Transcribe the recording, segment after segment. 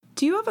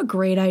Do you have a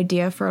great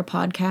idea for a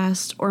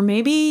podcast? Or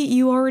maybe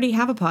you already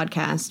have a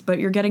podcast, but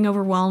you're getting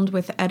overwhelmed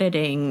with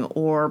editing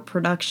or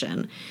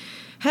production?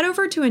 Head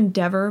over to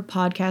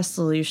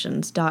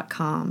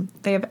EndeavorPodcastSolutions.com.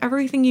 They have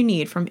everything you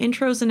need, from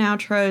intros and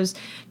outros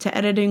to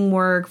editing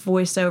work,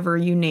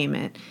 voiceover, you name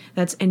it.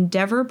 That's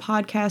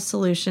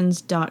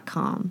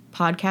EndeavorPodcastSolutions.com.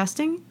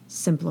 Podcasting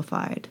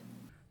simplified.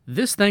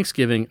 This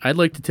Thanksgiving, I'd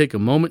like to take a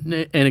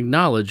moment and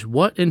acknowledge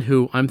what and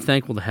who I'm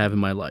thankful to have in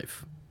my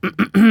life.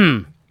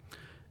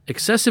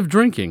 Excessive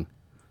drinking,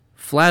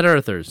 flat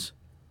earthers,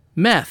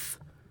 meth,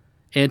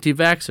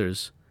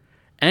 anti-vaxxers,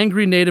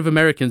 angry Native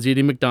Americans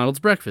eating McDonald's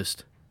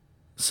breakfast,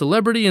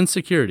 celebrity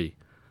insecurity,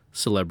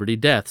 celebrity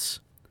deaths,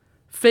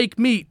 fake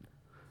meat,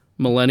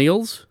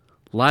 millennials,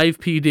 live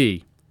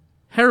PD,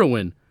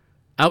 heroin,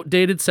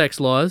 outdated sex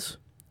laws,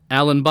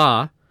 Alan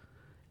Ba,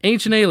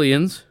 ancient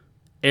aliens,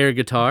 air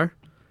guitar,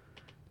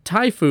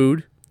 Thai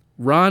food,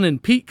 Ron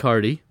and Pete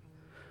Cardi,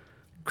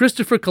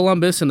 Christopher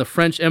Columbus and the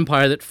French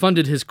Empire that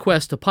funded his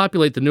quest to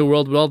populate the New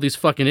World with all these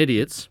fucking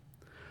idiots,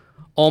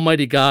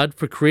 Almighty God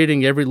for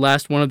creating every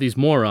last one of these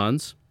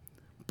morons,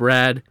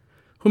 Brad,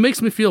 who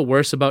makes me feel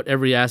worse about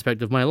every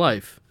aspect of my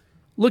life,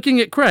 looking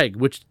at Craig,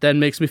 which then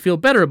makes me feel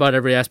better about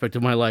every aspect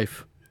of my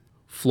life,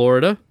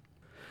 Florida.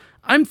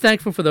 I'm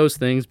thankful for those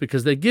things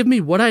because they give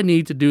me what I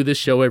need to do this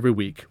show every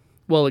week.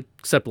 Well,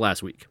 except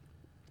last week.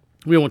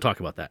 We won't talk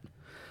about that.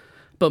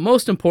 But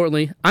most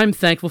importantly, I'm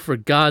thankful for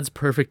God's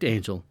perfect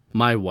angel,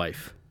 my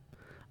wife.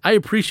 I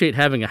appreciate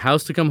having a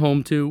house to come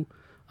home to,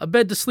 a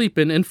bed to sleep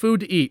in, and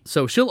food to eat,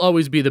 so she'll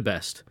always be the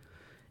best.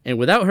 And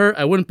without her,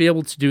 I wouldn't be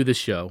able to do this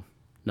show.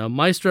 Now,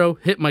 Maestro,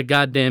 hit my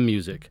goddamn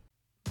music.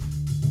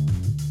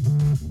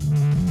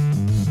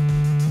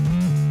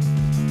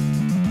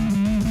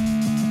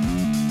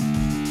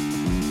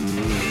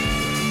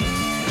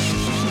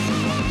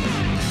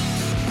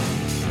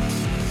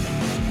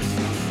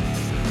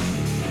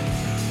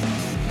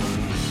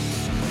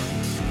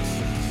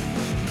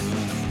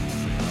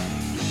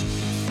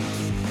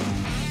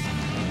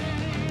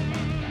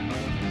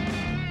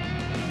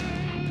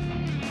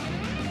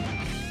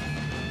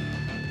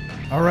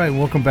 All right,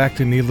 welcome back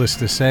to Needless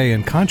to Say.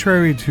 And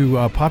contrary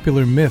to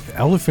popular myth,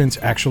 elephants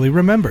actually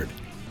remembered.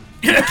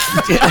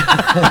 I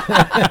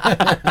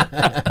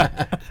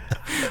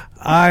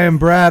am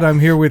Brad. I'm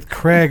here with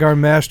Craig, our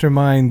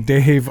mastermind,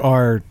 Dave,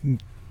 our,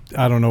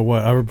 I don't know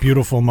what, our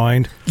beautiful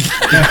mind.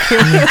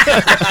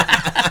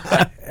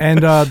 And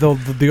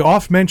the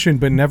oft-mentioned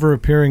but never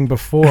appearing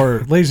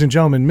before, ladies and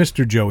gentlemen,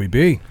 Mr. Joey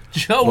B.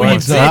 Joey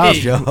What's B. up,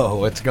 Joe?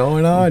 What's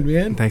going on,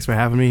 man? Thanks for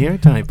having me here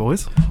tonight,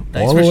 boys.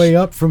 All the way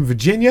up from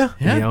Virginia?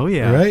 Yeah. Oh,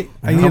 yeah. Right?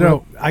 I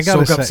gotta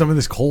soak say, up some of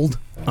this cold.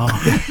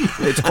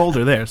 It's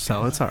colder there,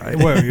 so it's all right.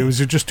 what,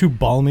 was it just too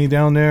balmy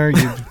down there?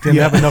 You didn't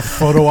have enough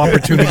photo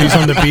opportunities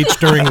on the beach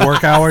during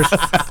work hours?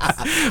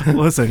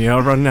 Listen,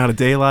 running out of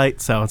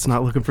daylight, so it's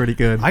not looking pretty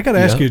good. I got to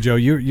ask you, Joe,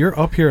 you're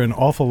up here an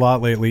awful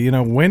lot lately.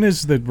 When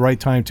is the right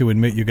time to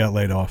admit you got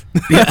laid off?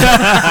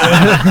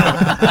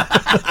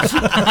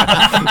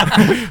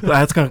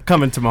 That's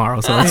coming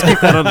tomorrow, so let's keep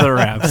that under the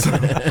wraps.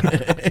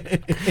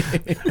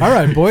 All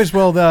right, boys.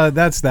 Well,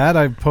 that's that.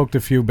 I've poked a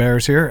few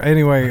bears here.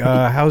 Anyway,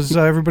 how's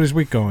everybody's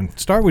week going?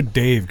 Start with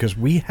Dave, because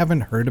we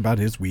haven't heard about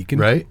his week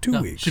in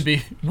 2 weeks. Should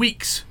be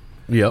weeks.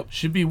 Yep.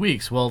 Should be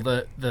weeks. Well,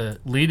 the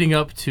leading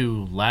up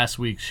to last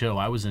week's show,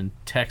 I was in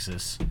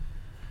Texas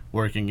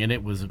working, and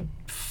it was a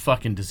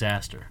fucking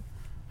disaster.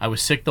 I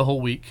was sick the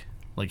whole week,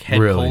 like head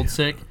cold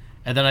sick,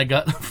 and then I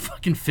got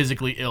fucking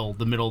physically ill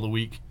the middle of the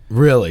week.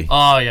 Really?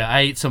 Oh yeah,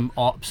 I ate some.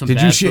 Did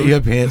bad you shit food. your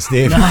pants,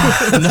 Dave?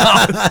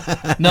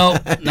 No,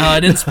 I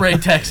didn't spray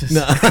Texas.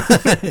 No.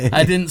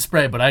 I didn't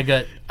spray, but I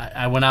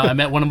went out. I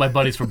met one of my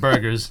buddies for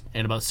burgers,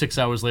 and about 6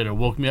 hours later,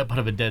 woke me up out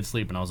of a dead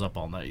sleep, and I was up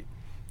all night.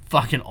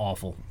 Fucking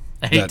awful.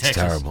 I hate That's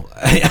Texas. terrible.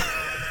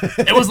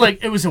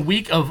 It was a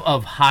week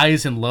of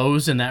highs and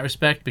lows in that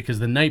respect, because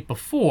the night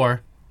before,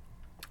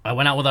 I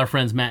went out with our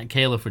friends Matt and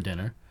Kayla for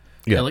dinner.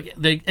 Yeah.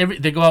 They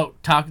go out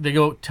they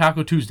go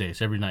Taco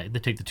Tuesdays every night. They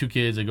take the two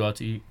kids, they go out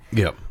to eat.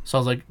 Yep. So I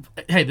was like,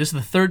 hey, this is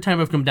the third time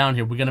I've come down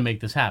here. We're going to make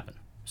this happen.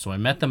 So I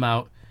met them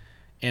out,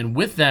 and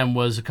with them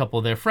was a couple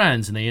of their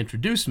friends, and they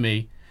introduced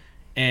me,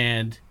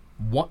 and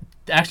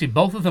actually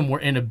both of them were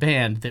in a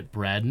band that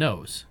Brad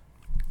knows.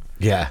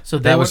 Yeah, So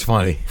that was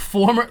funny.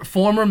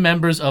 Former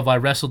members of I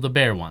Wrestled the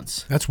Bear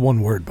Once. That's one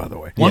word, by the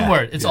way. One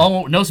word. It's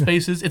all no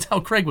spaces. It's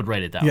how Craig would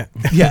write it down.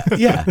 Yeah.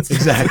 Yeah,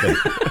 exactly.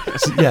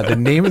 So, the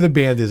name of the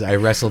band is I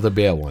Wrestled the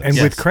Bear Once.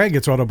 And with Craig,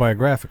 it's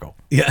autobiographical.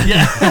 Yeah.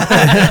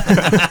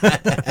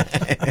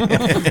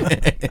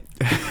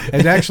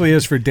 It actually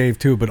is for Dave,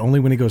 too, but only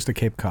when he goes to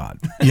Cape Cod.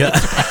 Yeah.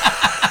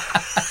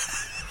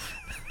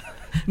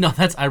 No,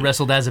 that's I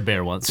Wrestled as a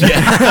Bear Once. But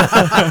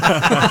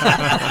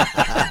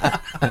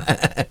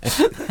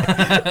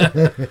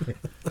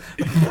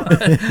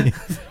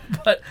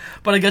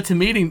I got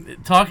to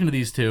talking to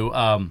these two,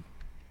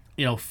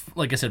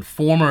 like I said,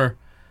 former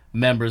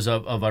members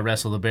of I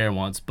Wrestled the Bear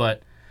Once,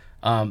 but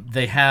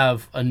they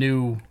have a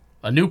new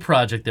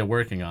project they're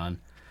working on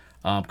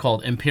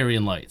called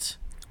Empyrean Lights.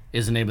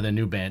 is the name of their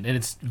new band, and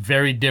it's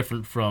very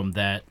different from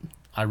that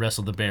I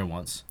Wrestled the Bear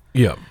Once.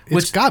 Yeah.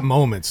 It's got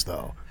moments,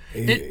 though.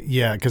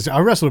 Yeah, because I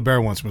Wrestled a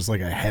Bear Once was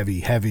like a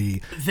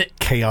heavy,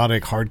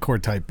 chaotic,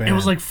 hardcore type band. It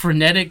was like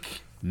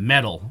frenetic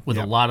metal with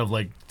a lot of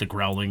like the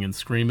growling and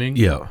screaming.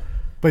 Yeah.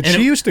 But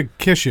she used to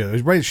kiss you,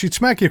 right? She'd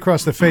smack you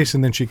across the face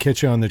and then she'd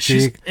kiss you on the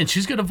cheek. And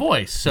she's got a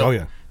voice.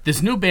 So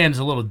this new band is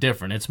a little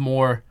different. It's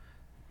more,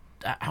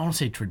 I don't want to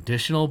say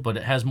traditional, but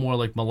it has more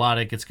like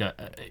melodic. It's got,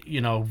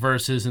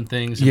 verses and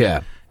things.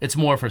 Yeah. It's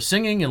more for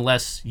singing and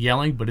less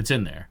yelling, but it's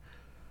in there.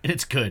 And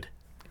it's good.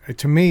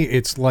 To me,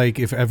 it's like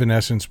if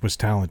Evanescence was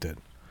talented.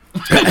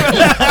 No,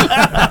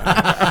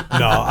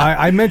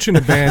 I mentioned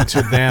a band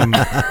to them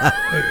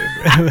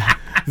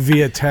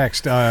via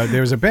text.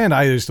 There's a band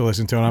I used to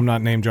listen to, and I'm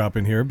not name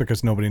dropping here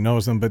because nobody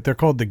knows them, but they're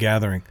called The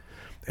Gathering,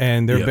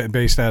 and they're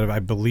based out of, I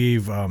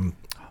believe,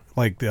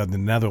 like the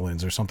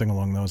Netherlands or something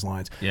along those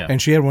lines. Yeah. And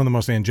she had one of the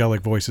most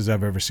angelic voices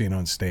I've ever seen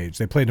on stage.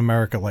 They played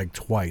America like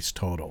twice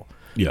total.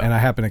 Yeah. And I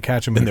happened to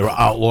catch them. And they were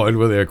outlawed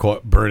where they were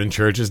caught burning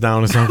churches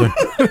down or something.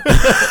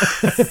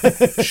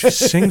 She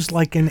sings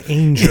like an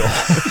angel.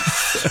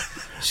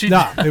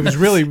 No, it was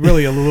really,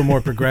 really a little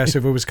more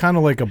progressive. It was kind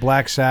of like a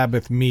Black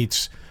Sabbath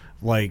meets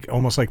like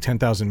almost like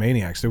 10,000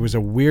 Maniacs. There was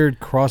a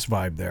weird cross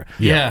vibe there.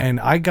 Yeah. And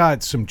I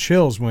got some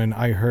chills when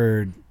I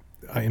heard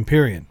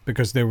Empyrean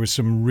because there was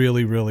some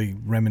really, really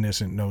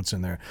reminiscent notes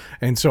in there.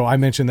 And so I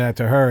mentioned that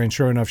to her, and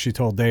sure enough, she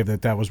told Dave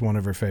that was one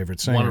of her favorite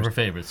singers. One of her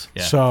favorites,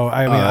 yeah. So,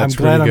 I mean, I'm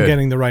glad I'm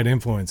getting the right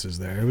influences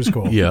there. It was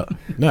cool. Yeah.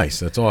 Nice.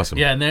 That's awesome.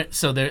 Yeah, and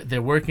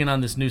they're working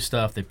on this new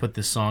stuff. They put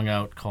this song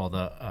out called,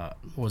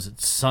 was it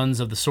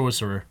Sons of the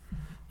Sorcerer,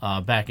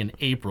 back in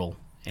April.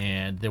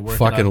 And they're working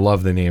fucking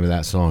love the name of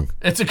that song.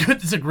 It's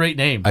a great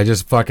name. I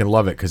just fucking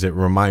love it because it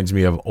reminds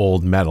me of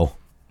old metal.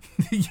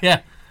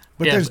 Yeah.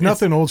 But there's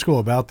nothing old school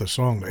about the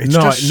song. It's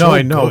no, just so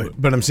I know, good.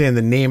 but I'm saying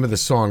the name of the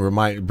song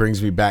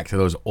brings me back to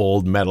those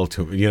old metal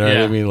tunes. You know what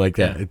I mean? Like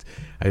that. Yeah.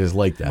 I just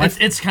like that.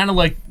 It's kind of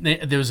like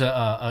there was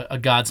a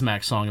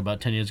Godsmack song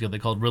about 10 years ago they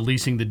called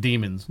 "Releasing the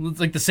Demons." It's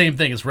like the same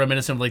thing. It's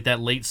reminiscent of like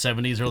that late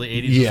 70s, early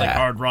 80s. Yeah. It's like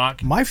hard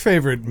rock. My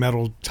favorite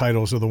metal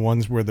titles are the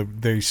ones where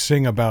they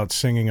sing about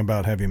singing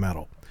about heavy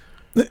metal.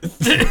 Those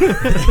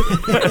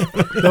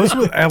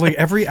were like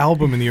every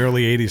album in the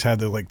early 80s had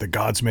the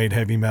Gods Made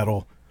Heavy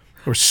Metal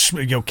or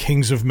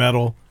Kings of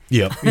Metal.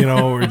 Yep.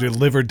 Or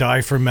Live or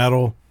Die for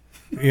Metal.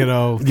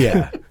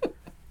 Yeah.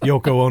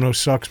 Yoko Ono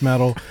sucks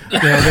metal.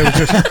 There were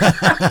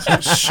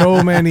just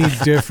so many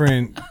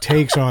different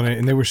takes on it,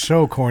 and they were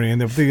so corny.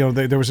 And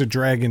there was a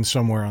dragon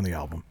somewhere on the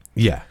album.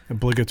 Yeah.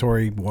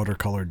 Obligatory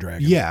watercolor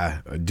dragon. Yeah.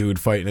 A dude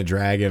fighting a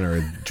dragon or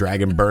a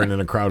dragon burning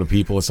a crowd of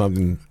people or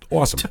something.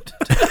 Awesome.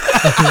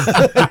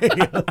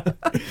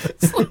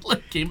 It's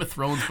like Game of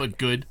Thrones, but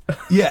good.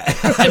 Yeah.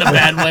 In a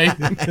bad way.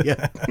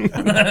 Yeah.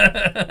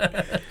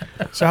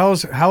 So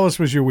how else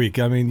was your week?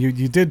 I mean, you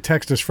did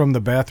text us from the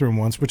bathroom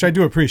once, which I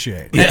do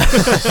appreciate. Yeah.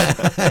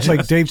 It's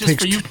like Dave Just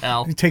for you,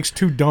 pal. He takes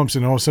 2 dumps,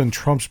 and all of a sudden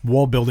Trump's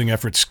wall building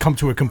efforts come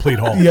to a complete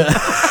halt. Yeah.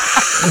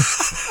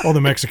 All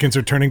the Mexicans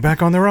are turning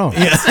back on their own.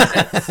 Yeah.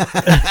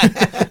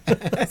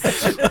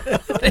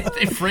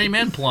 they frame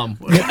and plumb.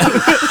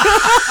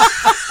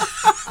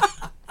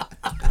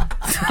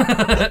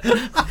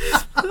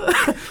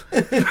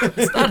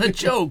 It's not a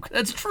joke.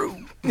 That's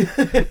true.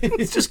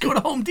 Just go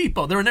to Home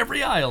Depot. They're in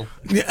every aisle.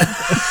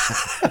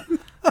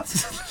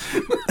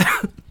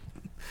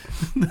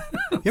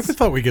 You ever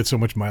thought we get so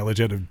much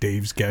mileage out of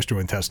Dave's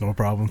gastrointestinal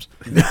problems?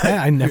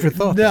 I never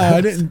thought. No,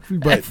 I didn't.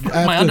 But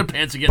my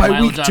underpants are getting by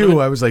mileage week out 2, of it.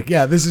 I was like,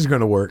 yeah, this is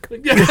going to work.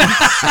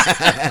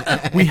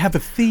 We have a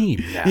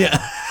theme now.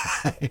 Yeah.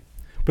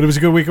 But it was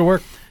a good week of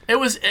work. It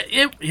was.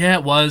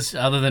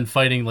 Other than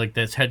fighting like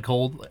this head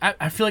cold,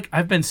 I feel like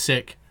I've been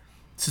sick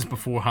since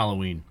before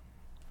Halloween.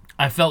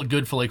 I felt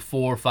good for like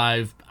 4 or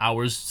 5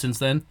 hours since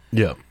then.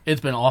 Yeah.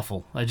 It's been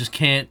awful. I just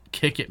can't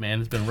kick it,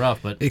 man. It's been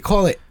rough, but They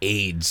call it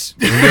AIDS.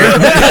 I've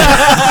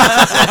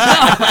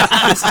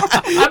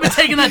been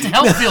taking that to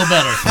help feel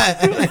better.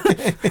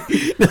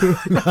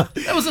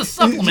 That was a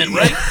supplement,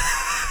 right?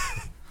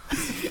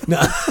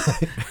 No.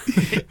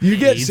 You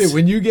get AIDS. sick.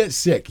 When you get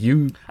sick,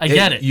 I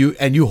get it.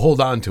 You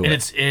hold on to And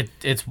it.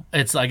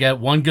 it's I get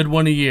one good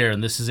one a year,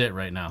 and this is it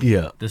right now.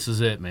 Yeah. This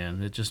is it,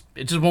 man. It just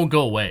won't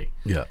go away.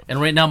 Yeah. And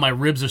right now my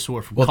ribs are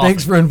sore from Well, coughing.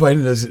 thanks for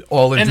inviting us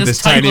all into in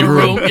this tight tiny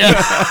little room.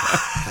 Yeah.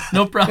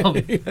 No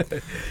problem.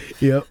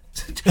 Yep.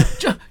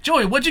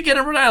 Joey, what'd you get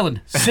in Rhode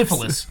Island?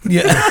 Syphilis.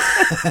 Yeah.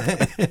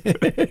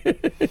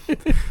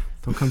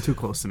 Don't come too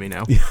close to me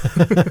now.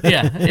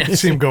 Yeah. I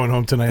see him going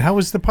home tonight. How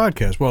was the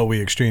podcast? Well, we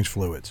exchanged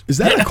fluids. Is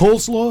that a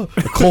coleslaw?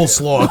 A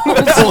coleslaw.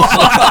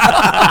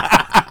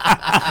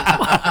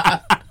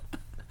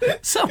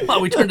 Somehow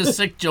we turned a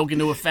sick joke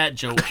into a fat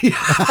joke.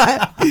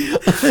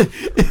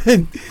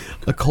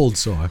 A cold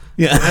saw.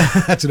 Yeah.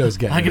 That's what I was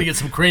getting. I gotta get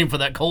some cream for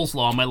that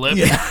coleslaw on my lip.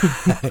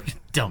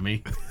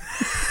 Dummy.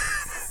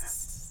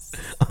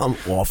 I'm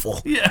awful.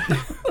 Yeah.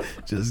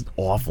 Just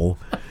awful.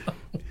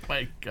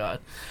 My God.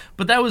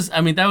 But that was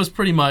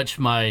pretty much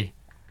my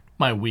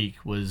week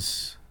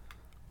was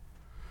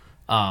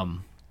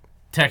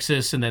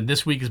Texas, and then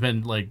this week has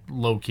been like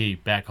low key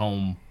back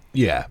home.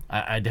 Yeah.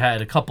 I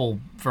had a couple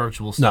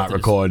virtual stuff. Not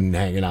recording,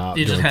 hanging out,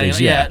 You just doing hang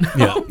things. out,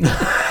 Yeah.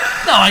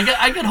 No,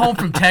 I get home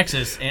from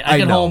Texas, and I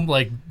get know. home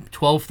like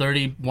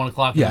 12:30, 1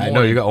 o'clock. Yeah, in the I know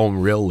morning. you got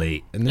home real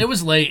late. And It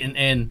was late,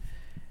 and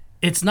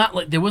it's not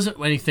like there wasn't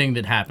anything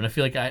that happened. I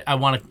feel like I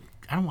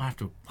don't have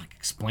to like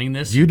explain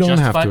this. You don't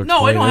have justify- to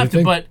No, I explain don't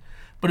anything. have to.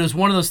 But it was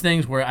one of those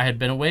things where I had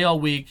been away all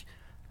week.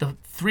 The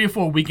 3 or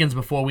 4 weekends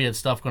before we had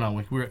stuff going on.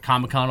 Like we were at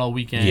Comic-Con all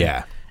weekend.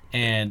 Yeah.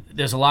 And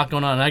there's a lot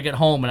going on. And I get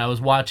home and I was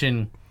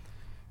watching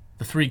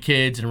the 3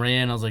 kids and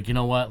Rayanne. I was like, you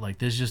know what? Like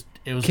there's just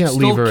it was Can't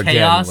still leave her again,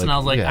 chaos. like, and I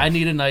was like, yeah. I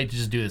need a night to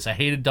just do this. I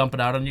hated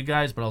dumping it out on you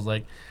guys, but I was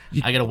like,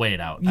 I gotta weigh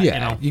it out.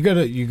 Yeah, you got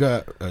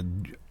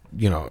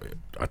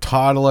a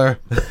toddler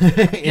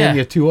and Yeah.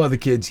 your 2 other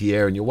kids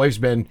here, and your wife's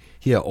been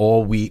here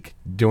all week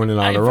doing it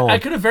on her own. I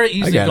could have very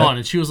easily get it. gone,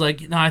 and she was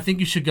like, "No, I think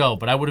you should go."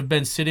 But I would have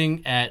been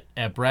sitting at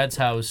Brad's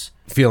house,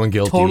 Feeling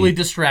guilty. totally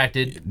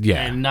distracted,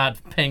 Yeah. and not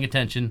paying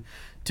attention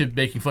to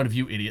making fun of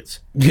you idiots.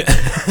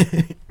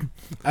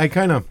 I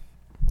kind of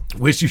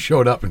wish you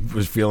showed up and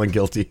was feeling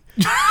guilty.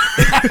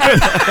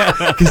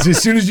 Because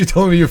as soon as you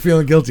told me you're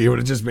feeling guilty, it would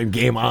have just been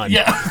game on.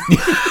 Yeah,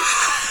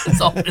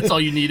 it's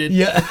all you needed.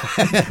 Yeah.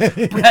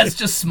 Brad's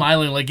just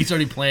smiling like he's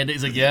already planned it.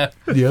 He's like, "Yeah,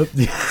 Yep.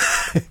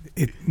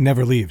 It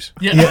never leaves.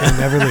 yeah." It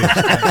never leaves.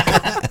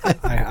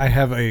 I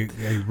have a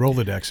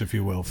Rolodex, if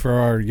you will. For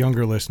our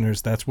younger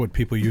listeners, that's what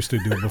people used to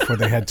do before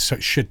they had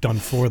shit done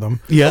for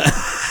them. Yeah.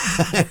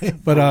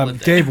 But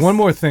Dave, one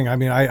more thing. I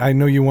mean, I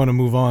know you want to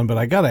move on, but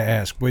I got to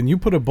ask, when you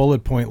put a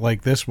bullet point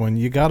like this one,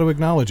 you got to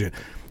acknowledge it.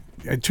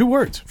 2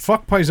 words.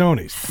 Fuck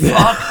Paizonis.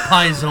 Fuck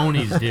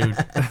Paizonis, dude.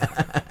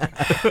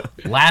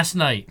 Last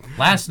night.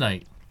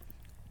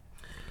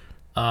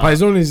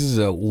 Paizonis is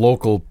a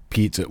local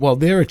pizza. Well,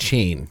 they're a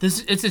chain.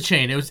 It's a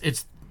chain.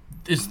 It's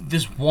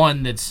this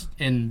one that's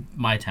in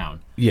my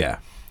town. Yeah.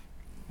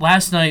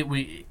 Last night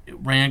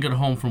Ryan got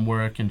home from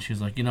work and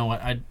she's like, you know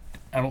what, I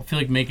don't feel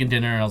like making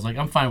dinner. And I was like,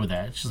 I'm fine with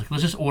that. She's like,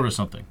 let's just order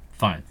something.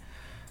 Fine.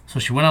 So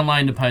she went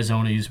online to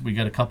Paizonis. We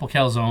got a couple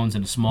calzones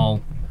and a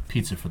small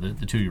pizza for the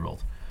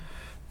 2-year-old.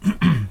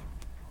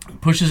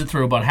 Pushes it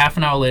through. About half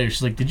an hour later,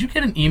 she's like, did you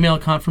get an email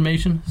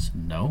confirmation? I said,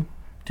 no.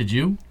 Did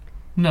you?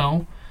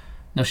 No.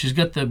 Now she's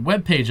got the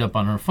webpage up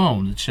on her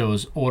phone that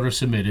shows order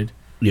submitted.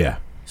 Yeah.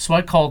 So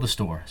I called the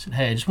store. I said,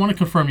 hey, I just want to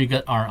confirm you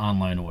got our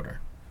online order.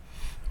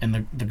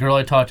 And the girl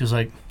I talked to was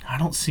like, I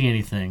don't see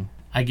anything.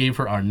 I gave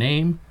her our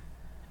name,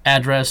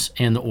 address,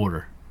 and the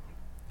order.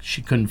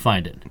 She couldn't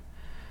find it.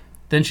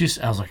 Then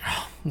I was like,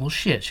 oh, well,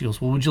 shit. She goes,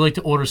 well, would you like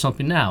to order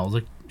something now? I was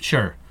like,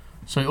 sure.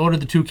 So I ordered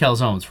the 2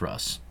 calzones for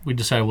us. We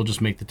decided we'll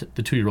just make the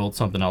 2-year-old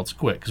something else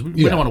quick because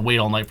we don't want to wait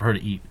all night for her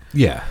to eat.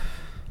 Yeah.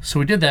 So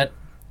we did that.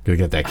 Gotta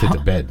get that kid to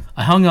bed.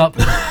 I hung up.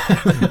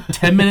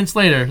 10 minutes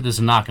later, there's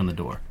a knock on the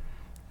door.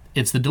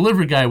 It's the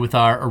delivery guy with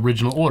our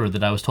original order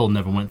that I was told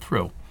never went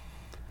through.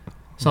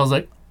 So I was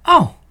like,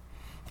 oh.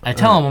 I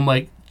tell him, I'm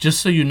like,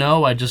 just so you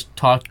know, I just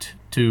talked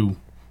to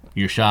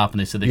your shop, and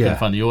they said they couldn't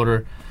find the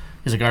order.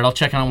 He's like, all right, I'll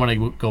check on it when I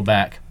go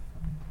back.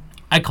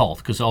 I called,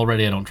 because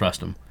already I don't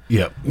trust him.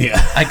 Yep.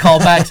 Yeah. I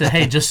called back and said,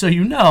 hey, just so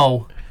you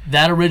know,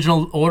 that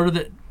original order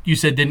that you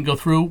said didn't go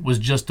through was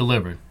just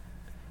delivered.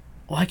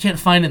 Well, I can't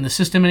find it in the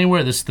system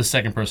anywhere. This is the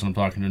second person I'm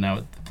talking to now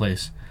at the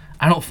place.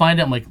 I don't find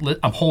it. I'm like,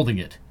 I'm holding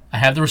it. I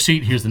have the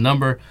receipt. Here's the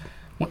number.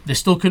 They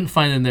still couldn't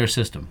find it in their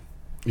system.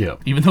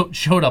 Yep. Even though it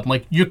showed up. I'm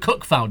like, your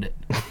cook found it.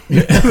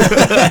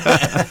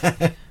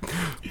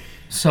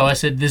 So I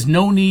said, there's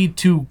no need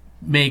to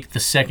make the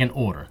second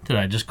order. Dude,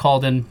 I just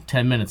called in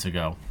 10 minutes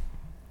ago.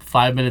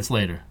 5 minutes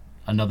later,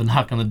 another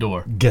knock on the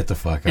door. Get the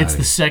fuck out It's of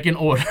the here. second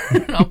order.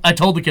 I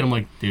told the kid, I'm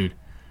like, dude,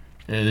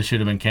 this should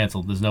have been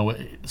canceled. There's no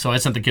way. So I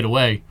sent the kid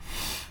away.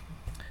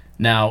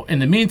 Now, in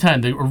the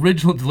meantime, the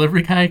original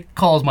delivery guy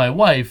calls my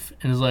wife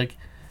and is like,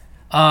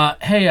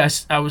 hey,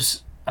 I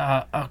was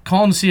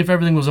calling to see if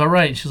everything was all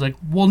right. And she's like,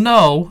 well,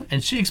 no.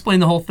 And she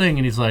explained the whole thing.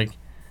 And he's like,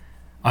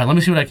 all right, let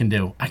me see what I can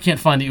do. I can't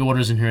find the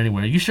orders in here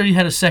anywhere. Are you sure you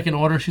had a second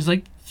order? She's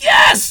like,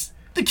 yes!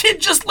 The kid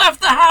just left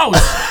the house.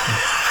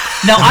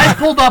 Now, I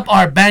pulled up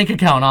our bank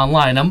account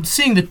online. I'm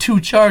seeing the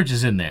 2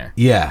 charges in there.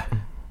 Yeah.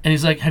 And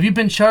he's like, have you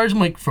been charged? I'm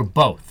like, for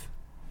both.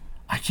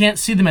 I can't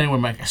see them anywhere.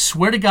 I'm like, I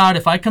swear to God,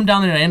 if I come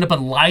down there and I end up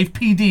on live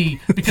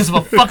PD because of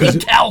a fucking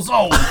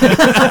calzone,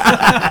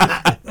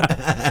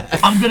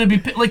 I'm going to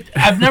be... Like,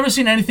 I've never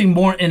seen anything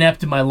more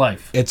inept in my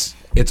life. It's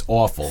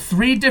awful.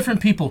 3 different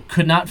people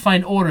could not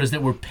find orders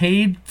that were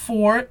paid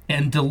for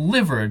and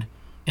delivered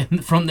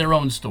from their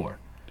own store.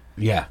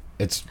 Yeah.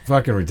 It's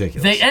fucking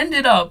ridiculous. They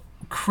ended up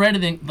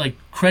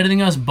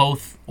crediting us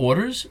both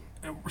orders.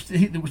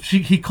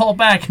 He called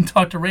back and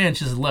talked to Rand.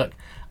 She said, look,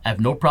 I have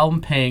no problem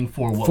paying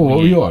for what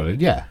we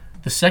ordered, yeah.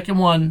 The second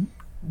one,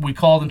 we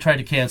called and tried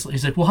to cancel.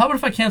 He's like, well, how about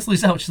if I cancel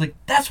these out? She's like,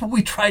 that's what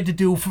we tried to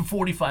do for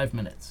 45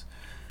 minutes.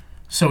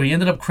 So he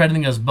ended up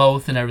crediting us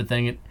both and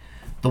everything.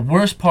 The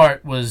worst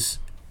part was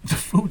the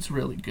food's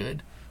really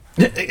good.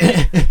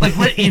 Like,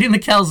 we're eating the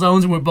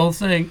calzones and we're both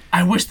saying,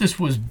 I wish this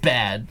was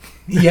bad.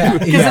 Yeah.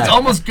 Because it's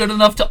almost good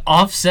enough to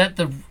offset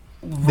the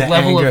The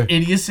level anger. of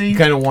idiocy. You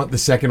kind of want the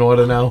second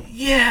order now.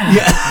 Yeah.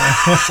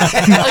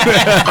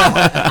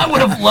 I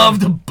would have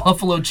loved a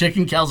buffalo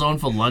chicken calzone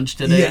for lunch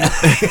today.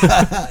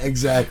 Yeah,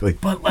 exactly.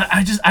 But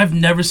I've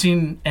never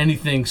seen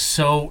anything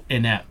so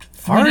inept.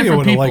 Three Aria different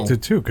would have people. liked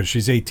it too because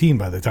she's 18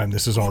 by the time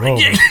this is all over.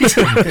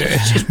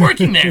 She's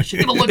working there. She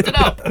could have looked it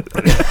up. It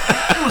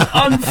was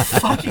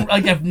unfucking.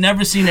 Like, I've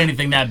never seen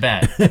anything that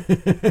bad.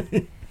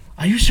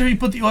 Are you sure you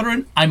put the order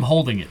in? I'm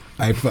holding it.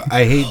 I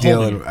hate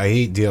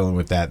dealing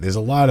with that. There's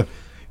a lot of,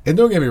 and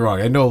don't get me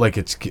wrong. I know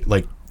it's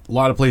like a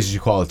lot of places you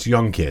call it's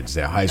young kids.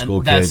 They're high school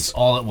And that's kids.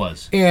 all it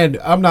was. And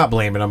I'm not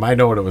blaming them. I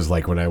know what it was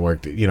like when I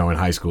worked. In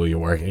high school, you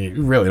work and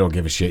you really don't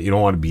give a shit. You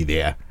don't want to be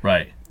there.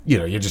 Right.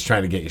 You're just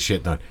trying to get your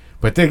shit done.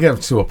 But they get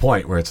to a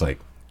point where it's like,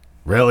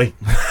 really?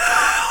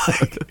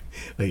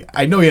 like,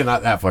 I know you're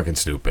not that fucking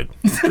stupid.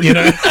 You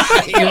know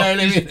what I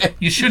mean?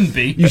 You shouldn't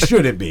be. You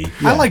shouldn't be.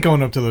 I like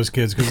going up to those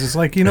kids because it's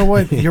like, you know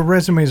what? Your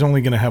resume is only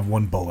going to have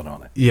one bullet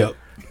on it. Yep.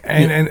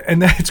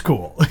 And that's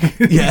cool.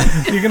 Yeah.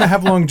 You're going to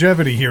have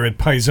longevity here at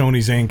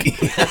Paizones Inc.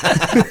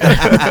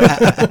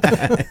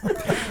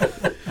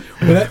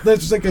 But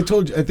that's like I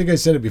told you. I think I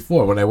said it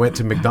before when I went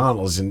to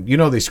McDonald's, and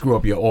they screw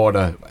up your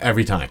order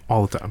every time.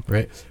 All the time.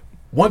 Right?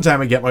 One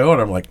time I get my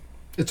order, I'm like,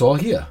 it's all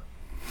here.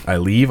 I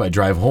leave, I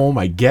drive home,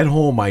 I get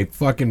home, I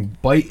fucking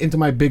bite into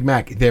my Big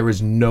Mac. There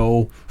is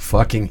no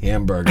fucking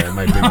hamburger in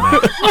my Big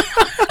Mac.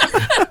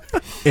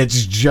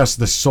 It's just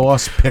the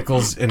sauce,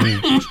 pickles, and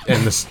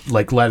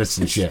the lettuce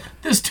and shit.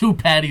 There's 2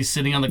 patties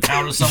sitting on the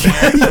counter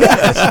somewhere.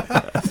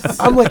 Yes.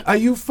 I'm like, are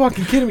you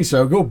fucking kidding me?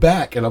 So I go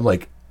back and I'm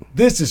like,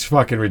 this is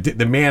fucking ridiculous.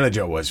 The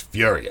manager was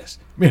furious.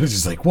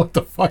 Manager's like, what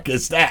the fuck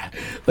is that?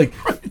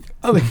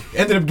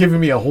 Ended up giving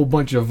me a whole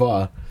bunch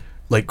of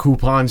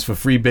coupons for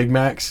free Big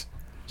Macs.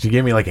 She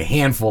gave me a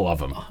handful of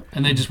them.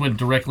 And they just went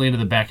directly into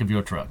the back of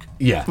your truck.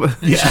 Yeah.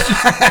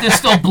 They're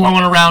still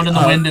blowing around in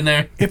the wind in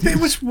there. If it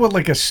was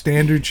a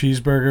standard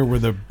cheeseburger where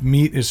the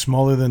meat is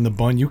smaller than the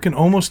bun, you can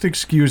almost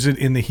excuse it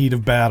in the heat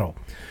of battle.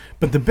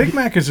 But the Big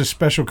Mac is a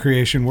special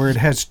creation where it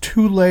has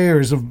 2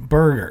 layers of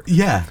burger.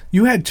 Yeah.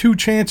 You had 2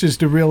 chances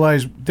to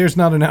realize there's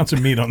not an ounce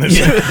of meat on this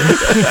thing.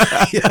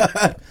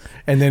 Yeah.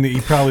 And then he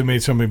probably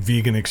made some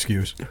vegan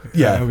excuse.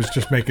 Yeah. I was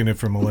just making it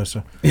for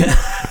Melissa. Yeah.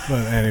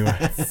 But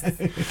anyway.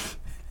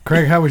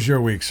 Craig, how was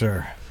your week,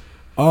 sir?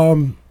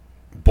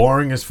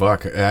 Boring as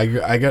fuck.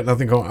 I got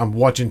nothing going. I'm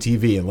watching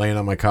TV and laying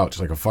on my couch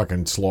like a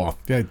fucking sloth.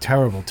 Yeah,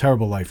 terrible,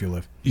 terrible life you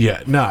live.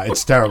 Yeah,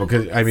 it's terrible.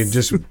 Cause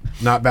just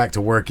not back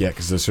to work yet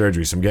because of the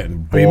surgery, so I'm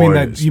getting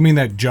bored. You mean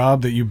that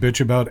job that you bitch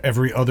about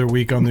every other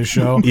week on this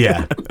show?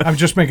 Yeah. I'm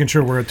just making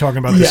sure we're talking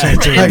about the same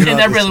thing. And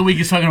every other week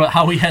he's talking about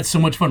how we had so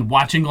much fun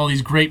watching all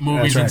these great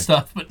movies and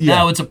stuff, but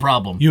now it's a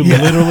problem. You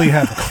literally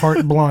have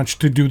carte blanche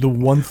to do the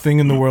one thing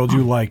in the world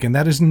you like, and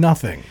that is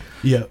nothing.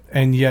 Yeah.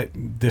 And yet,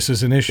 this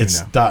is an issue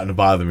It's now. starting to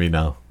bother me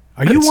now.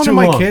 Are you one of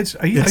my kids?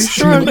 Are you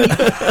sure?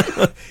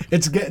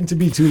 It's getting to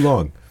be too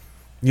long.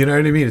 You know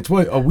what I mean? It's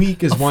a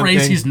week is A one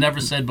phrase thing. he's never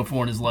said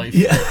before in his life.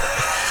 Yeah.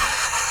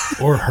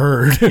 Or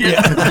heard.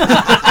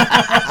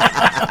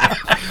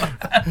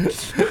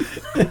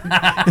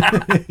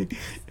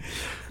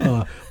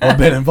 Or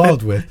been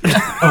involved with.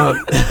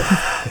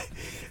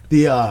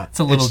 It's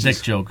a little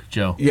dick joke,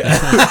 Joe. Yeah.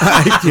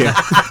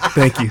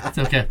 Thank you. It's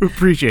okay.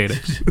 Appreciate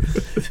it.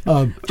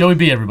 Joey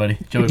B, everybody.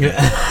 Joey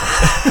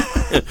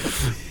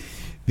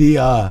B.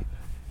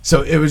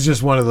 So it was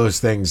just one of those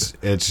things.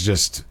 It's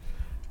just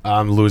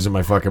I'm losing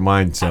my fucking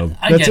mind. So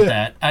I get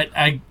that.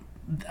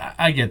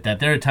 I get that.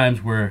 There are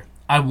times where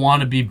I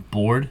want to be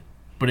bored,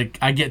 but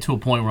I get to a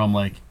point where I'm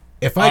like,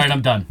 all right,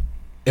 I'm done.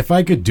 If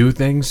I could do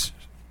things,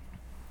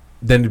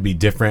 then it'd be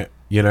different.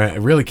 I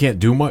really can't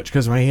do much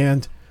because of my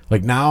hand.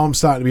 Like now I'm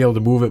starting to be able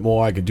to move it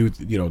more. I could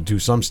do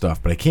some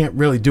stuff, but I can't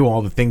really do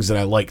all the things that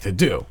I like to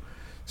do.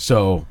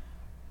 So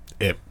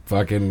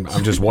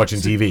I'm just watching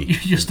TV.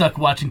 You're stuck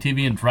watching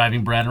TV and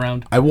driving Brad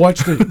around? I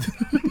watched it.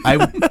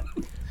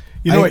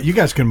 You know what? You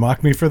guys can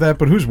mock me for that,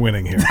 but who's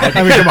winning here?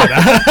 I mean, come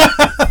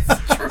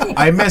on.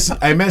 I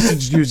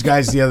messaged you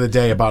guys the other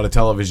day about a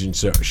television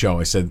show.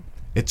 I said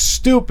it's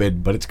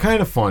stupid, but it's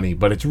kind of funny.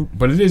 But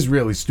it is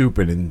really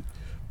stupid. And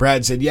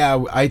Brad said,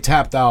 "Yeah, I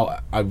tapped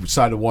out. I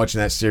started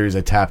watching that series.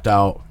 I tapped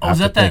out." Oh, was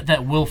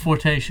that Will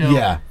Forte show?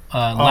 Yeah.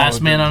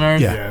 Last Man on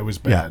Earth? Yeah, it was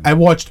bad. Yeah, I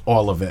watched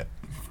all of it.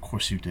 Of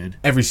course you did.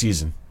 Every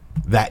season.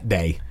 That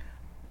day.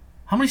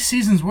 How many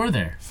seasons were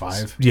there?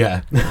 5.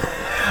 Yeah.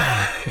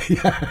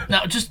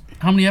 Now, just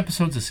how many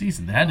episodes a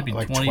season? There had to be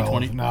Like 20, 12.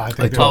 20. No, I think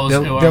Like they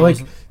 12.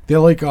 They're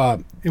like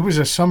It was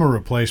a summer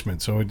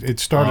replacement, so it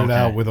started Okay.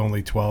 out with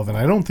only 12, and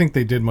I don't think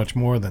they did much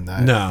more than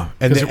that. No.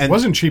 And Because it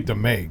wasn't cheap to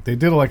make. They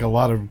did a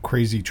lot of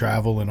crazy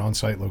travel and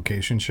on-site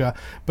location shot,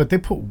 but they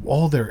put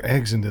all their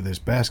eggs into this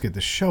basket.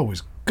 The show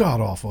was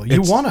god-awful.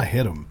 You want to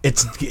hit them.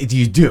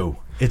 you do.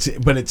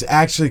 But it's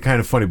actually kind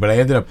of funny. But I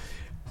ended up,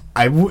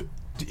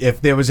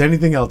 if there was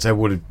anything else, I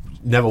would have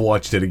never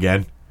watched it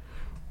again.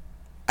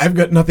 I've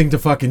got nothing to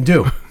fucking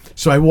do,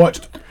 so I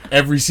watched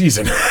every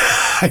season.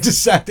 I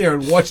just sat there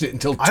and watched it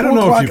until 2 I don't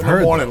know if o'clock you've in the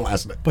heard morning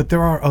last night. But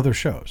there are other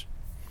shows.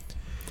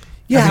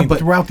 Yeah, I mean, but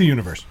throughout the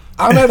universe.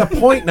 I'm at a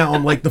point now.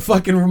 I'm like, the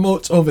fucking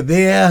remote's over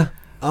there.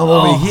 I'm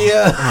over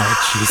here.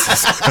 Oh,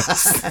 Jesus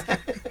Christ.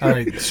 All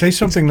right, say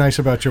something nice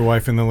about your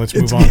wife, and then let's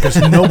move on, because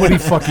nobody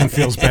fucking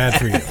feels bad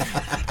for you.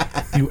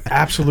 You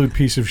absolute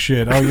piece of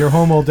shit. Oh, you're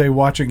home all day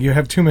watching. You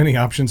have too many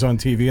options on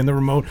TV, and the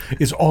remote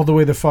is all the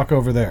way the fuck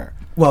over there.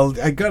 Well,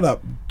 I got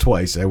up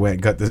twice. I went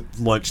and got the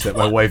lunch that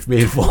my wife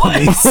made for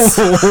me.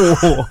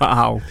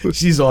 Wow.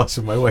 She's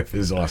awesome. My wife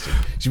is awesome.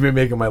 She's been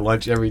making my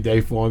lunch every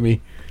day for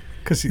me.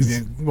 Because,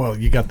 well,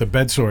 you got the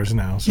bed sores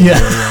now. So Yeah.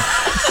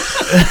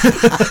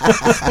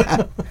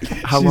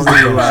 How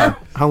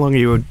long are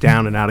you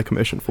down and out of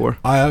commission for?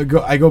 I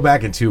go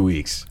back in 2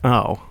 weeks.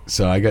 Oh.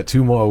 So I got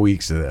 2 more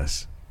weeks of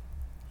this.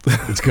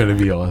 It's going to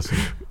be awesome.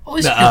 At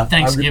least you got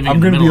Thanksgiving I'm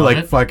in the going to be middle of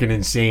like it. fucking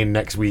insane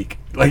next week.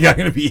 Like I'm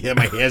going to be here.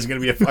 My hair's going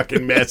to be a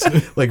fucking mess.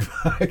 Like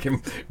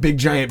fucking big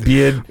giant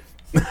beard.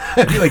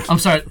 Like I'm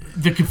sorry.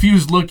 The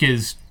confused look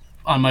is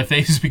on my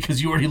face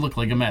because you already look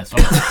like a mess.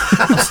 I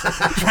was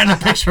trying to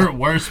picture it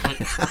worse, but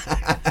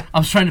I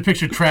was trying to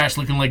picture trash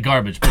looking like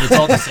garbage, but it's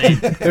all the same.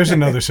 There's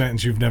another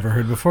sentence you've never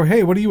heard before.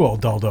 Hey, what are you all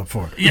dolled up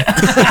for? Yeah.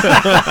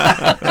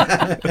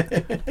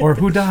 Or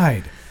who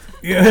died?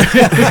 Yeah.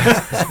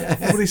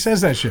 Nobody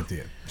says that shit to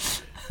you.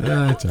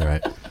 that's all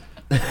right.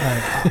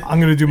 I'm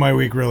going to do my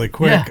week really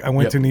quick. Yeah. I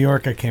went Yep. to New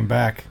York. I came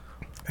back,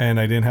 and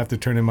I didn't have to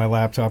turn in my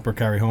laptop or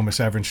carry home a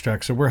severance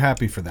check, so we're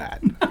happy for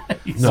that. But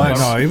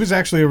no, it was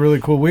actually a really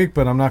cool week,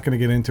 but I'm not going to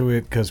get into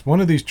it because one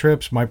of these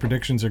trips, my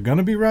predictions are going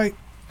to be right,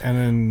 and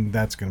then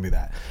that's going to be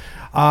that.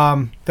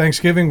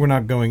 Thanksgiving, we're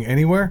not going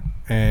anywhere,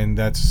 and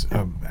that's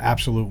an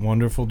absolute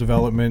wonderful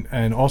development.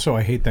 And also,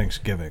 I hate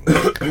Thanksgiving.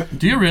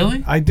 Do you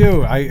really? I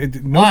do.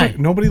 Why?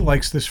 Nobody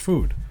likes this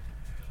food.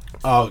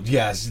 Oh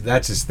yes,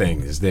 that's his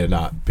thing. Is they're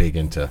not big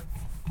into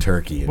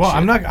turkey. And Well, shit.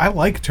 I'm not. I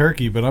like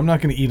turkey, but I'm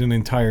not going to eat an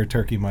entire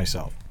turkey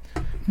myself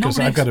because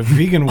Nobody- I've got a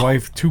vegan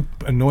wife, 2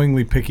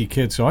 annoyingly picky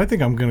kids. So I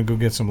think I'm going to go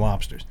get some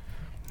lobsters,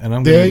 and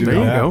I'm going to do There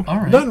you that. go. All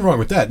right. Nothing wrong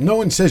with that. No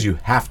one says you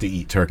have to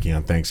eat turkey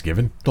on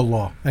Thanksgiving. The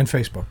law and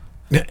Facebook.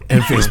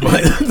 And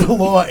Facebook, the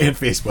law, and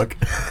Facebook.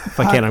 If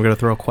I can, I'm going to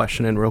throw a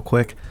question in real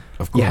quick.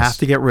 Of You course. have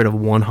to get rid of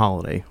one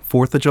holiday: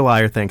 4th of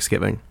July or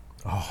Thanksgiving.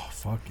 Oh,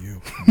 fuck you.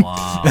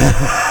 Wow.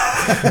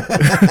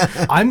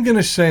 I'm going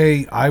to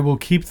say I will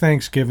keep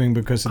Thanksgiving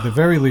because at the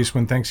very least,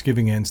 when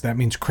Thanksgiving ends, that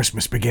means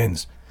Christmas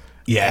begins.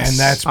 Yes, And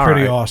that's All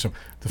pretty right. awesome.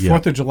 The Yeah.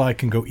 4th of July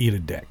can go eat a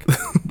dick.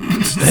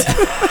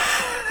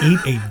 Eat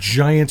a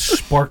giant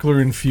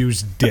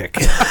sparkler-infused dick.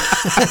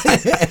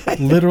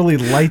 Literally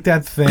light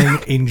that thing,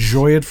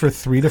 enjoy it for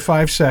 3 to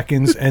 5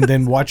 seconds, and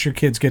then watch your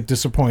kids get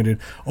disappointed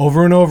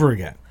over and over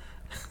again.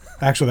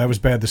 Actually, that was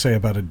bad to say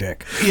about a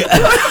dick.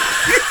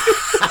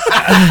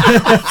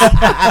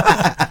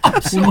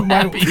 I'm so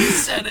happy you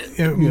said it.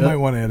 Yeah, we might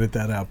want to edit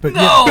that out. But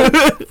No.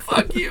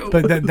 Fuck you.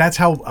 But that's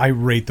how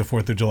irate the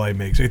 4th of July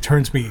makes. It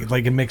turns me,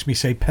 like, it makes me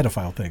say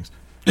pedophile things.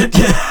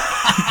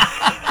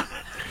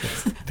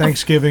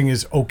 Thanksgiving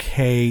is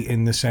okay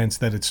in the sense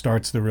that it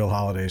starts the real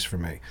holidays for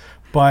me.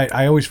 But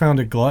I always found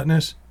it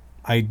gluttonous.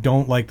 I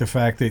don't like the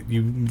fact that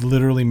you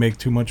literally make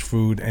too much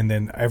food, and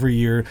then every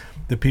year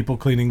the people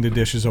cleaning the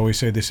dishes always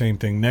say the same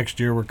thing. Next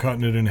year we're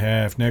cutting it in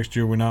half. Next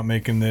year we're not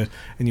making this.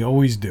 And you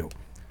always do.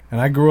 And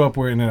I grew up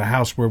in a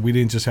house where we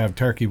didn't just have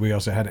turkey. We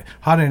also had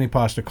hot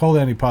antipasta, cold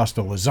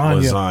antipasta,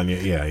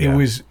 lasagna. Yeah, It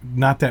was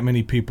not that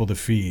many people to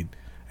feed.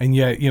 And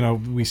yet,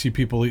 we see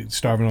people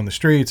starving on the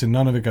streets, and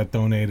none of it got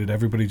donated.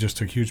 Everybody just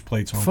took huge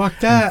plates home. Fuck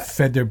and that.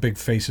 fed their big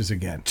faces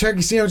again.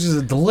 Turkey sandwiches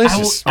are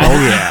delicious.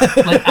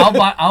 Like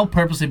I'll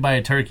purposely buy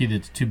a turkey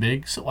that's too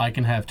big so I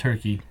can have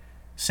turkey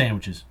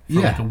sandwiches for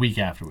Yeah. like a week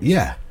afterwards.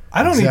 Yeah,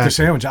 I don't eat the exactly.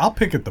 sandwich. I'll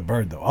pick at the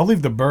bird, though. I'll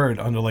leave the bird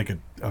under like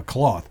a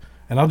cloth.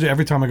 And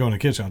every time I go in the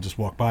kitchen, I'll just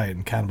walk by it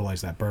and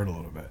cannibalize that bird a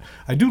little bit.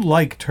 I do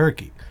like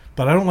turkey,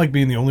 but I don't like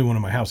being the only one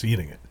in my house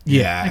eating it.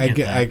 Yeah, I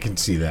get that. I can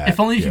see that. If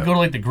only you yeah. could go to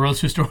like the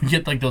grocery store and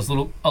get like those a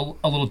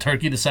little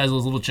turkey the size of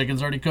those little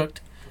chickens already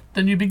cooked,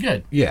 then you'd be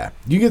good. Yeah,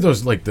 you get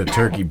those like the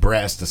turkey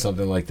breast or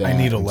something like that. I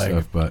need a and leg.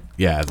 stuff, but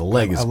yeah, the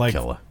leg is I like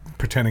killer.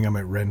 pretending I'm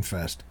at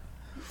Renfest.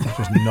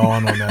 Just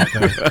gnawing on that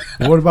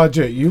thing. What about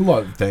you? You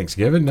love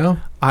Thanksgiving, no?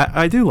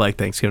 I do like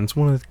Thanksgiving. It's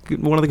one of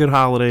the good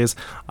holidays.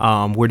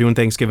 We're doing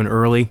Thanksgiving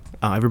early.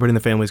 Everybody in the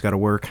family's got to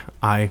work.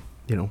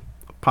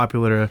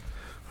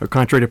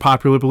 Contrary to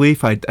popular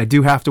belief, I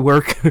do have to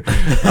work.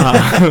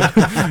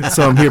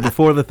 So I'm here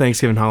before the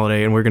Thanksgiving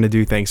holiday, and we're going to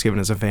do Thanksgiving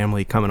as a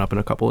family coming up in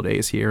a couple of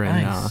days here.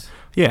 And Nice.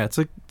 it's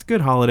a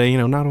good holiday.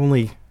 Not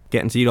only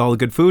getting to eat all the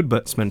good food,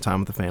 but spend time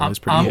with the family is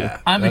pretty cool.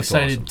 I'm that's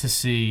excited awesome. to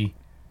see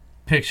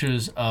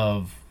pictures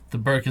of the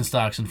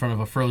Birkenstocks in front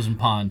of a frozen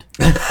pond.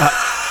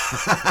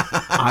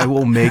 I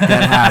will make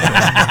that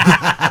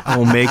happen. I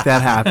will make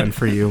that happen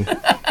for you.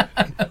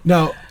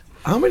 Now,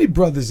 how many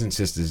brothers and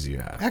sisters do you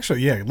have?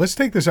 Actually, yeah, let's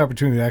take this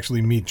opportunity to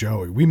actually meet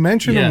Joey. We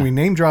mention Yeah. him, we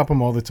name drop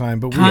him all the time,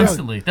 but we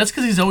Constantly. That's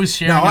because he's always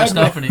sharing No, our I've-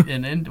 stuff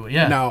and into it.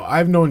 Yeah. Now,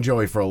 I've known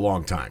Joey for a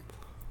long time.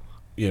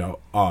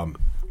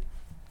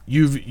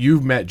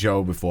 You've met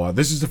Joe before.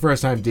 This is the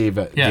first time Dave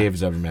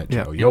has ever met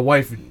Yeah. Joe. Your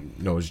wife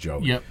knows Joe.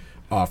 Yep.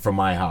 from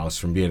my house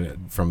from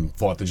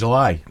 4th of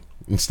July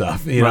and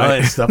stuff, you know, Right.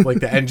 and stuff like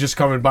that, and just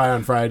coming by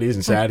on Fridays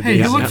and Saturdays. Hey,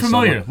 you and look stuff.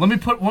 familiar. Let me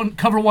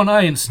cover one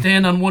eye and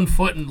stand on one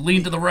foot and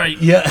lean to the right.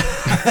 Yeah.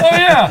 Oh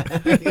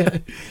yeah.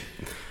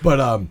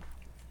 But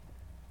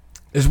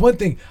there's one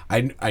thing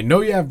I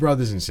know you have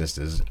brothers and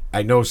sisters.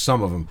 I know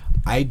some of them.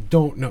 I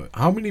don't know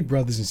how many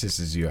brothers and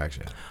sisters do you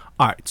actually have.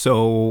 All right,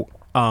 so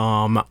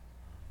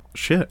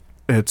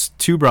it's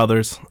 2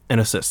 brothers and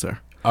a sister.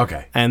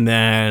 Okay. And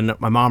then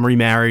my mom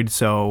remarried,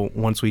 so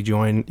once we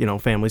joined,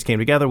 families came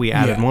together, we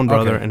added Yeah, one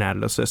brother okay. and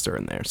added a sister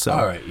in there. So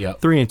All right, yep.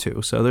 3 and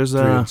 2. So there's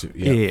 3 and 2,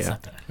 yeah. yeah.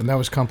 And that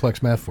was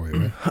complex math for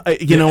you,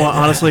 right? You know what?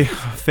 Honestly,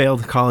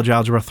 failed college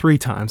algebra 3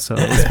 times, so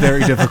it was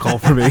very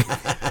difficult for me.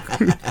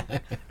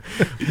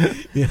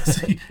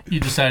 So you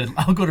decided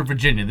I'll go to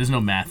Virginia. There's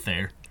no math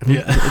there.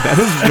 That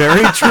is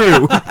very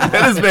true.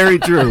 That is very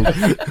true.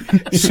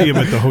 See him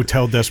at the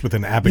hotel desk with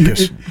an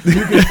abacus.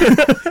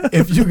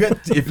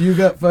 If you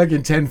got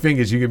fucking 10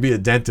 fingers, you could be a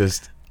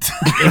dentist.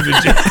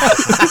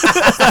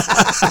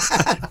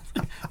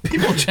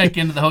 People check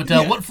into the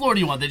hotel. What floor do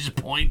you want? They just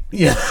point.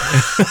 Yeah.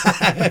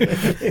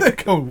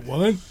 Go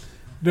 1,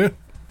 2.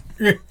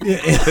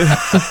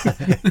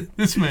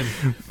 This many.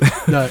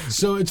 No,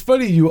 so it's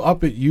funny you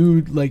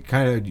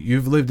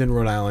you've lived in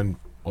Rhode Island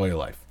all your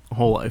life,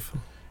 Whole life.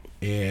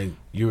 and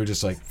you were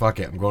just like, fuck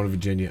it, I'm going to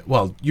Virginia.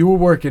 Well, you were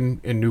working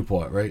in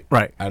Newport, right?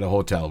 Right. At a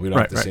hotel. We don't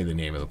Right, have to right. say the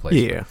name of the place.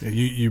 Yeah. Yeah,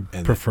 you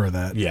And- prefer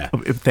that. Yeah.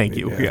 Thank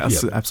you. Yeah.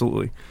 Yes, Yeah.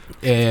 absolutely.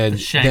 And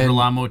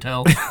Shangri-La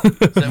Motel.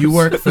 then you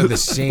work for the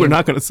same. We're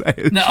not going to say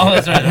it. No, oh,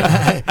 that's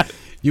right.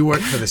 You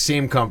work for the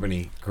same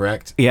company,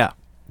 correct? Yeah.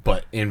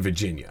 But in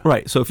Virginia.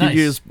 Right. So a few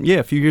Nice.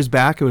 years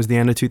back, it was the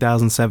end of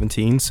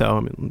 2017.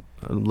 So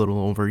a little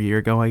over a year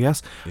ago, I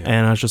guess. Yeah.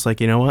 And I was just like,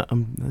 you know what?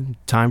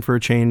 Time for a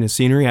change of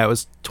scenery. I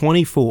was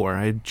 24.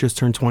 I had just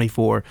turned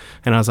 24,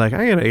 and I was like,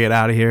 I gotta get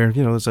out of here.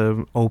 It's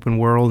an open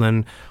world,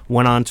 and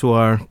went on to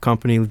our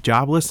company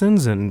job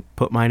listings and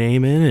put my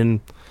name in. And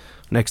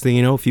next thing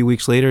you know, a few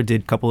weeks later,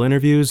 did a couple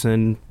interviews,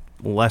 and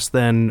less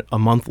than a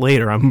month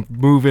later, I'm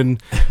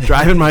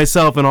driving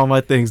myself and all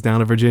my things down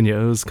to Virginia.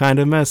 It was kind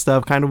of messed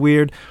up, kind of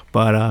weird,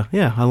 but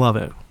yeah, I love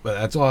it. But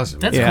that's awesome.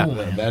 That's Yeah. cool,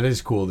 man. That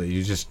is cool that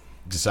you just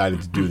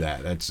decided to do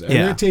that. That's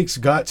Yeah. it takes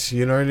guts,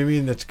 you know what I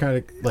mean? That's kind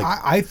of like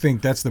I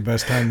think that's the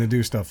best time to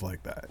do stuff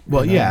like that.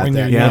 Well, yeah, when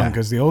you're that- young, yeah.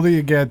 because the older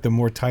you get, the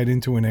more tied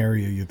into an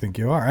area you think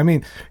you are. I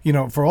mean,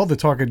 for all the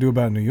talk I do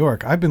about New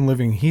York, I've been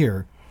living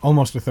here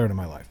almost a third of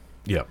my life.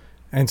 yeah.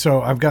 And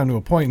so I've gotten to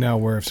a point now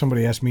where if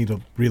somebody asked me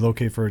to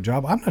relocate for a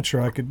job, I'm not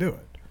sure I could do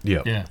it.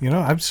 Yeah. Yeah.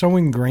 I'm so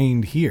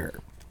ingrained here.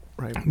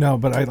 Right. No,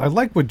 but I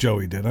like what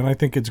Joey did, and I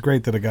think it's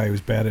great that a guy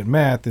who's bad at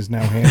math is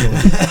now handling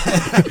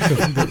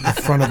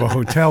the front of a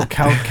hotel,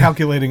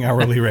 calculating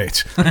hourly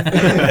rates.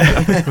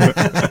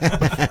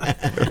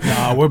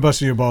 Nah, we're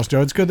busting your balls,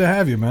 Joe. It's good to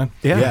have you, man.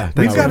 Yeah. Yeah.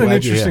 We've No, got we're an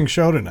glad you're interesting here.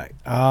 show tonight.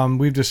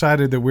 We've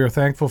decided that we're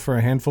thankful for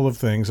a handful of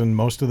things, and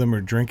most of them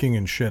are drinking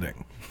and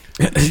shitting.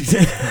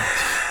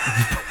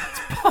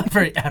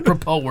 Very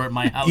apropos. We're at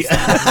my house.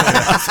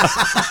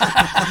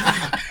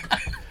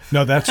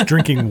 No, that's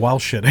drinking while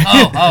shitting.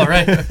 Oh,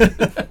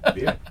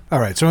 right. All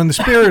right, so in the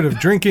spirit of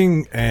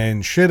drinking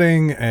and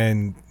shitting,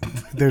 and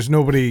there's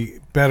nobody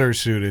better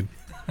suited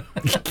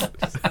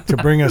to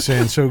bring us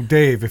in. So,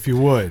 Dave, if you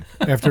would,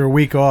 after a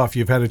week off,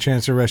 you've had a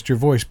chance to rest your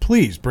voice.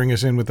 Please bring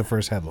us in with the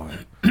first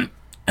headline.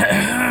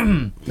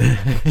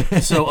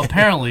 So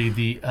apparently,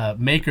 the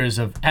makers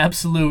of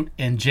Absolute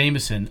and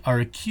Jameson are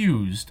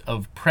accused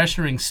of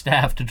pressuring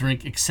staff to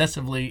drink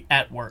excessively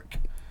at work.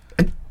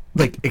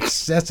 Like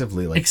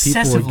excessively, like people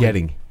Excessively. were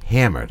getting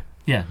hammered.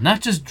 Yeah,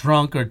 not just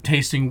drunk or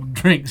tasting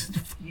drinks,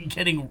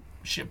 getting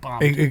shit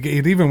bombed.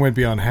 It even went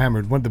beyond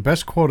hammered. The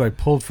best quote I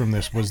pulled from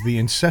this was, the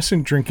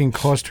incessant drinking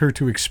caused her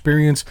to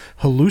experience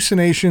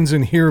hallucinations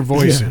and hear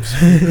voices.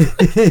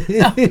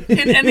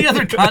 In any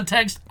other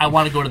context, I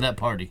want to go to that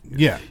party.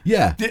 Yeah,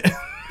 Yeah.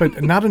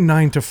 but not a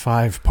 9 to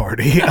 5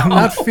 party. I'm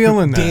not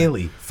feeling that.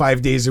 Daily,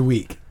 5 days a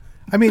week.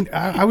 I mean,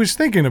 I was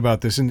thinking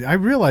about this, and I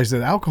realized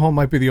that alcohol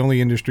might be the only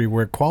industry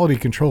where quality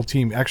control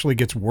team actually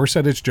gets worse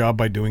at its job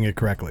by doing it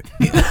correctly.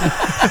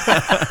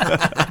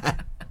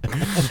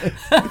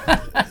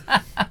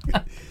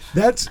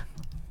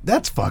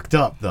 That's fucked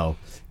up though.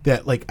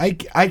 That like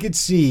I could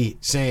see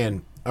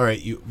saying, all right,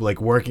 you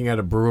like working at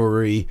a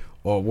brewery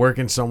or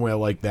working somewhere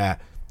like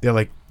that. They're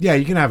like, yeah,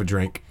 you can have a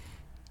drink.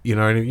 You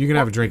know what I mean? You can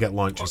have a drink at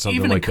lunch or something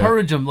Even like that.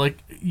 encourage them, like,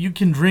 you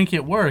can drink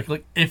at work.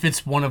 Like, if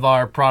it's one of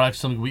our products,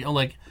 something we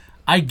like,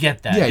 I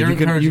get that. Yeah, You're you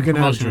can encouraging have a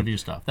promotion drink. review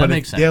stuff. That But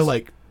makes if sense. they're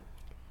like,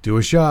 do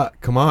a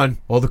shot. Come on.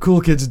 All the cool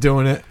kids are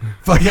doing it.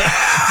 Fuck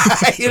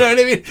it. You know what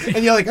I mean?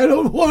 And you're like, I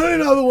don't want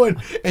another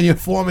one. And your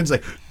foreman's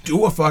like,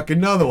 do a fucking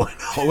another one.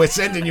 Or we're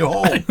sending you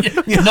home.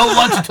 No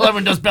lunch until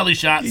everyone does belly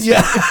shots.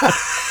 Yeah.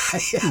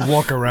 You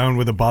walk around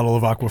with a bottle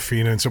of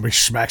Aquafina and somebody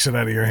smacks it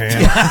out of your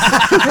hand.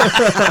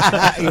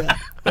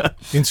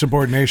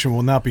 Insubordination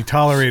will not be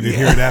tolerated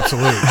here at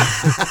Absolute.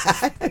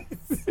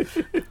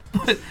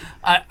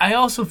 I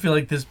also feel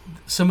like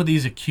some of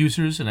these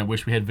accusers, and I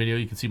wish we had video,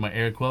 you can see my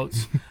air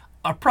quotes,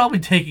 are probably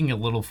taking it a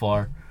little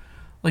far.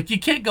 Like, you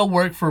can't go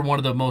work for one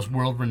of the most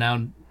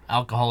world-renowned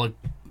alcoholic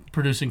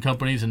producing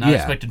companies and not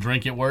expect to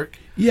drink at work.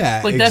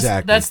 Yeah, like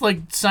exactly. That's like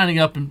signing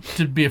up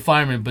to be a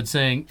fireman, but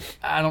saying,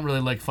 I don't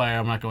really like fire,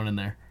 I'm not going in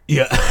there.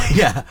 Yeah,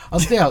 yeah. I'll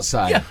stay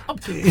outside.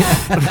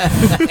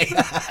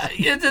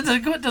 It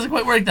doesn't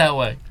quite work that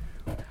way.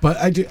 But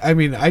I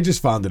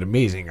just found it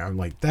amazing. I'm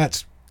like,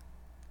 that's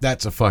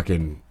a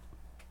fucking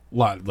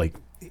lot. Like,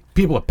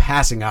 people are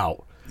passing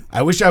out.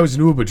 I wish I was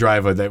an Uber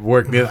driver that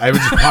worked near. I would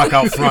just park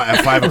out front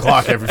at 5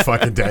 o'clock every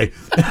fucking day.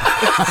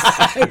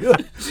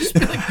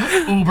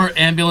 Uber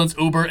ambulance,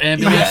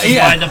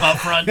 Yeah. wind up out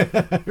front.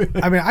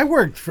 I mean,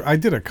 I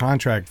did a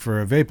contract for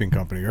a vaping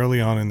company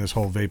early on in this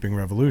whole vaping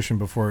revolution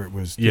before it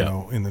was, you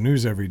know, in the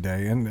news every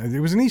day. And it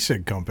was an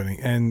e-cig company.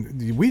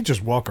 And we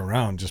just walk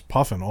around just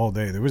puffing all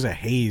day. There was a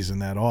haze in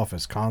that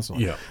office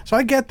constantly. Yeah. So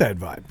I get that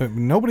vibe. But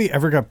nobody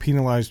ever got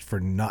penalized for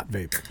not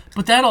vaping.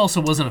 But that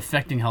also wasn't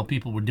affecting how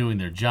people were doing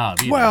their job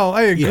either. Well,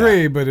 I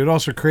agree, but it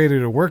also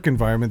created a work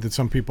environment that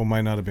some people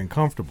might not have been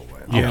comfortable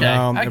with. Okay,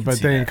 I can but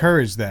see they that.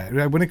 encourage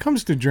that. When it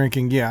comes to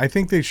drinking, I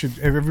think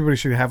everybody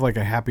should have like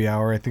a happy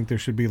hour. I think there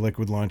should be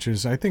liquid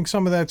lunches. I think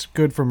some of that's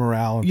good for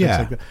morale and things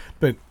like that.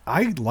 But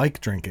I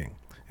like drinking.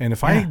 And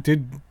if I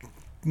did,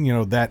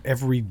 that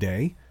every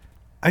day,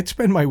 I'd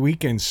spend my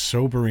weekends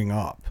sobering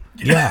up.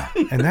 Yeah.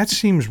 And that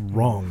seems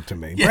wrong to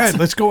me. Brad,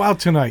 let's go out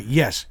tonight.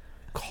 Yes.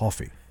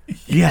 Coffee.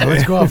 Yeah,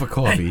 let's go out for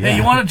coffee. Hey,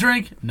 you want a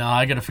drink? No,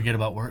 I got to forget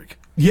about work.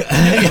 Yeah.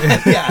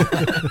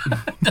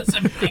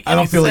 Doesn't make I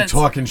don't any feel like sense.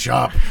 talking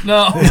shop.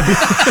 No.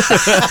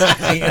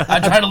 I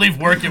try to leave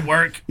work at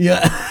work.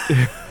 Yeah.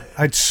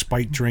 I'd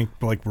spite drink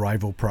like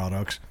rival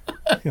products.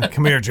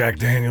 Come here, Jack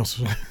Daniels.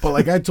 But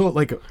like I told,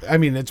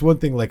 it's one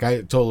thing. Like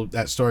I told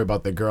that story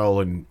about the girl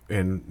in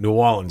New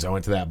Orleans. I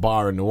went to that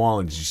bar in New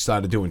Orleans. She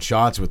started doing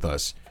shots with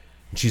us.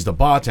 And she's the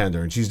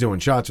bartender, and she's doing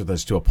shots with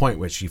us to a point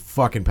where she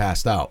fucking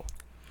passed out.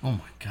 Oh, my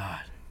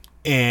God.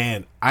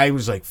 And I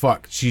was like,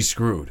 fuck, she's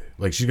screwed.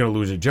 Like, she's going to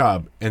lose her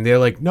job. And they're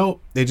like,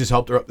 nope. They just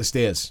helped her up the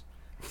stairs.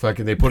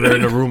 Fucking, they put her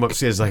in a room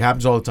upstairs. Like,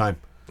 happens all the time.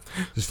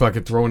 Just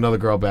fucking throw another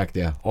girl back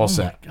there. All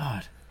set. Oh, my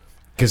God.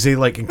 Because they,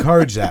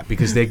 encourage that.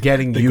 Because they're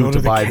getting They you go to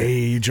the buy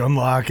cage,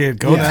 unlock it,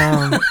 go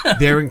down.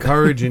 They're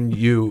encouraging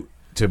you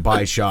to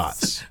buy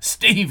shots.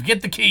 Steve,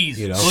 get the keys.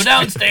 You know? Go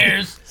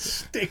downstairs.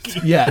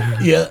 Sticky. Yeah,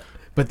 yeah.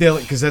 But they're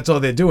because that's all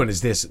they're doing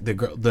is this. The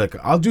girl, look,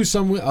 I'll do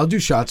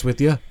shots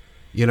with you.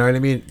 You know what I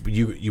mean?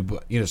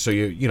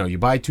 You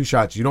buy 2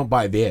 shots. You don't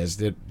buy theirs.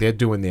 They're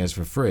doing theirs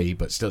for free.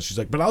 But still, she's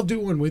like, but I'll do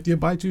one with you.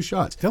 Buy 2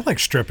 shots. They're like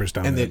strippers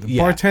down And there. they- The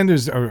yeah.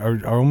 bartenders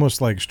are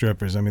almost like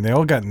strippers. I mean, they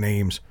all got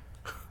names.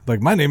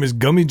 Like, my name is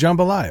Gummy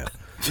Jambalaya.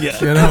 Yeah.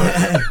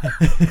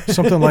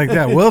 Something like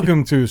that.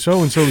 Welcome to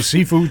so-and-so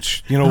seafood,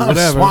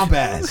 whatever. Swamp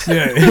ass.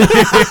 Yeah.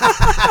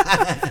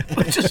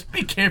 But just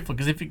be careful,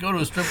 because if you go to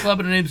a strip club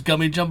and her name's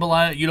Gummy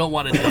Jambalaya, you don't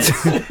want to dance.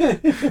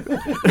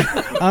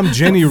 I'm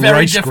Jenny Very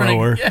Rice different.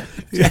 Grower.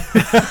 Yeah.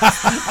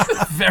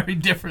 Very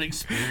different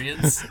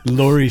experience.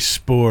 Lori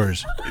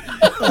Spores.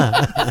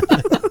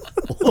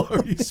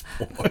 Lori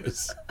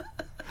Spores.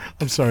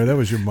 I'm sorry, that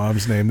was your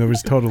mom's name. There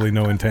was totally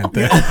no intent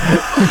there.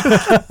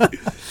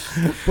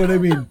 But I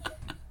mean,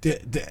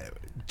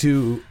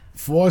 to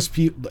force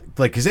people,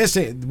 because they're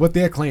saying what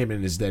they're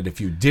claiming is that if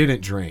you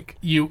didn't drink,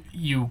 You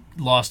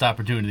lost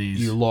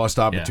opportunities. you lost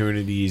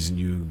opportunities,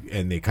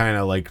 and they kind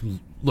of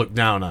look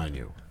down on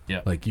you.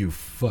 Yeah. Like, you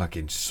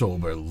fucking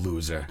sober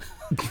loser.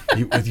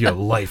 You with your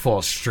life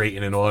all straight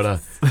and in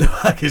order. The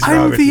fuck is wrong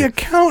I'm with the you?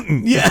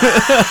 accountant. Yeah.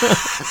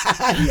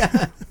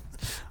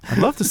 I'd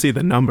love to see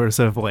the numbers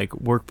of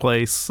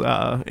workplace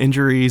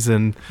injuries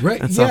and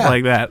stuff yeah.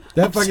 like that.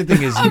 That fucking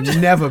thing has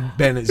never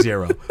been at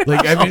 0.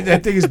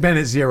 That thing has been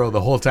at 0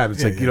 the whole time.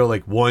 It's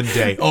one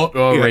day.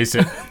 Oh, erase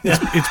it.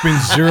 It's been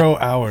 0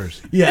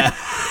 hours. Yeah.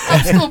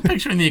 I'm still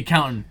picturing the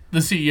accountant. The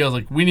CEO's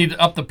like, we need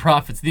to up the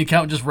profits. The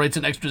accountant just writes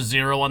an extra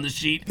 0 on the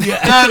sheet. That's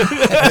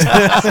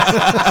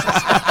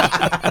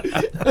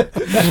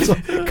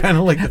kind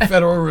of like the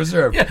Federal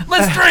Reserve. Yeah,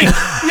 let's drink.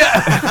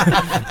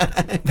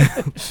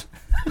 Yeah.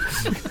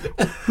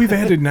 We've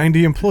added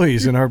 90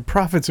 employees and our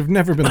profits have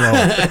never been lower.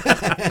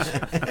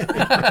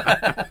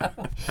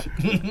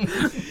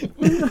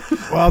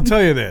 Well, I'll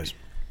tell you this.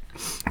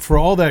 For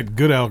all that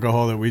good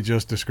alcohol that we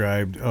just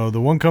described,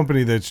 the one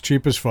company that's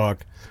cheap as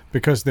fuck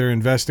because they're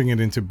investing it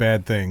into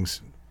bad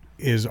things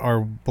is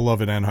our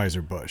beloved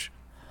Anheuser-Busch.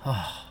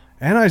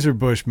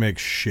 Anheuser-Busch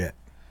makes shit.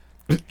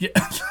 Yeah.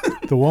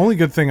 The only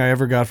good thing I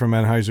ever got from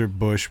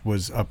Anheuser-Busch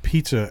was a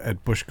pizza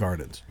at Busch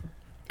Gardens.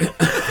 The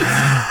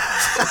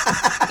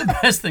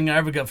best thing I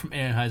ever got from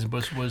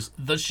Anheuser-Busch was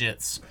the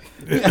shits.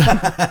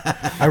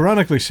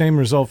 Ironically, same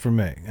result for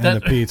me and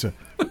That- the pizza.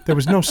 There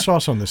was no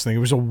sauce on this thing. It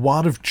was a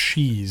wad of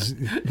cheese.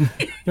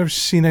 Never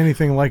seen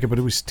anything like it, but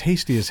it was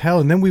tasty as hell.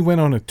 And then we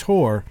went on a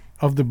tour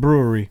of the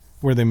brewery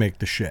where they make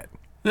the shit.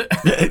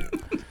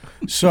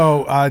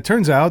 So it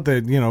turns out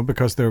that,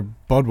 because they're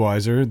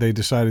Budweiser, they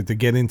decided to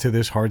get into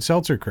this hard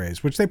seltzer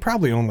craze, which they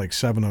probably own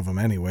 7 of them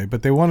anyway,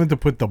 but they wanted to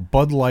put the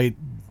Bud Light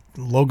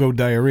logo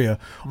diarrhea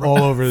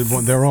all over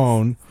their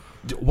own.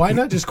 Why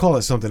not just call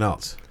it something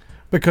else?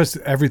 Because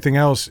everything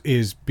else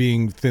is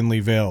being thinly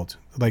veiled.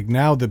 Like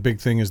now the big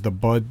thing is the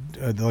Bud,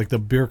 like the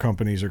beer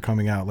companies are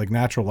coming out. Like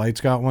Natural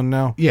Light's got one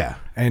now. Yeah.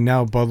 And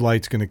now Bud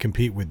Light's going to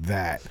compete with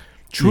that.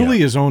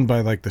 Truly is owned by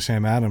like the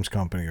Sam Adams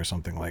company or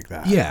something like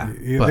that. Yeah,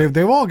 but-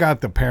 they've all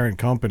got the parent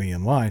company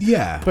in line.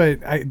 Yeah.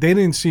 But they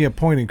didn't see a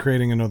point in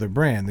creating another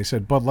brand. They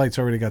said Bud Light's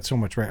already got so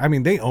much right. I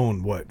mean, they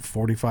own what,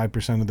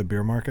 45% of the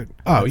beer market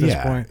Oh, at this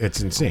yeah. point?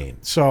 It's insane.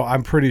 So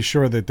I'm pretty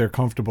sure that they're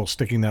comfortable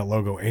sticking that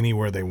logo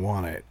anywhere they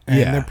want it. And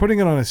Yeah. they're putting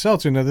it on a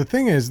seltzer. Now, the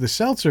thing is, the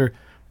seltzer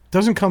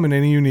doesn't come in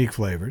any unique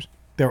flavors.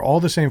 They're all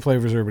the same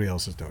flavors everybody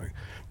else is doing.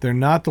 They're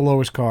not the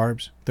lowest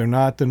carbs. They're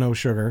not the no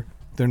sugar.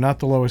 They're not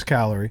the lowest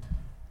calorie.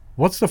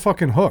 What's the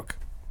fucking hook?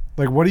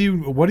 Like, what are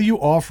you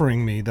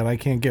offering me that I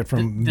can't get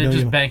from They're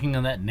just banking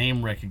on that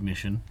name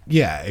recognition.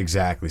 Yeah,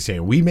 exactly.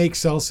 Saying we make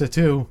salsa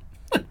too.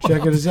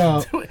 Check it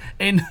out.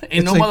 Ain't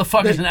It's no like,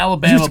 motherfuckers in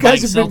Alabama you buying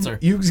guys have seltzer.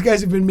 You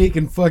guys have been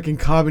making fucking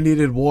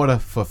carbonated water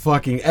for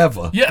fucking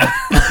ever. Yeah.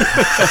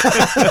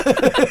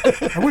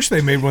 I wish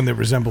they made one that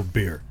resembled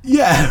beer.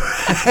 Yeah.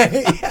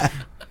 Yeah.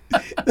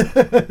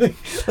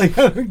 Like,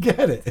 I don't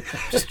get it.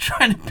 Just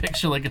trying to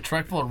picture like a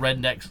truck full of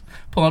rednecks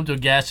pull up to a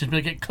gas station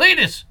and be like,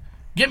 Cletus,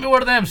 get me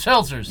one of them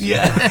seltzers.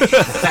 Yeah.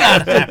 It's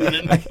not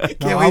happening.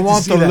 No, I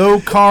want the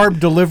low-carb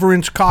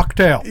deliverance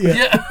cocktail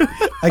Yeah.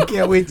 I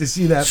can't wait to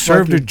see that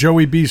served fucking, at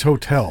Joey B's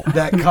hotel.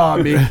 that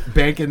car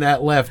banking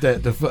that left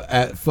at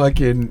at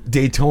fucking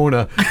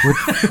Daytona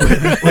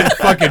with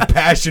fucking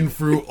passion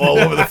fruit all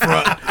over the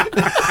front.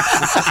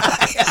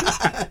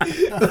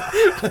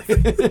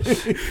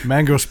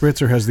 Mango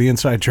Spritzer has the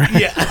inside track.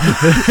 Yeah.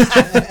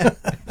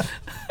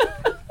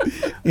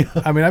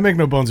 I mean, I make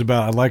no bones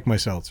about it. I like my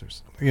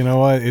seltzers. You know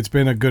what? It's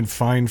been a good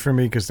find for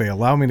me because they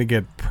allow me to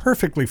get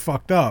perfectly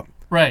fucked up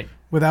Right.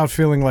 without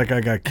feeling like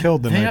I got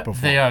killed the night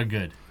before. They are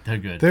good. They're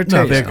good. They're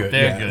No, tasty. they're good.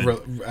 They're yeah.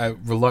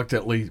 good.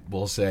 Reluctantly,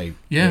 we'll say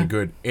Yeah. they're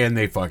good, and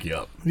they fuck you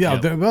up. Yeah,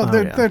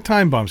 Yep. they're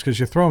time bombs because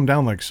you throw them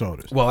down like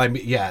sodas. Well, I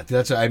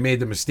made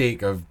the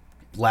mistake of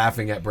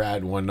laughing at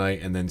Brad one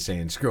night and then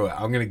saying, "Screw it,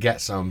 I'm gonna get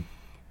some."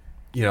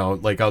 You know,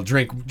 like I'll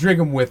drink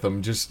them with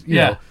them, just you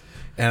know.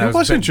 And It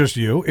wasn't just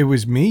you. It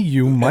was me,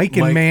 you, Mike,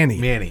 and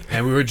Manny.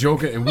 And we were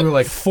joking, and we were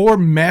like, Four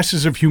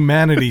masses of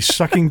humanity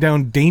sucking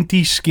down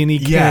dainty, skinny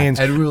Yeah, cans.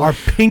 and we were Our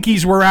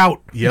pinkies were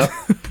out. "Yep."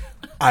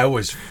 I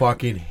was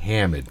fucking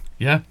hammered.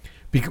 Yeah.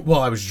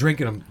 I was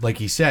drinking them, like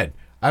he said.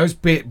 I was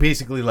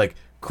basically like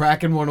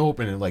cracking one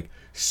open and like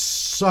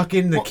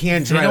sucking the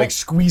can they dry, don't- like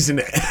squeezing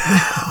it.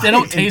 They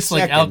don't In taste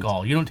like seconds.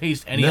 alcohol. You don't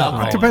taste any No.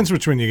 alcohol. It depends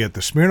which one you get.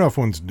 The Smirnoff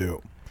ones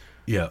do.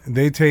 Yeah.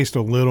 They taste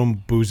a little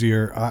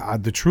boozier.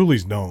 The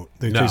Trulies don't.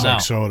 They taste No.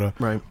 like soda.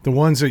 Right. The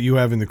ones that you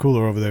have in the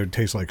cooler over there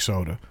taste like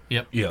soda.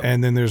 Yep. Yeah.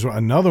 And then there's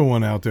another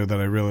one out there that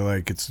I really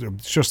like. It's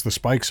just the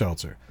Spike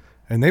Seltzer.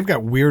 And they've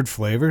got weird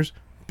flavors,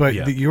 but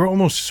Yeah. you're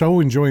almost so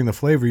enjoying the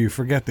flavor you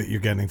forget that you're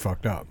getting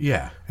fucked up.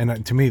 Yeah.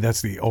 And to me,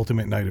 that's the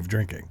ultimate night of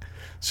drinking.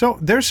 So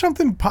there's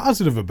something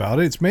positive about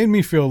it. It's made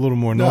me feel a little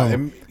more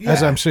normal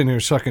as yeah. I'm sitting here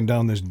sucking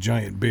down this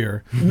giant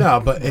beer. No,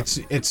 but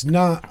it's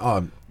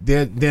not.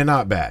 They're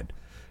not bad.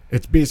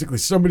 It's basically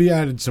somebody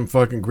added some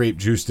fucking grape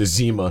juice to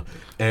Zima,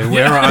 and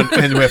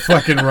we're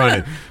fucking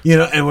running. You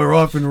know, and we're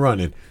off and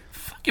running.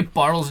 Fucking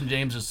Bartles and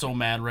James are so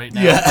mad right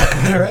now.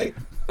 Yeah. Right.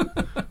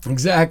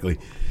 Exactly.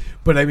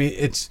 But I mean,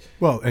 it's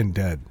Well, and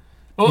dead.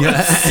 Oh,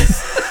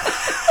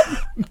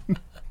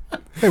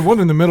 Hey, one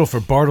in the middle for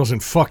Bartles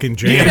and fucking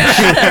James.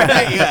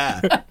 yeah.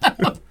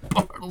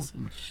 Bartles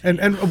and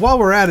And while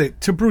we're at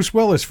it, to Bruce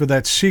Willis for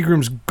that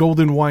Seagram's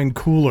Golden Wine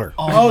Cooler.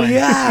 Oh my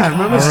yeah.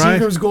 Remember All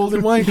right. Seagram's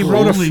Golden Wine? He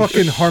wrote a Holy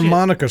fucking shit.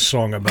 harmonica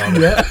song about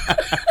it.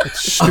 That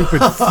stupid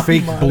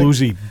fake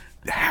bluesy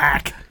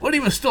hack. What, he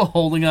was still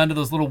holding on to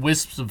those little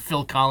wisps of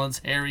Phil Collins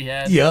hair he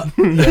had? Yeah.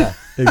 Yeah.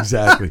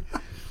 Exactly.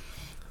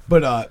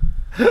 But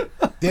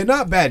they're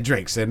not bad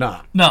drinks. They're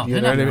not. No, You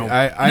they're know not. what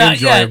I mean? I Not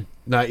enjoy yet. them.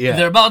 Not yet.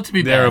 They're about to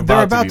be They're bad. They're About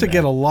to about be to bad.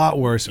 get a lot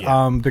worse.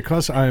 Yeah.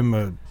 Because I'm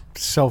a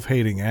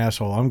self-hating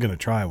asshole, I'm going to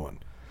try one.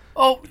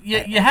 Oh,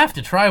 you have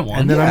to try one.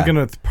 And then Yeah. I'm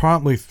going to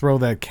promptly throw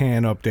that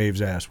can up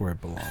Dave's ass where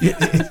it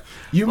belongs.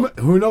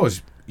 Who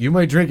knows? You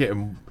might drink it,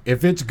 and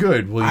if it's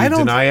good, will you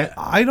deny it?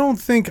 I don't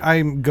think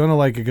I'm going to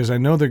like it because I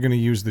know they're going to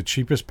use the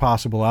cheapest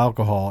possible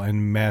alcohol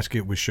and mask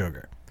it with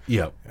sugar.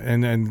 Yep.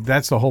 And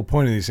that's the whole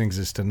point of these things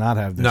is to not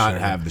have the Not sugar.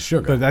 have the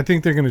sugar. But I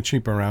think they're going to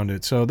cheap around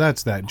it. So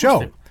that's that.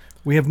 Joe,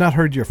 we have not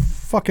heard your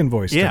fucking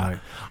voice tonight.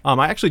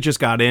 I actually just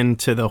got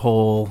into the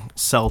whole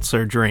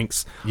seltzer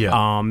drinks.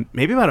 Yeah.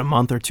 Maybe about a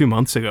month or 2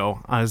 months ago.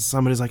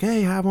 Somebody's like,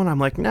 "Hey, have one." I'm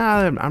like,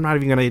 "Nah, I'm not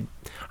even gonna.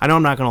 I know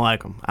I'm not gonna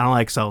like them. I don't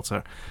like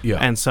seltzer." Yeah.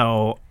 And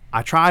so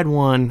I tried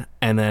one,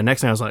 and then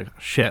next thing I was like,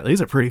 "Shit, these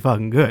are pretty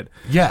fucking good."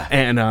 Yeah.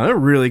 And they're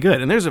really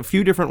good. And there's a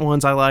few different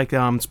ones I like.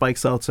 Spike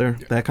Seltzer,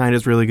 that kind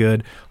is really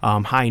good.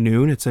 High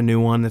Noon, it's a new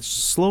one that's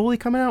slowly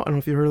coming out. I don't know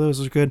if you've heard of those.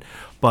 Those are good.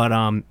 But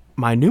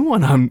my new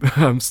one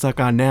I'm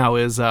stuck on now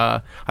is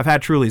I've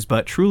had Truly's,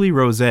 but Truly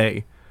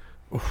Rosé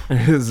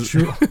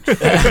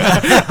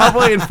I'm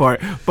waiting for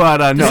it,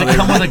 but no. Does it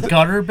come with a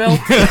gutter belt?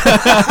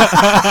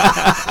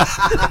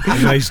 A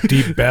nice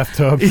deep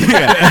bathtub.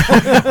 Yeah,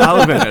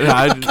 I'll admit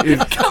it.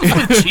 It comes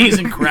with cheese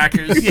and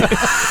crackers.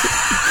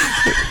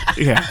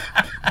 Yeah.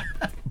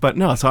 But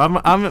no, so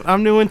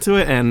I'm new into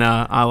it, and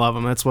I love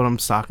them. That's what I'm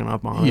stocking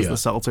up on is the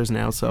seltzers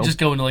now. So Just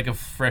go into like a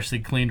freshly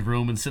cleaned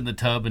room and sit in the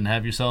tub and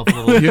have yourself a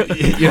little.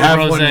 You have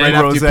one right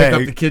after you pick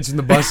up the kids from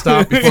the bus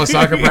stop before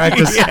soccer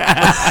practice.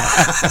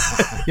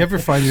 You ever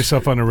find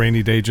yourself on a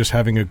rainy day just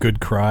having a good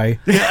cry?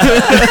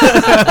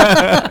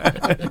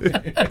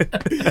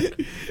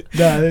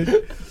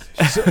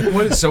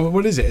 So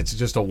what is it? It's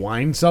just a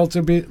wine seltzer,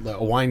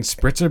 a wine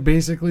spritzer,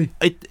 basically.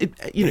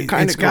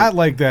 It's got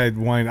like that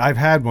wine. I've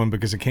had one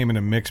because it came in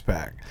a mix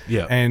pack.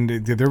 Yeah,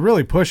 and they're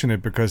really pushing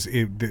it because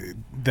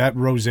that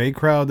rosé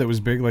crowd that was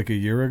big like a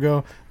year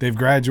ago, they've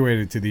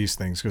graduated to these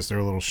things because they're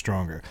a little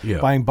stronger. Yeah,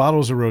 buying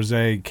bottles of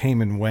rosé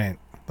came and went.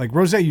 Like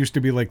rosé used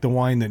to be like the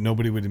wine that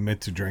nobody would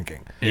admit to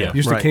drinking. Yeah, it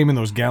used to came in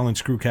those gallon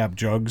screw cap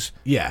jugs.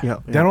 Yeah.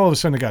 Then all of a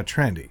sudden it got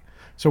trendy.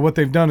 So what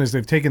they've done is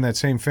they've taken that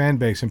same fan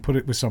base and put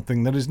it with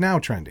something that is now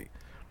trendy,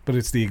 but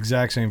it's the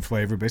exact same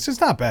flavor base. It's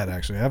not bad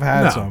actually. I've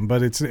had some,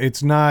 but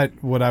it's not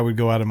what I would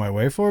go out of my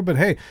way for. But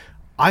hey,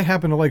 I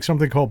happen to like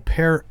something called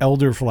pear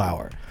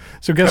elderflower.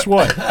 So guess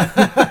what?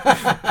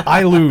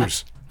 I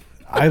lose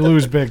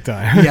big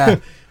time. Yeah,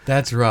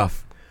 that's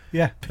rough.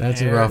 Yeah,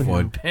 that's a rough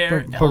one.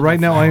 But right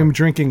now I am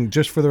drinking,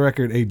 just for the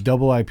record, a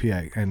double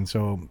IPA, and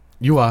so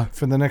you are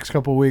for the next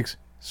couple of weeks.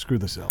 Screw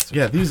the seltzer.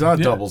 Yeah, these are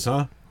doubles,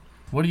 huh?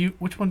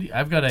 Which one do you?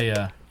 I've got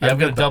a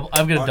double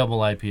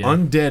IPA.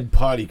 Undead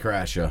Party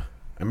Crasher,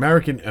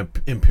 American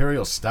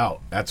Imperial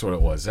Stout. That's what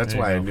it was. That's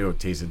why I knew it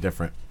tasted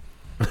different.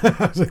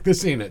 I was like,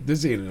 this ain't an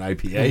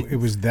IPA. It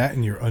was that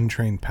in your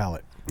untrained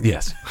palate.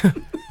 Yes.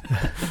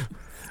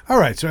 All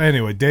right. So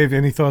anyway, Dave,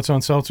 any thoughts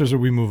on seltzers? Or are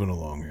we moving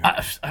along here?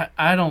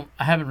 I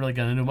haven't really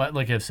gotten into it.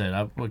 Like I've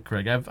said,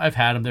 Craig, I've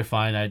had them. They're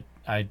fine.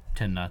 I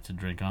tend not to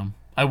drink them.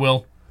 I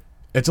will.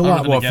 It's a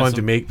lot more fun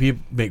to make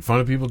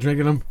fun of people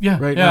drinking them. Yeah.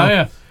 Right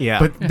now. Yeah.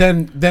 But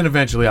then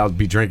eventually I'll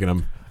be drinking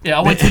them. Yeah,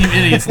 I'll wait till you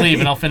idiots leave,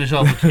 and I'll finish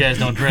off what you guys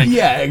don't drink.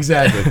 Yeah,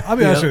 exactly. I'll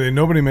be honest with you,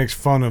 nobody makes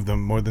fun of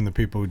them more than the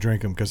people who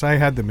drink them, because I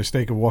had the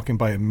mistake of walking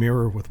by a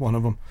mirror with one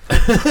of them.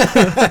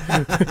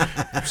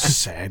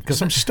 Sad,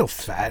 because I'm still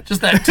fat.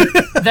 Just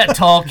that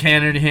tall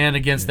can in your hand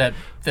against that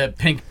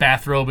pink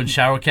bathrobe and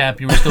shower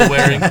cap you were still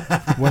wearing.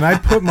 When I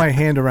put my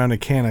hand around a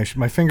can,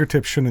 my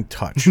fingertips shouldn't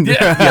touch.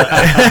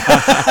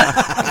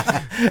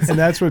 And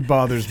that's what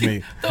bothers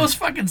me. Those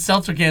fucking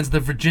seltzer cans, the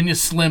Virginia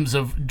Slims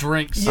of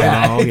drinks.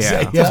 Yeah,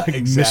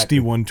 exactly.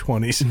 Misty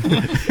 120s.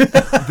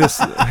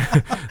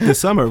 This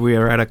summer we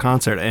were at a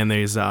concert, and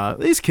these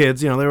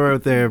kids, they were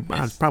there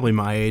probably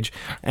my age,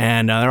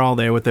 and they're all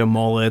there with their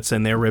mullets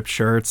and their ripped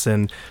shirts,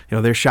 and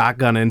they're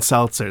shotgunning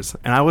seltzers,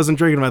 and I wasn't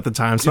drinking them at the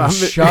time, so I'm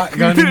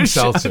shotgunning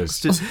seltzers.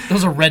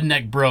 Those are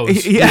redneck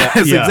bros. Yes,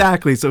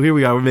 exactly. So here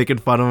we are, we're making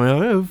fun of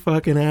them,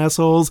 fucking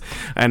assholes,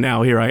 and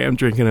now here I am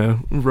drinking a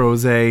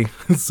rosé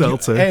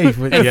seltzer. And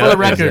for the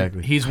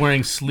record, he's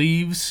wearing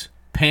sleeves,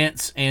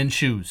 pants, and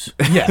shoes.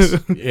 Yes.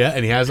 Yeah,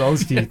 and he has all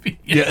his teeth.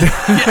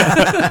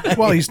 Yeah.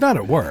 Well, he's not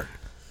at work.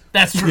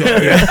 That's true.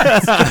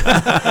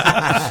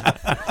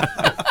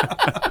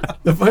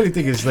 The funny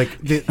thing is, like,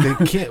 they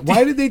can't.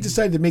 Why did they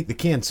decide to make the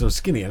can so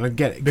skinny? I don't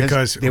get it.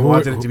 Because they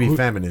wanted it to be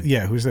feminine.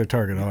 Yeah, who's their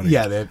target audience?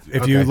 Yeah.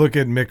 If you look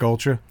at Mick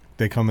Ultra,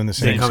 they come in the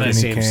same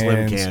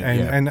slim can,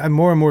 and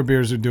more and more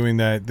beers are doing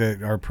that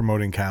are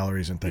promoting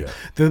calories and things.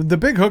 Yeah. The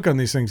big hook on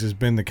these things has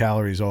been the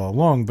calories all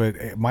along,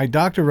 but my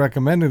doctor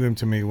recommended them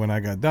to me when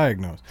I got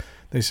diagnosed.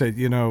 They said,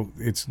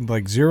 it's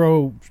like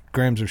 0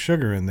 grams of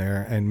sugar in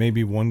there and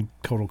maybe 1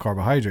 total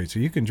carbohydrate, so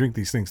you can drink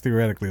these things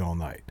theoretically all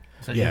night.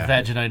 Is that your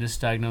vaginitis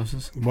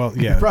diagnosis? Well,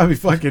 yeah. You probably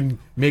fucking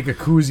make a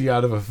koozie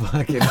out of a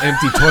fucking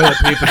empty toilet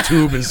paper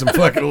tube and some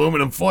fucking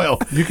aluminum foil.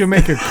 You can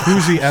make a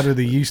koozie out of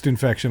the yeast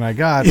infection I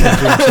got.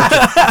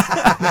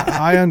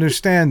 I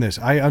understand this.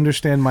 I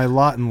understand my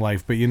lot in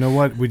life, but you know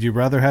what? Would you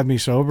rather have me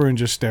sober and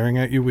just staring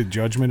at you with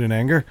judgment and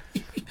anger?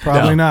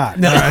 Probably not.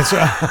 No. Right,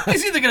 so,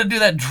 he's either going to do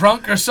that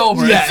drunk or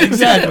sober. Yeah,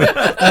 exactly.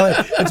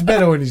 It's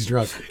better when he's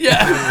drunk.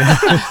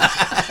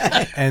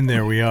 Yeah. And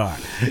there we are.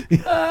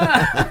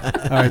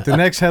 All right, the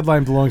next headline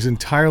belongs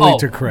entirely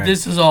to Craig.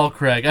 This is all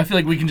Craig. I feel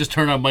like we can just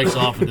turn our mics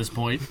off at this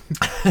point.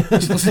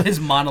 Just listen to his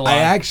monologue. I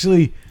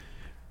actually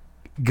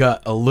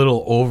got a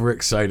little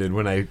overexcited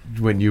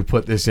when you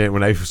put this in.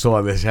 When I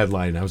saw this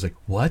headline, I was like,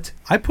 "What?"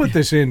 I put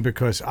this in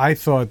because I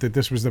thought that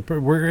this was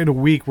we're in a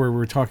week where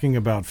we're talking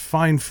about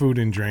fine food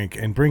and drink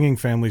and bringing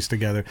families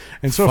together.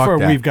 And so far,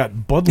 we've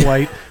got Bud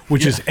Light,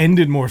 which has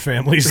ended more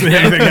families than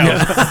anything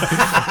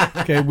else.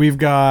 Okay, we've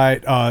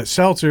got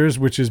seltzers,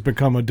 which has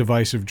become a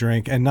divisive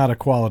drink and not a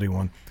quality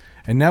one.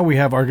 And now we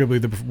have arguably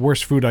the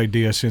worst food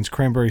idea since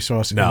cranberry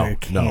sauce in a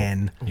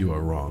can. No, you are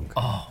wrong.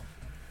 Oh.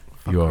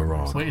 You are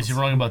wrong. Wait, is he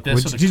wrong about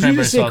this? Or the Did you cranberry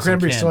just say sauce in a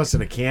cranberry can? sauce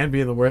in a can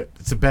being the word?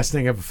 It's the best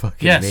thing ever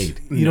fucking Yes.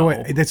 made. You know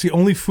what? That's the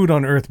only food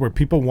on earth where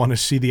people want to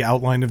see the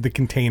outline of the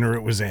container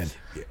it was in.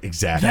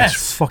 Exactly. Yes.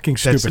 It's fucking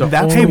That's stupid. the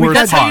only Hey, we got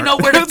That's how you know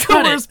where to That's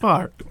cut the it. worst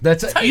part.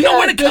 That's how you know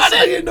where to cut that's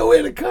how it. you know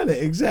where to cut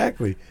it.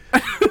 Exactly.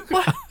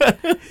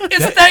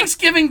 It's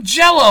Thanksgiving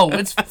Jello.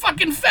 It's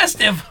fucking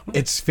festive.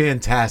 It's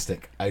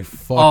fantastic. I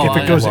fucking Oh,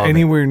 If it goes love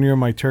anywhere near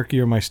my turkey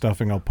or my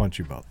stuffing, I'll punch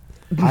you both.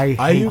 I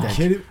Are hate you that.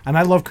 kidding? And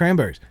I love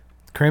cranberries.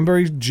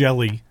 Cranberry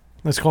jelly.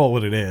 Let's call it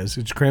what it is.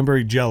 It's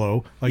cranberry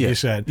jello, like Yeah. you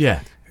said.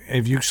 Yeah.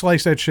 If you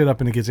slice that shit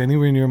up and it gets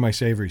anywhere near my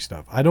savory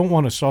stuff, I don't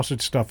want a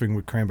sausage stuffing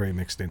with cranberry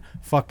mixed in.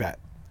 Fuck that.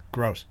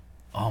 Gross.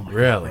 Oh my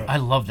Really? God. I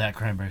love that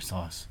cranberry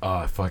sauce. Oh,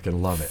 I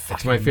fucking love it. It's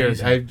Fucking my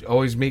favorite. amazing. I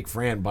always make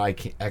Fran buy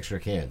extra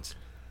cans.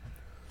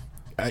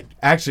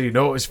 Actually, you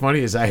know what was funny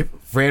is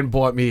Fran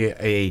bought me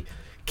a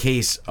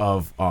case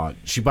of.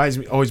 She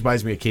always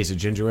buys me a case of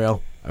ginger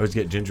ale. I always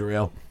get ginger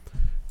ale,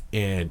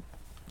 and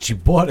she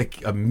bought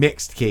a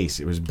mixed case.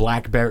 It was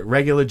blackberry,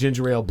 regular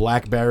ginger ale,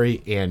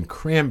 blackberry, and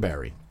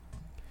cranberry.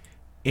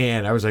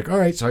 And I was like, all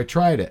right, so I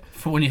tried it.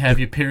 For when you have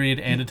your period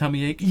and a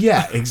tummy ache.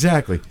 Yeah,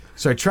 exactly.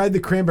 So I tried the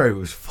cranberry. It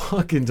was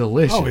fucking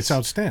delicious. Oh, it's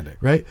outstanding.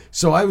 Right?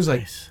 So I was like,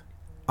 Nice.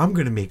 I'm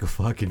going to make a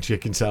fucking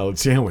chicken salad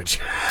sandwich.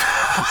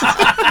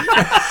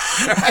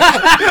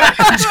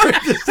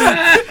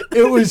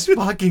 It was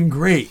fucking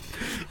great.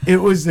 It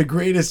was the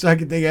greatest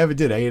fucking thing I ever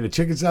did. I ate a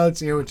chicken salad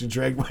sandwich and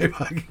drank my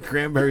fucking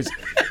cranberries.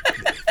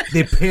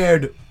 They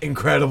paired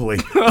incredibly.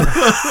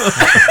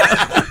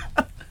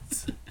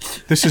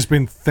 This has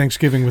been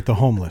Thanksgiving with the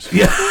homeless.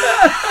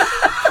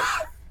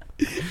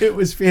 It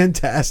was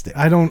fantastic.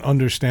 I don't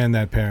understand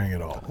that pairing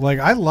at all. Like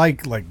I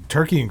like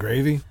turkey and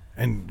gravy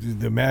and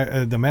the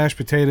mashed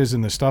potatoes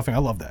and the stuffing. I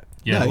love that.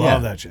 Yeah. I Yeah.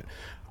 love that shit.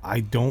 I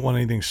don't want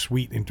anything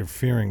sweet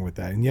interfering with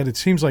that. And yet it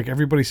seems like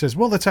everybody says,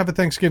 well, let's have a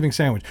Thanksgiving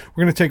sandwich.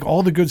 We're going to take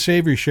all the good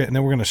savory shit and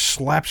then we're going to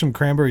slap some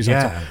cranberries on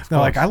Yeah, top. of Now,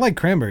 like, course. I like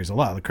cranberries a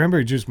lot. The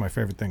cranberry juice is my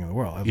favorite thing in the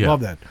world. I Yeah. love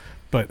that.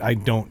 But I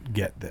don't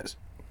get this.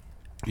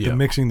 Yeah. The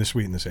mixing the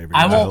sweet and the savory.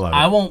 I love won't. it.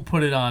 I won't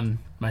put it on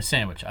my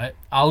sandwich.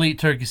 I'll eat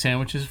turkey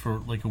sandwiches for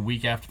like a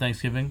week after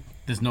Thanksgiving.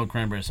 There's no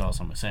cranberry sauce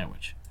on my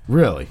sandwich.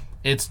 Really?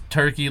 It's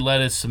turkey,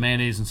 lettuce, some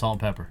mayonnaise, and salt and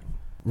pepper.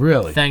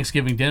 Really?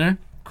 Thanksgiving dinner,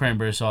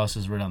 cranberry sauce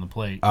is right on the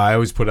plate. I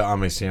always put it on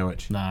my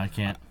sandwich. Nah, I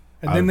can't.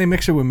 And then they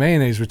mix it with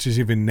mayonnaise, which is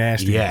even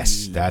nastier.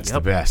 Yes, that's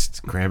the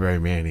best. Cranberry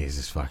mayonnaise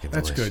is fucking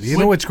That's delicious. good. You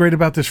know what's great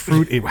about this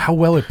fruit? How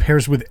well it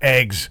pairs with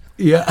eggs.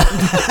 Yeah.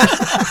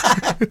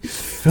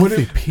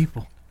 Filthy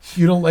people.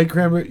 You don't like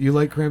cranberry? You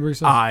like cranberry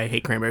sauce? I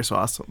hate cranberry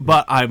sauce,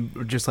 but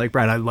I'm just like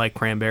Brad. I like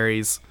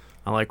cranberries.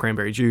 I like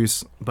cranberry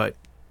juice, but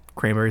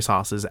cranberry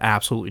sauce is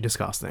absolutely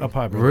disgusting. Up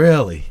high, bro.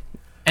 Really?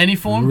 Any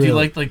form? Do you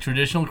Really? like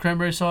traditional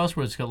cranberry sauce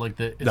where it's got like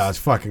the? No, it's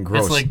fucking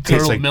gross. It's like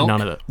Tastes turtle milk.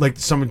 None of it. like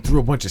someone threw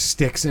a bunch of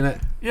sticks in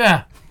it.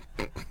 Yeah.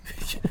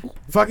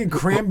 Fucking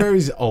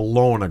cranberries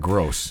alone are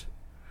gross.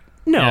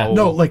 No, Yeah.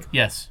 No, like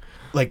Yes.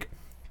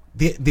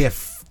 they're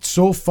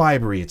so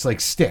fibery. It's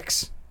like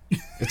sticks.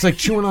 It's like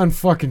chewing on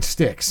fucking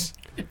sticks.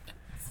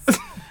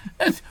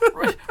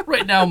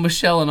 Right now,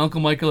 Michelle and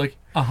Uncle Mike are like,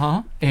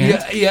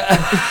 and yeah.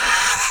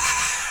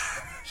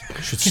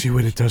 Should see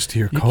what it does to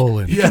your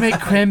colon. you make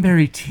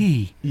cranberry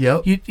tea.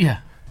 Yep. Yeah.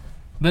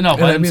 But no,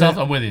 by I mean, themselves,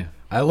 I'm with you.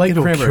 I like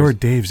It'll cranberries. cure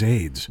Dave's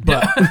AIDS.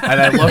 But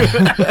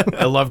and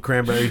I love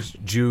cranberry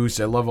juice.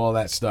 I love all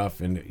that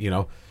stuff, and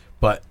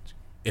but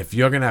if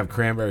you're gonna have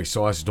cranberry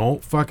sauce,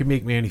 don't fucking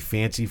make me any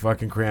fancy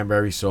fucking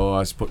cranberry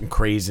sauce, putting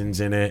craisins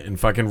in it and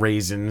fucking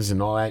raisins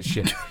and all that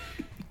shit.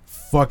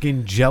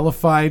 Fucking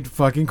jellified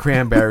fucking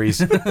cranberries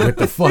with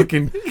the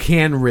fucking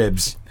can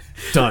ribs.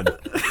 Done.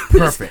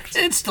 Perfect.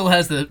 It still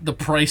has the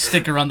price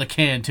sticker on the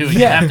can too.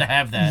 You have to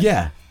have that.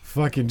 Yeah.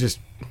 Fucking just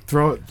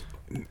throw it.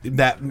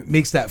 That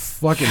makes that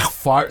fucking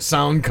fart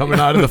sound coming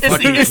out of the It's,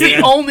 fucking the, it's the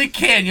can. only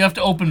can. You have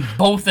to open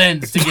both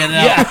ends to get it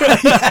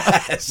out.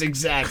 Yes,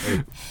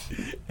 exactly.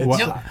 What-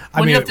 You know, I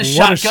when mean, you have to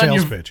what a shotgun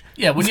sales your pitch.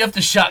 when you have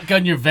to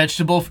shotgun your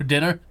vegetable for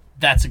dinner,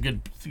 that's a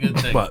good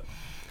thing. But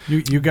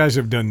You guys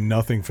have done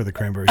nothing for the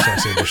cranberry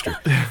sauce industry.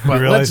 You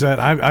realize that?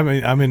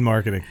 I'm in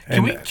marketing. can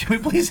And we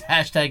please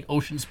hashtag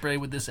ocean spray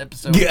with this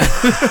episode? yeah.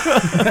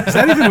 is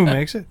that even who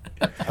makes it?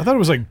 I thought it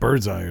was like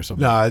Bird's Eye or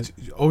something. No,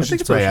 Ocean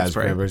think it's Spray Ocean has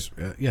Spray. cranberries.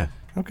 Yeah.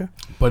 Okay.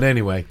 But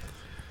anyway,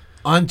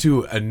 on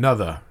to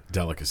another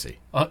delicacy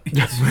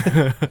Yes.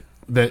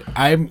 that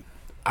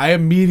I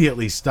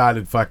immediately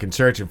started fucking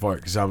searching for it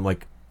because I'm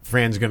like,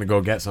 Fran's going to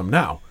go get some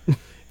now.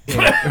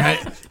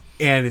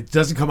 And it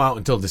doesn't come out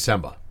until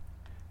December.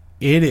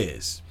 It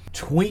is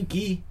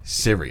Twinkie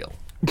cereal.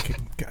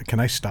 Can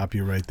I stop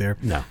you right there?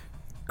 No.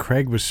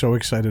 Craig was so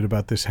excited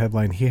about this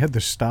headline, he had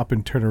to stop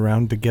and turn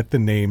around to get the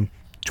name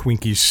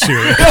Twinkies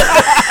cereal.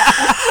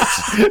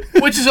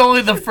 Which is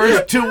only the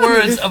first two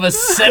words of a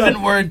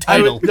 7-word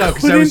title. No,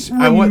 because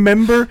Couldn't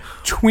remember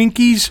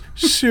Twinkies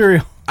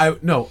cereal.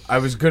 I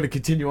was going to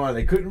continue on.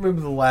 I couldn't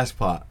remember the last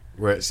part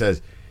where it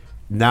says,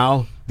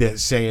 now they're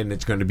saying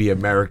it's going to be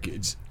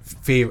Americans'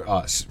 favorite,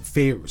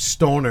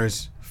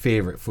 stoners'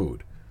 favorite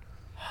food.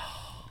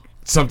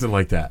 Something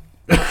like that.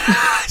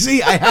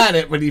 See, I had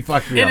it when he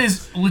fucked me It up.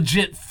 is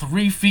legit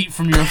 3 feet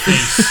from your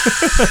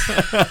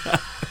face.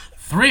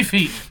 3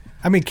 feet.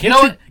 I mean, can't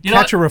know you, what? You know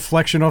catch what? a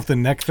reflection off the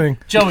neck thing?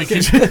 Joey,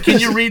 can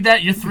you read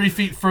that? You're 3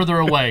 feet further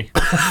away.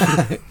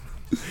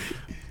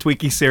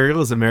 Twinkie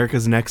cereal is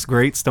America's next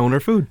great stoner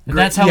food. And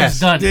that's how Yes. it's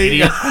done, There you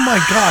idiot. Oh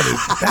my God,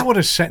 is that what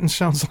a sentence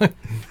sounds like?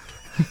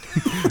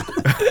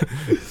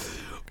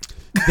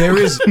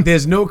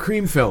 There's no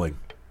cream filling.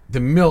 The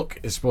milk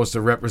is supposed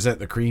to represent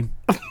the cream.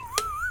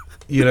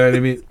 You know what I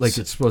mean? Like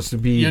it's supposed to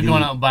be. You're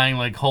going out and buying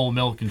like whole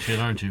milk and shit,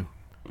 aren't you?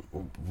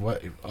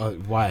 What?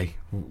 Why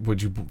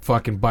would you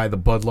fucking buy the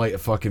Bud Light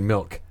of fucking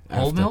milk?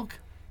 Whole after? milk?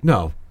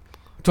 No,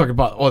 I'm talking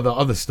about all the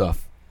other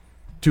stuff.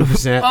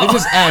 2%. They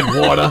just add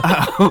water.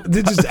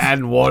 They're just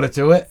adding water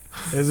to it.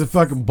 There's a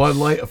fucking Bud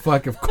Light. Of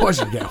course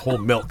you get whole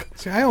milk.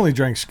 See, I only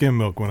drank skim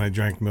milk when I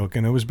drank milk,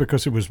 and it was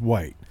because it was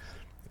white.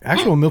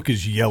 Actual milk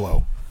is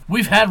yellow.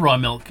 We've had raw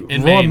milk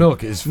in Raw Maine.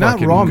 milk is Not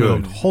fucking raw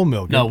good. milk, whole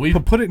milk. No, we-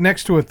 put it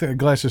next to a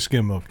glass of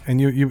skim milk, and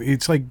you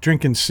it's like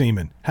drinking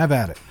semen. Have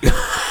at it.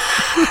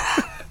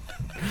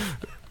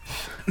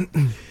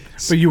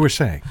 But you were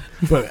saying.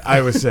 But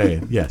I was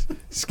saying, yes,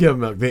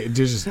 skim milk. They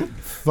just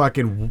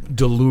fucking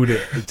dilute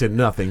it to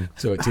nothing,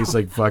 so it tastes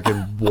like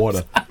fucking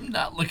water. I'm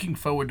not looking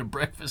forward to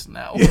breakfast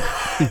now.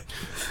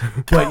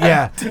 But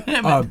yeah,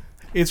 Damn it.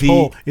 It's The-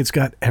 whole. It's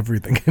got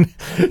everything in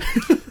it.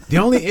 the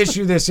only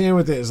issue they're saying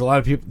with it is a lot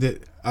of people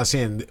that are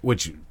saying,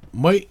 which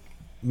might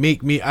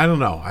make me. I don't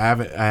know. I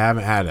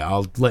haven't had it.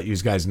 I'll let you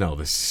guys know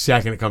the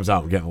second it comes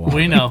out. I'm getting along.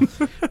 We know.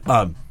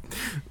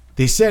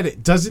 They said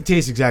it doesn't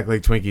taste exactly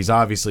like Twinkies,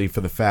 obviously, for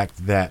the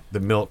fact that the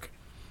milk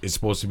is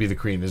supposed to be the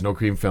cream. There's no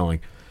cream filling.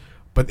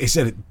 But they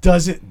said it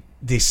doesn't.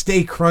 They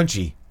stay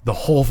crunchy the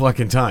whole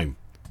fucking time.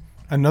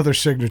 Another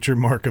signature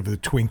mark of the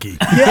Twinkie.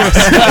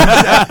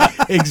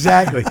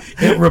 Exactly.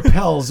 It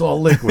repels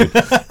all liquid.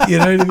 You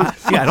know what I mean?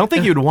 Yeah, I don't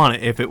think you'd want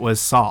it if it was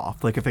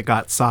soft, like if it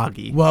got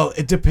soggy. Well,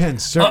 it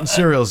depends. Certain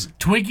cereals,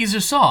 Twinkies are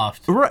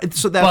soft. Right,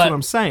 so that's but what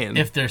I'm saying.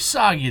 If they're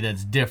soggy,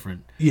 that's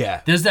different.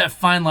 yeah. There's that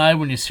fine line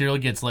when your cereal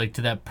gets like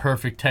to that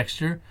perfect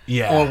texture.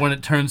 Yeah. Or when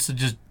it turns to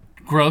just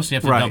gross and you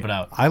have to Right. dump it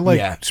out. I like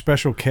Yeah.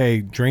 Special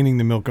K draining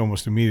the milk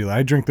almost immediately.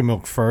 I drink the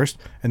milk first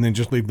and then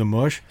just leave the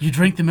mush You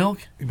drink the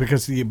milk?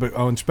 because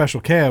on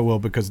Special K I will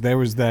because there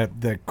was that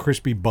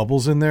crispy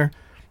bubbles in there,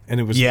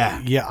 and it was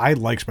Yeah. I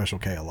like Special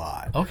K a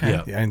lot. Okay.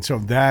 Yeah. Yeah, and so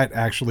that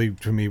actually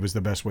to me was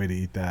the best way to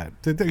eat that.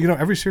 You know,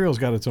 every cereal's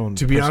got its own.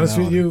 To be honest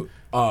with personality.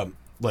 you,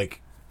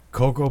 like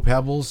Cocoa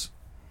Pebbles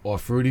or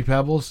Fruity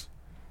Pebbles,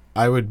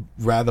 I would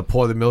rather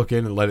pour the milk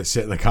in and let it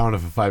sit in the counter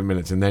for 5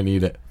 minutes and then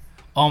eat it.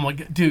 Oh my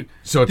god, dude.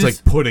 So it's This-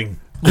 like pudding.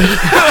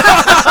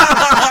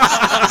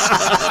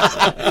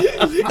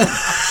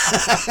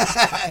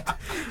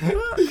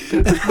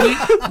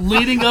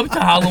 Leading up to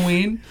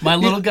Halloween, my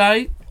little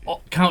guy,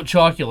 Count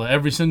Chocula,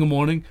 every single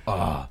morning.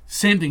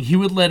 Same thing. He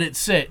would let it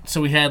sit,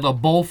 so he had a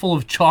bowl full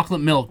of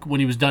chocolate milk when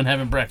he was done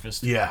having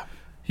breakfast. Yeah.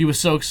 He was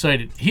so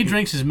excited. He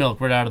drinks his milk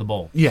right out of the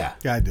bowl. Yeah.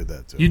 Yeah, I did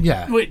that too.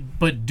 Yeah. Wait,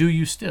 but do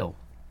you still?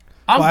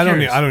 I'm Well,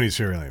 curious. I don't eat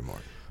cereal anymore.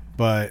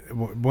 But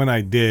when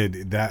I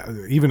did that,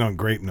 even on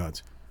grape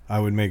nuts, I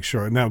would make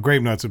sure. Now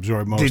grape nuts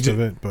absorb most ju- of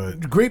it,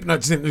 but Grape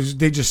nuts,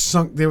 they just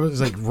sunk. There was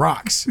like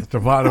rocks at the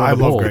bottom I of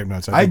the love bowl. grape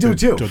nuts. I I think do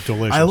they're too.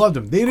 delicious. I loved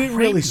them. They didn't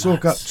really Grape soak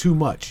up nuts. too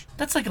much.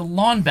 That's like a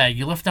lawn bag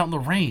you left out in the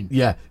rain.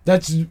 Yeah.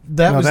 That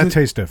no, was that the,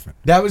 tastes different.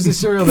 that was the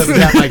cereal that was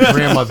at my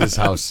grandmother's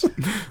house.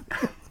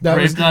 That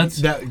Grape was, nuts?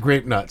 That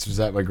grape nuts was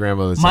at my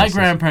grandmother's My house.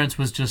 grandparents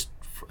was just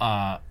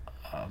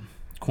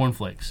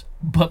cornflakes,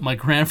 but my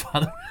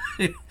grandfather,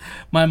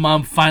 my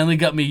mom finally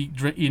got me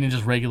eating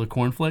just regular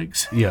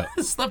cornflakes. Yeah.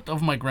 It's left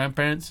over my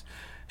grandparents.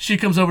 She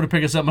comes over to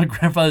pick us up. My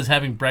grandfather's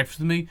having breakfast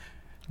with me,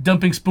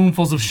 dumping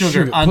spoonfuls of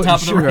sugar on putting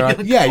top of the sugar on-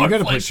 regular yeah, you gotta put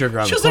cornflakes. sugar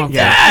on She the was like,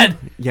 cornflakes. Dad,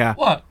 yeah.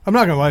 what? I'm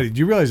not gonna lie to you. Do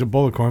you realize a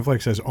bowl of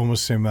cornflakes has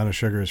almost the same amount of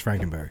sugar as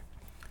Frankenberry?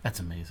 That's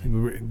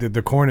amazing.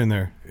 The corn in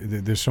there,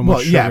 there's so much Well,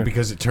 sugar. yeah,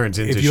 because it turns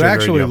into if sugar you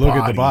actually in your look at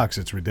the body. box,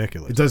 it's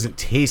ridiculous. It doesn't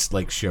taste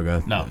like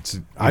sugar. No. It's,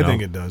 you I know,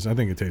 think it does. I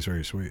think it tastes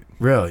very sweet.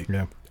 Really?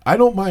 Yeah. I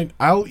don't mind.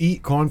 I'll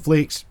eat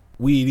cornflakes,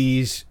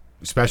 Wheaties,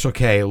 Special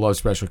K. I love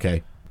Special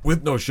K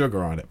with no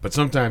sugar on it. But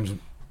sometimes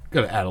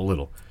gotta add a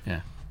little,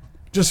 Yeah.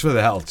 just for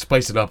the health.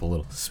 Spice it up a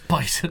little.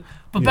 Spice it.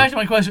 But back to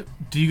my question: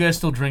 do you guys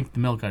still drink the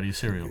milk out of your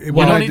cereal? You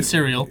When don't I eat did-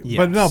 cereal. Yes.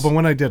 But no, but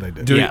when I did, I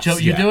did. Do Yes. Joe,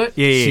 you Yeah. do it?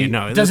 Yeah, See,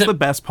 no, does that's it- the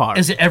best part.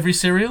 Is it every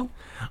cereal?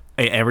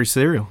 Every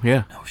cereal,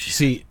 yeah.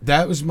 See,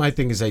 that was my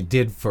thing. Is I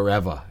did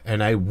forever,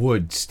 and I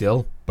would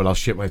still, but I'll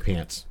shit my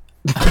pants.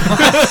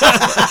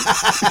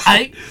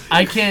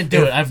 I can't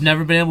do it. I've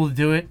never been able to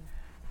do it.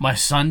 My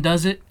son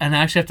does it, and I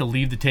actually have to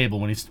leave the table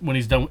when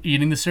he's done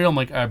eating the cereal. I'm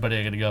like, all right, buddy,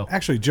 I gotta go.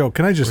 Actually, Joe,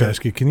 can I just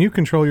ask you? Can you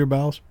control your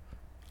bowels?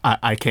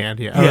 I can,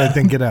 yeah. All right,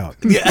 then get out.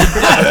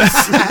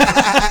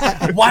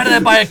 Why did I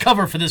buy a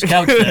cover for this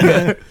couch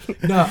then?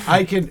 No,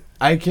 I can.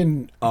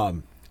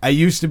 I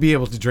used to be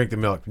able to drink the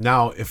milk.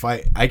 Now, if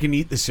I can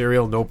eat the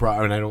cereal, no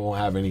problem, and I don't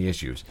have any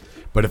issues.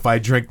 But if I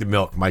drink the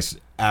milk,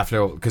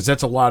 because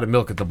that's a lot of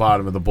milk at the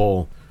bottom of the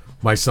bowl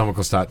my stomach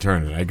will start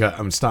turning.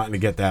 I'm starting to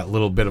get that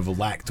little bit of a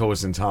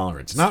lactose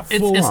intolerance. Not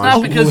full it's on. not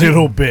A because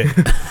little bit.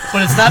 but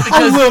it's not A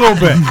because little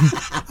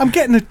bit. I'm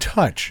getting a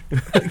touch.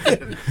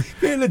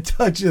 Getting a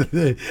touch of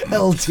the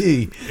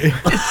LT.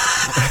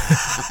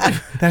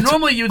 That's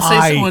normally you'd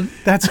say someone.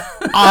 That's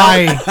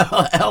I.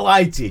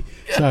 LIT.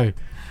 Sorry.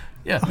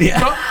 Yeah.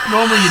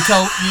 Normally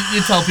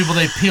you tell people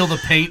they peel the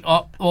paint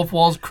off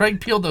walls. Craig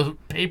peeled the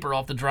paper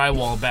off the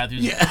drywall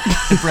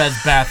in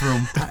Brad's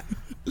bathroom.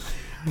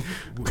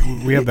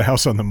 We have the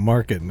house on the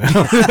market now.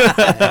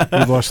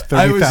 We lost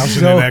 $30,000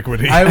 in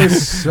equity. I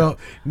was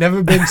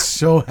never been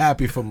so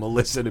happy for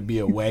Melissa to be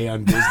away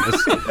on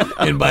business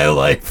in my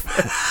life.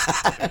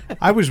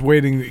 I was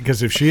waiting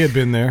because if she had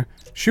been there,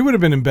 she would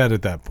have been in bed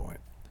at that point.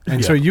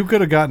 And so you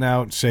could have gotten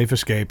out, safe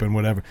escape and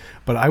whatever.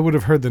 But I would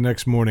have heard the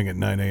next morning at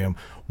 9 a.m.,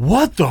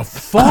 what the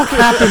fuck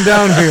happened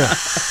down here?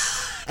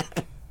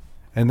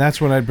 And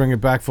that's when I'd bring it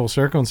back full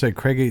circle and say,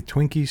 Craig ate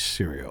Twinkies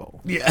cereal.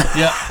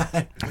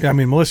 Yeah. Yeah, I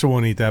mean, Melissa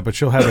won't eat that, but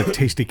she'll have a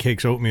Tasty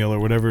Cakes oatmeal or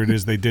whatever it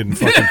is they did in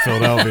fucking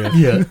Philadelphia.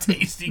 Yeah.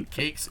 Tasty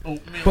Cakes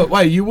oatmeal. But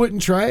why, you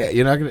wouldn't try it?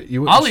 You're not going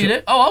to... I'll eat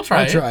it. Oh, I'll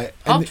try it. Try it.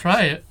 I'll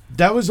try it.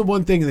 That was the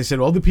one thing they said,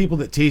 all the people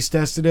that taste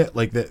tested it,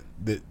 like that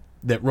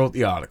wrote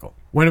the article.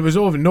 When it was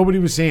over, nobody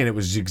was saying it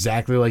was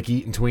exactly like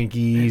eating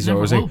Twinkies. It or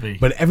was never like, will be.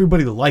 But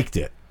everybody liked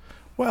it.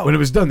 Well, When it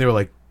was done, they were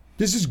like,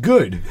 this is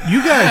good.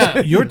 you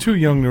guys, you're too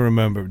young to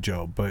remember,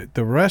 Joe, but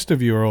the rest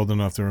of you are old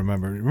enough to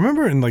remember.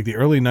 Remember in like the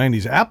early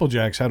 90s, Apple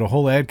Jacks had a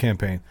whole ad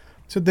campaign.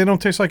 Said they don't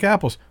taste like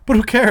apples, but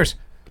who cares?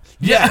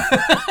 Yeah.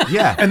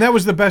 Yeah. And that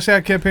was the best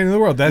ad campaign in the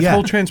world. That Yeah.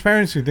 whole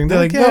transparency thing. They're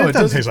They're like, like, yeah, no, it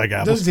doesn't taste like It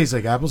apples. doesn't taste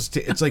like apples.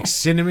 It's like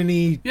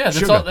cinnamony Yeah, that's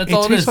sugar. all. That's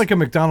all It it tastes is. like a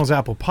McDonald's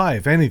apple pie,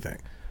 if anything.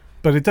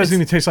 But it doesn't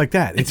even taste like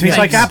that. It it's tastes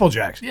like nice. Apple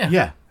Jacks. Yeah.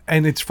 Yeah.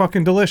 And it's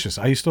fucking delicious.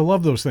 I used to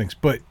love those things.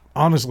 But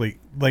honestly,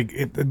 like,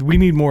 we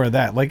need more of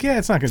that. Like, yeah,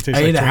 it's not going to taste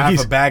I like ate a half a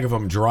Twinkies. bag of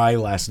them dry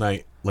last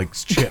night, like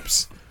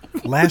chips.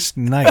 Last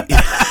night.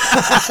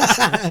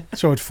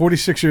 So at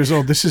 46 years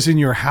old, this is in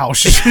your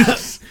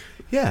house.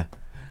 Yeah.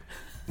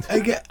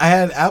 I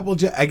had Apple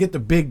Jack. I get the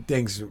big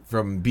things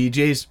from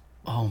BJ's,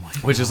 Oh my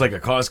god. which is like a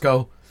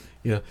Costco.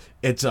 You know,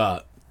 it's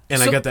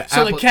and I got the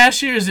So Apple. the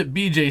cashiers at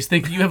BJ's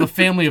think you have a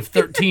family of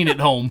 13 at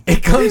home.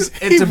 it comes.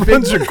 It's a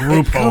runs big a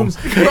group it comes,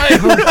 Right.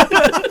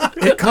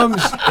 It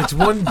comes. It's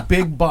one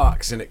big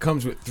box, and it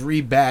comes with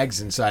 3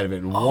 bags inside of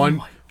it. And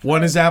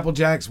one is Apple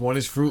Jacks, one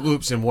is Fruit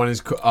Loops, and one is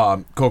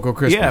Cocoa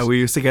Krispies. Yeah, we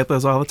used to get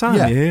those all the time.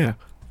 Yeah. Yeah.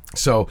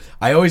 So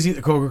I always eat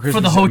the Cocoa Krispies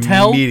For the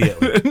hotel?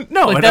 immediately.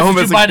 No, Like at that's home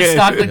what as you a buy to kid.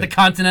 stock like the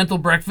continental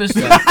breakfast.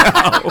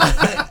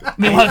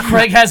 Meanwhile,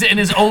 Craig has it in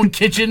his own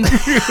kitchen.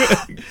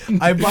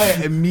 I buy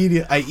it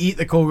immediately. I eat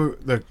the Cocoa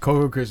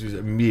Krispies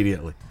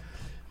immediately.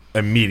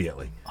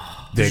 Immediately.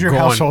 Does They're your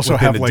house gone also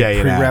within have a like day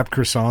and a half. pre-wrapped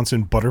croissants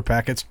and butter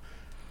packets?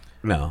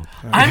 No.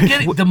 I'm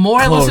getting the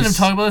more I listen to him Close.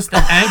 talk about this, the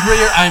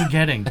angrier I'm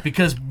getting.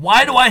 Because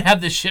why do I have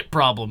the shit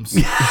problems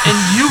and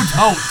you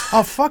don't?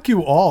 Oh, fuck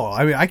you all.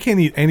 I mean, I can't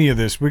eat any of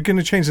this. We're going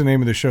to change the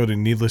name of the show to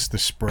Needless to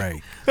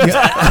Spray.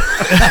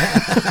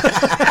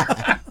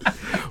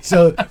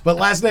 So, but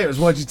last night I was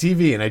watching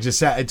TV and I just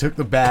sat. I took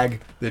the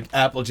bag, the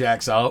Apple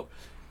Jacks out,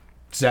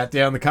 sat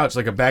down on the couch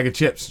like a bag of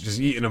chips, just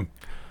eating them.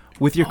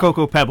 With your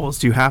Cocoa Pebbles,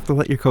 do you have to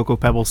let your Cocoa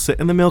Pebbles sit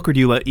in the milk, or do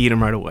you eat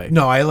them right away?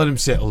 No, I let them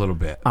sit a little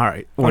bit. All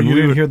right. Oh, you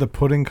didn't hear the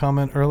pudding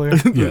comment earlier?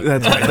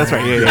 That's right. That's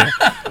right. Yeah.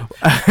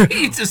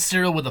 He eats a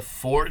cereal with a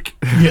fork.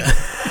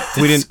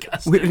 We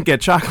didn't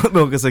get chocolate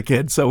milk as a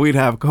kid, so we'd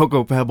have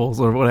Cocoa Pebbles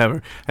or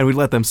whatever, and we'd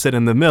let them sit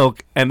in the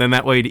milk, and then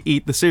that way to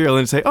eat the cereal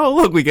and say, "Oh,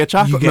 look, we get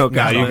chocolate milk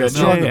now out you of get it."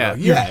 chocolate Yeah, milk.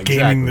 yeah. Yeah,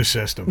 Gaming exactly. the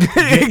system.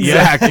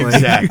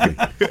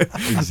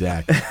 Exactly.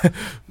 Exactly.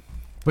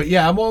 But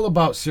yeah, I'm all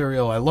about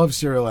cereal. I love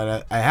cereal,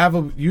 and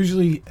I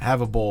usually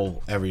have a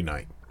bowl every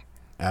night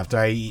after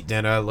I eat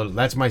dinner.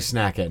 That's my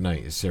snack at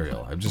night is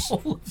cereal. I'm just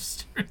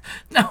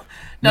Now,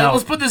 Now-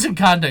 let's put this in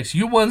context.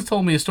 You once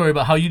told me a story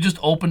about how you just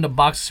opened a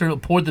box of cereal,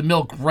 poured the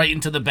milk right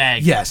into the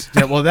bag. yes.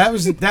 Yeah, well, that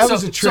was a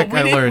So trick we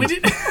I did- learned we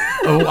did-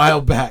 a while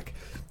back.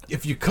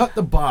 If you cut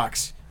the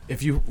box,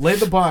 if you lay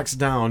the box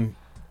down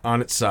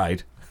on its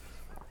side,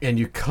 and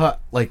you cut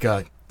like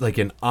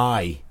an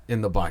eye in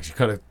the box, you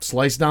cut a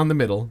slice down the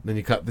middle, then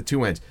you cut the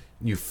 2 ends,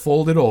 and you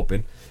fold it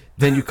open.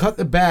 Then you cut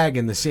the bag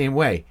in the same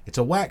way. It's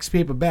a wax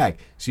paper bag,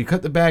 so you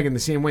cut the bag in the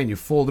same way, and you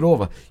fold it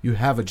over. You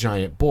have a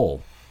giant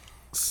bowl.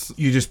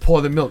 You just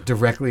pour the milk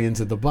directly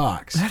into the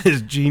box. That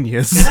is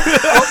genius.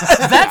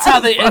 That's how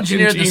they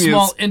engineered the genius.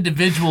 small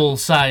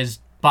individual-sized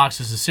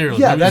boxes of cereal.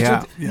 Yeah, that's Yeah.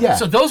 what. Yeah.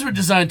 So those were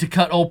designed to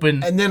cut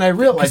open. And then I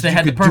realized they you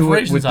had the could do it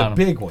perforations with the on 'em.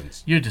 big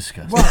ones. You're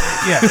disgusting.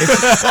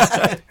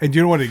 Yeah. And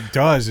you know what it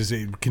does is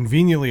it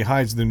conveniently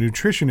hides the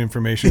nutrition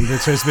information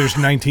that says there's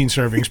 19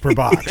 servings per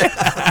box.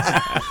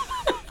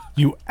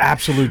 You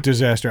absolute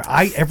disaster.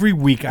 Every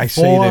week I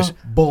say 4 this.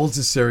 bowls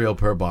of cereal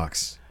per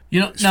box.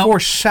 You know, It's now 4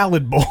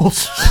 salad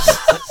bowls.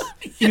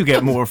 You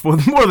get more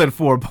than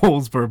 4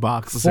 bowls per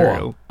box of 4.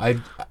 cereal.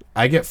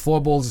 I get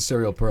 4 bowls of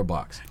cereal per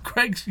box.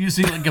 Craig's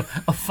using like a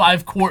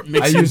 5-quart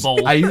mixing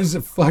bowl. I use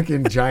a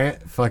fucking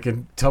giant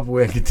fucking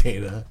Tupperware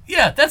container.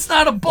 Yeah, that's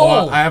not a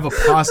bowl. I have a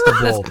pasta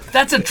bowl.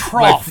 That's a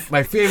trough.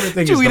 My favorite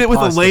thing Do is you eat the it with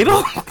a pasta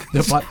ladle? bowl.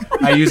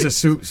 I use a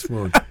soup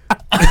spoon.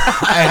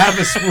 I have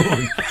a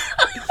spoon.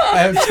 I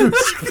have 2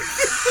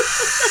 spoons.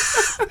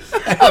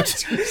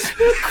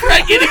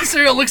 Craig eating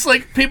cereal looks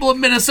like people in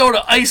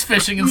Minnesota ice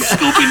fishing and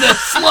scooping the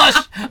slush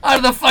out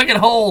of the fucking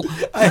hole.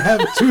 I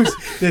have 2.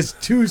 There's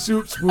 2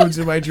 soup spoons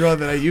in my drawer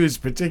that I use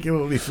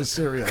particularly for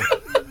cereal.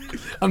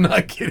 I'm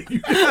not kidding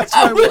you. That's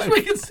I my wish wife.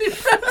 we could see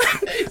that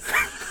face.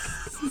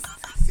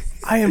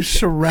 I am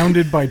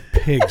surrounded by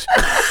pigs.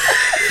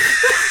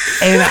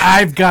 And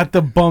I've got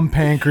the bum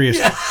pancreas.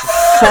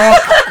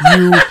 Fuck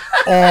you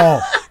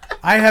all.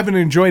 I haven't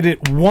enjoyed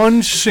it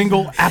one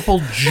single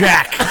Apple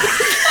Jack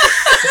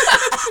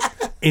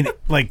in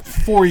like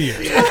 4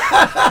 years.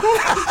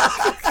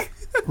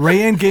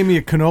 Rayanne gave me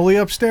a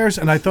cannoli upstairs,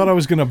 and I thought I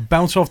was going to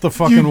bounce off the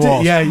fucking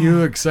walls. Yeah, you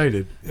were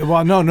excited.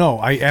 Well,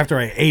 no. After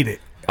I ate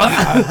it,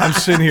 I'm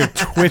sitting here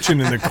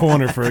twitching in the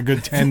corner for a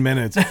good 10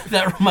 minutes.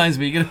 That reminds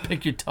me, you're going to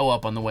pick your toe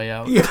up on the way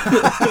out.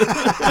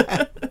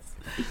 Yeah.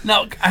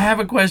 Now, I have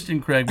a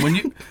question, Craig.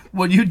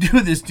 When you do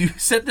this, do you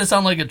set this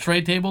on like a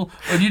tray table,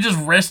 or do you just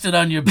rest it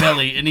on your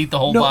belly and eat the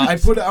whole No, box? I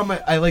put it on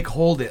I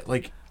hold it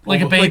like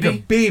Like a Like a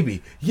baby?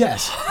 baby.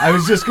 Yes. I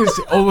was just going to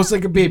say almost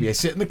like a baby. I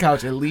sit in the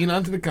couch, I lean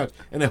onto the couch,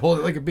 and I hold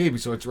it like a baby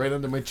so it's right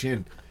under my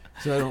chin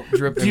so I don't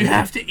drip Do you anything.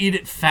 have to eat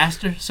it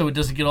faster so it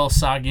doesn't get all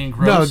soggy and No,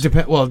 gross?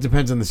 it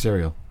depends on the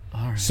cereal.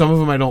 All right. Some of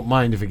them I don't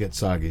mind if it gets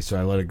soggy, so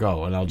I let it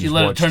go, and I'll just You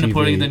let it watch turn to TV,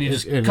 pudding, then you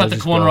just and cut I'll the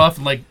just corner go. off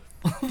and like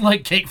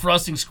cake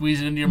frosting,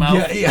 squeeze it into your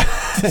mouth. Yeah.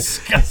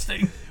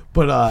 Disgusting.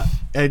 But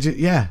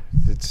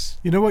it's.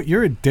 You know what?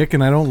 You're a dick,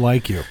 and I don't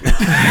like you.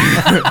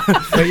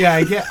 But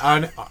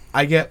yeah,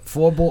 I get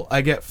 4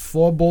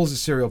 bowls of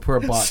cereal per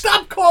box.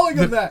 Stop calling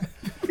him that.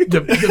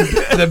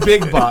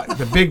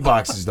 The big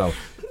boxes though.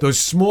 Those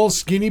small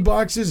skinny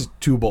boxes,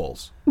 2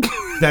 bowls.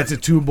 That's a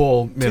 2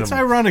 bowl minimum. It's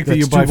ironic that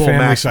That's you buy 2 bowl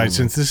family maximum. size,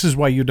 since this is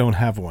why you don't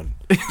have one.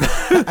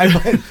 I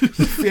buy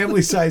the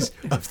family size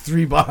of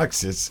 3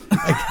 boxes.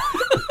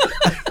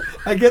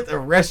 I get the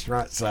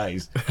restaurant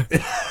size.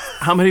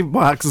 How many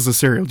boxes of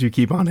cereal do you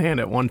keep on hand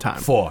at one time?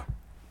 4.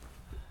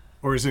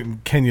 Or is it in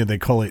Kenya they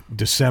call it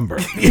December?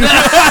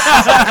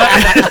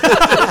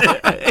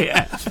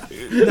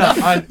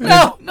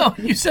 No,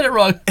 you said it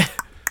wrong.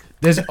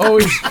 There's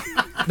always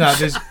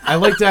I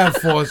like to have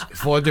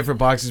 4 different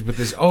boxes, but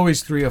there's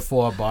always 3 or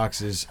 4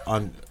 boxes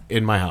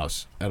in my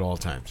house at all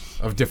times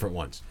of different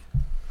ones.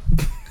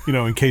 You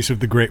know, in case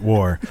of the Great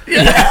War.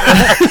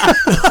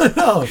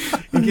 No,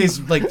 in case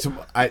like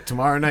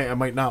tomorrow night I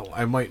might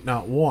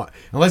not want,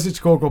 unless it's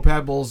Cocoa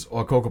Pebbles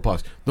or Cocoa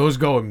Puffs. Those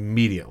go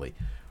immediately.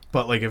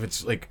 But like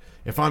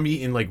if I'm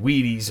eating like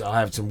Wheaties, I'll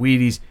have some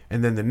Wheaties,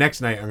 and then the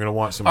next night I'm gonna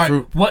want some All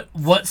fruit. right,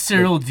 what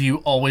cereal do you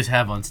always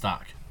have on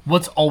stock?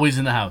 What's always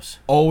in the house?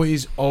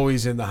 Always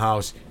in the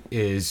house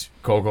is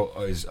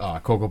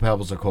Cocoa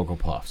Pebbles or Cocoa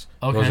Puffs.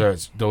 Okay.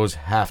 Those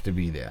have to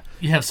be there.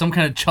 You have some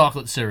kind of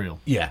chocolate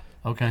cereal. Yeah.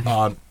 Okay.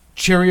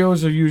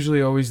 Cheerios are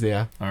usually always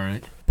there. All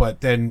right.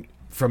 But then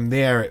from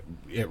there,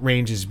 it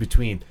ranges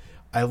between.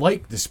 I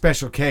like the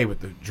Special K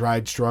with the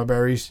dried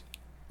strawberries.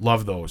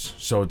 Love those.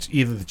 So it's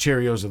either the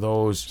Cheerios or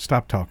those.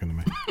 Stop talking to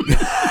me.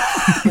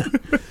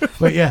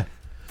 But yeah,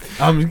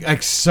 I'm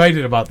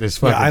excited about this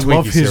fucking I Twinkie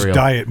love his cereal.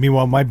 diet.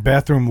 Meanwhile, my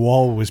bathroom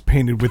wall was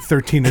painted with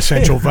 13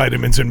 essential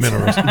vitamins and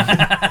minerals.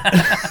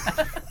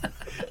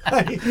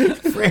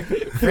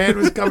 Fran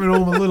was coming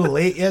home a little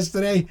late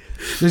yesterday,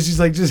 so she's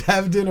like, "Just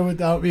have dinner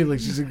without me." Like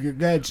she's like,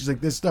 "God," she's like,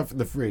 "There's stuff in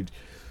the fridge,"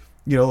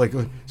 you know. Like,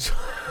 so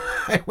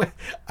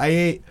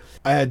I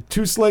had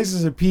 2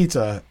 slices of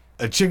pizza,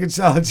 a chicken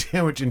salad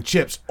sandwich, and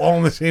chips, all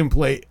on the same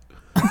plate.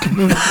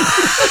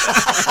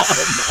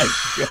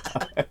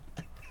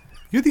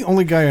 You're the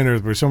only guy on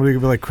earth where somebody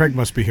could be like, Craig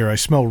must be here. I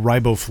smell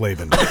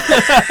riboflavin.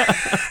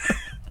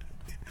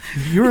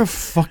 You're a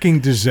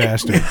fucking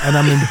disaster, and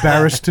I'm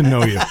embarrassed to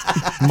know you.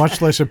 Much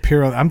less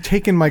appear on. I'm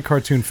taking my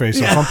cartoon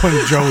face off. I'm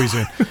putting Joey's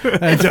in.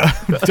 And,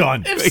 I'm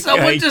done. If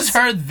someone just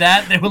heard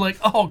that, they were like,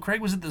 "Oh,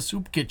 Craig was at the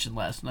soup kitchen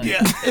last night."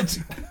 Yeah,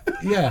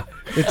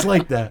 it's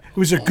like that. It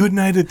was a good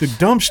night at the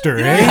dumpster,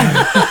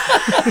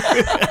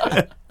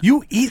 eh?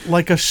 You eat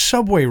like a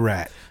Subway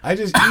rat. I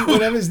just eat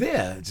whatever's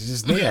there. It's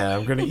just there.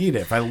 I'm gonna eat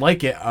it. If I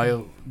like it,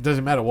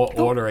 doesn't matter what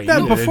order I eat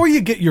Now, it before in. you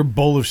get your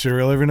bowl of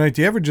cereal every night,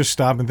 do you ever just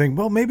stop and think,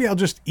 well, maybe I'll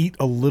just eat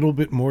a little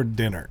bit more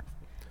dinner,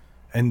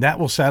 and that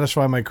will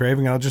satisfy my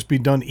craving, and I'll just be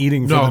done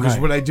eating for No, the because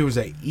night? what I do is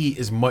I eat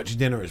as much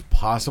dinner as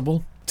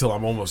possible till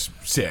I'm almost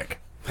sick.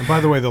 And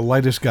by the way, the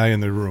lightest guy in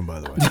the room,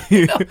 by the way.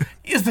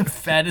 He's the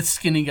fattest,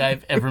 skinny guy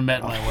I've ever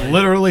met in my life.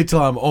 Literally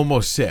till I'm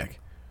almost sick.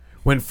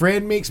 When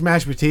Fran makes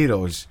mashed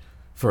potatoes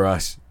for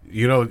us,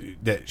 you know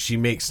that she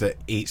makes the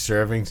 8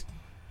 servings.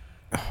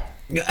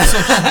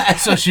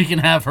 So she can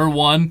have her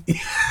one.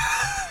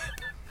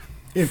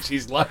 If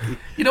she's lucky.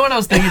 You know what I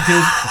was thinking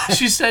too?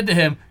 She said to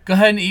him, "Go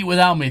ahead and eat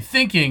without me,"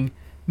 thinking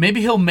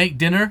maybe he'll make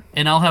dinner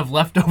and I'll have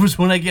leftovers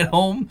when I get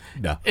home.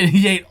 No. And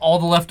he ate all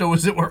the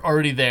leftovers that were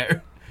already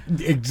there.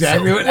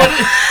 Exactly what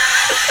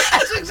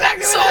That's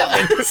exactly what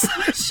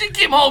happened. She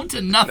came home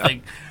to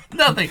nothing.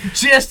 Nothing.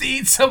 She has to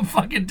eat some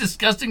fucking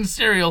disgusting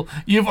cereal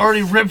you've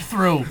already ripped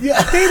through. They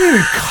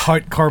didn't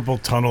cut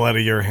carpal tunnel out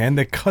of your hand.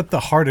 They cut the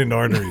hardened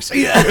arteries.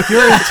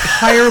 Your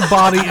entire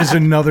body is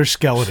another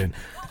skeleton.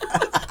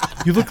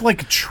 You look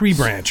like a tree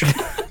branch.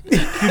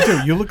 You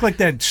do. You look like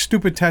that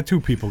stupid tattoo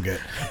people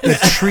get.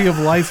 That tree of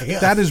life.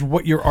 That is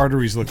what your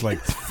arteries look like.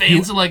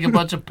 Fades like a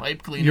bunch of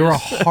pipe cleaners. You're a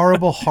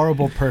horrible,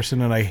 horrible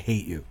person, and I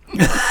hate you.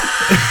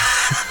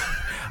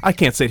 I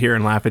can't sit here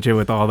and laugh at you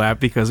with all that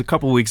because a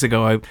couple weeks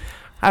ago I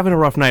having a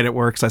rough night at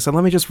work, so I said,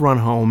 let me just run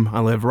home.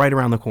 I live right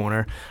around the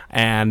corner,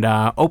 and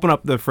open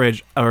up the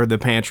fridge or the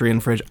pantry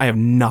and fridge. I have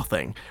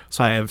nothing.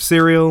 So I have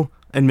cereal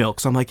and milk.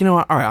 So I'm like, you know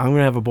what? All right, I'm going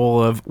to have a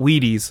bowl of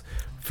Wheaties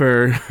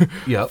for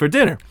for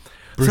dinner.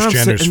 Bruce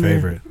Jenner's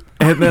favorite.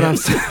 And then I'm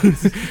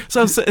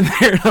sitting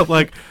there, and I'm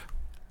like,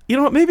 you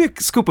know what? Maybe a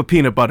scoop of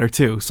peanut butter,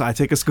 too. So I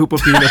take a scoop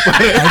of peanut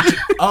butter. and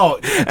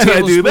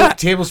I do that. A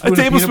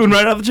tablespoon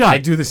right out of the jar. I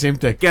do the same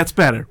thing. Gets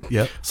better.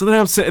 Yep. So then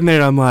I'm sitting there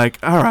and I'm like,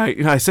 all right.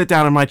 I sit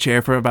down in my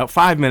chair for about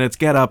 5 minutes,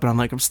 get up, and I'm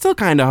like, I'm still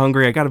kind of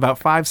hungry. I got about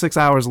 5-6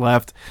 hours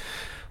left.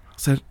 I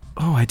said,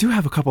 oh, I do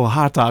have a couple of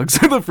hot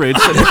dogs in the fridge.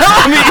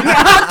 I'm eating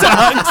hot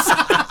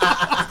dogs.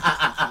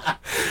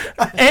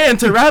 And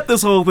to wrap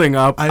this whole thing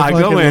up, I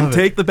go in,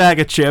 take the bag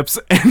of chips,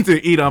 and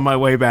to eat on my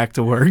way back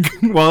to work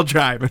while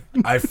driving.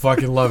 I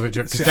fucking love it,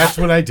 because that's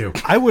what I do.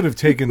 I would have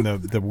taken the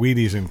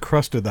Wheaties and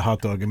crusted the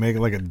hot dog and make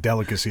it like a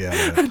delicacy out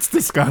of it. It's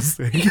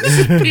disgusting.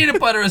 Peanut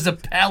butter is a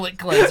palate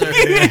cleanser.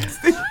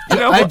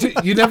 I do,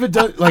 you never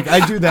do like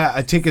I do that.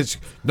 I take it's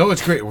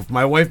great. If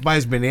my wife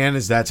buys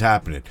bananas, that's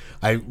happening.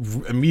 I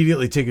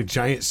immediately take a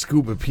giant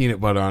scoop of peanut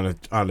butter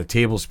on a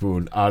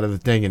tablespoon out of the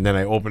thing, and then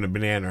I open a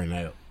banana and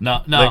I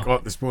lick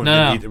off the spoon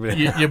and eat the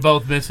banana. You're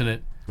both missing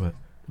it. What?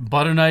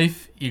 Butter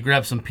knife. You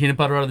grab some peanut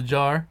butter out of the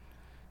jar,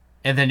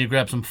 and then you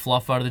grab some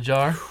fluff out of the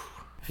jar.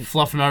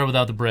 Fluff and butter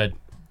without the bread.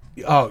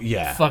 Oh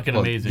yeah, Fucking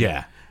amazing.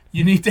 Yeah.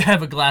 You need to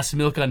have a glass of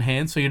milk on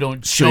hand so you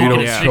don't So you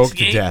choke, don't choke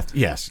to death.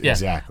 Yes, Yeah.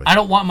 exactly. I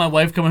don't want my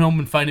wife coming home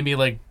and finding me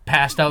like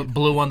passed out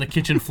blue on the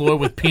kitchen floor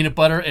with peanut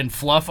butter and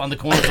fluff on the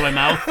corners of my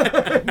mouth.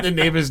 The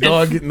neighbor's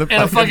dog in the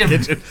fucking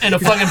kitchen. And a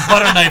fucking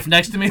butter knife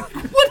next to me. Like,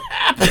 what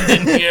happened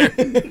in here?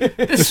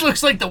 This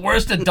looks like the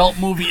worst adult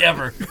movie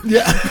ever.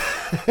 Yeah.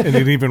 And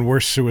an even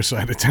worse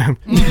suicide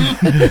attempt.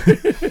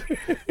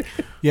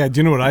 Yeah, do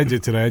you know what I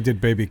did today? I did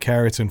baby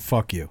carrots and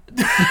fuck you.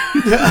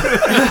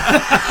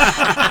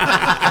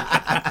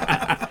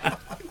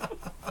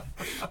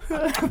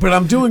 But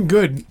I'm doing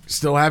good.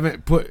 Still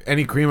haven't put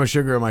any cream or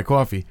sugar in my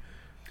coffee.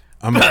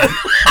 I'm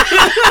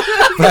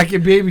back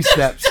in baby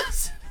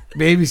steps.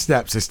 Baby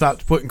steps. I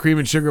stopped putting cream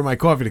and sugar in my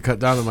coffee to cut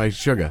down on my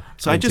sugar.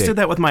 So I just did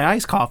that with my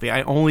iced coffee.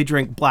 I only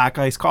drink black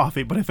iced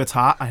coffee, but if it's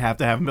hot, I have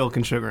to have milk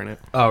and sugar in it.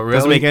 Oh, really?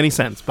 Doesn't make any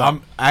sense. But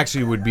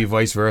Actually would be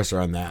vice versa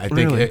on that. I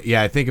think, Really?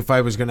 I think if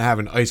I was going to have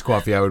an iced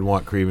coffee, I would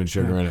want cream and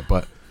sugar in it.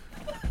 But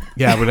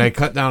I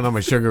cut down on my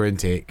sugar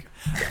intake.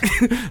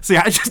 see,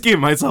 I just gave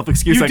myself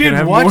excuse. You I did can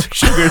have what? more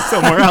sugar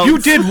somewhere else. You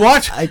did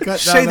what? I cut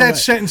Say down on that my-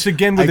 sentence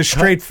again with a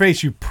straight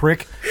face, you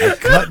prick. I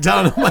cut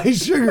down on my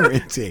sugar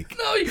intake.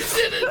 No, you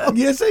didn't.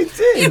 Yes, I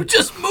did. You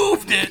just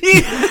moved it.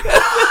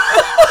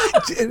 I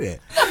did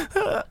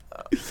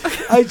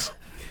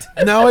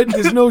it.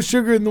 There's no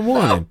sugar in the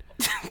morning.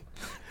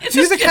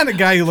 He's the kind of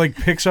guy who like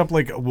picks up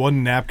like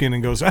one napkin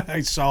and goes,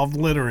 I solved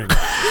littering.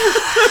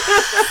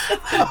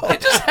 You're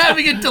just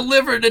having it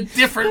delivered a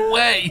different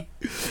way.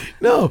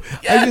 No,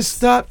 Yes. I just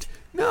stopped.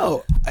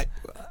 No,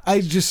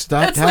 I just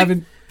stopped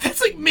having. That's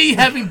like me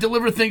having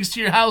deliver things to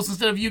your house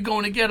instead of you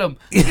going to get them.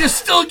 You're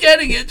still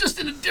getting it, just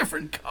in a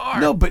different car.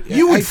 No, but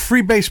You would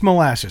freebase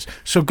molasses,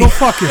 so go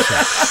fuck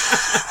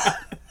yourself.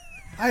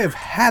 I have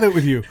had it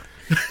with you.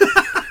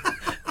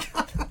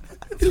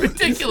 It's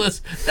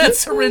ridiculous. That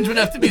syringe would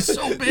have to be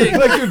so big.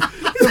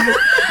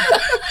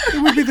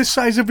 It would be the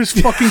size of his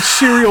fucking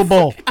cereal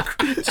bowl.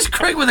 Just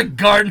Craig with a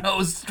garden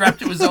hose strapped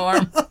to his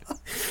arm.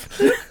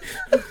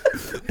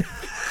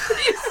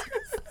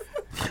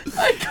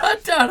 I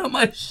cut down on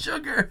my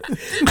sugar.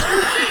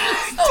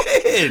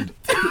 did.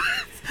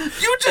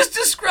 You just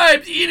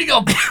described eating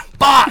a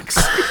box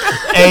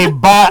A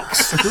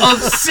box. of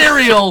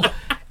cereal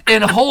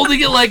and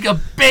holding it like a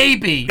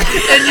baby.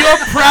 And you're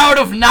proud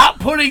of not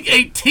putting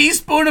a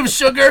teaspoon of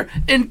sugar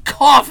in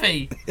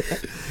coffee.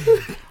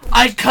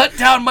 I cut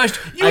down my...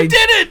 You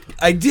did it!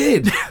 I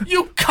did.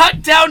 You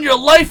cut down your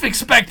life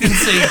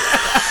expectancy.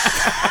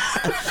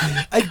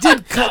 I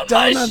did cut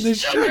down on the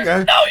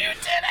sugar. No, you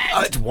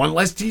didn't. It's one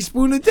less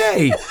teaspoon a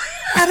day.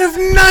 Out of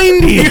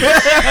 90.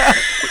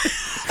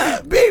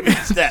 Baby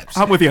steps.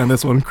 I'm with you on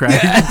this one, Craig.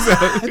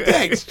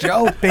 Thanks,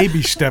 Joe.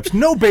 Baby steps.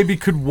 No baby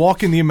could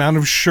walk in the amount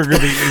of sugar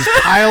that is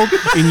piled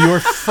in your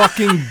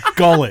fucking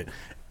gullet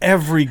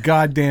every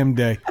goddamn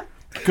day.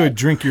 Good,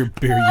 drink your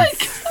beer, you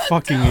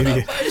fucking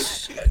idiot.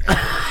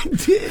 I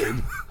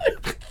did.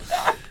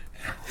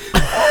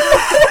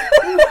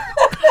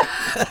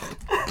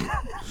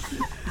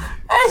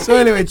 So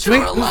anyway,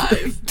 drink. I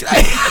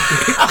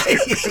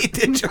hate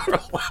that you're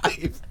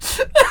alive.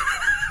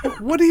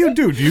 What do you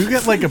do? Do you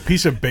get like a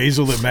piece of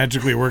basil that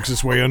magically works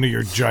its way under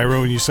your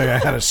gyro and you say, I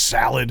had a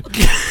salad?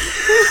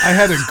 I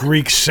had a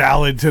Greek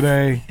salad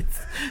today.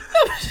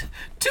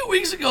 2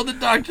 weeks ago, the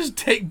doctors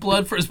take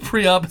blood for his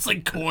pre-op. It's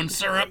like corn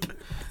syrup.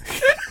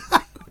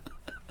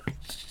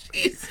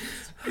 Jesus.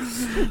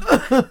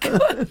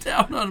 Cut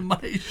down on my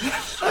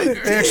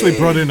sugar. They actually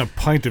brought in a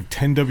pint of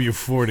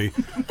 10W40.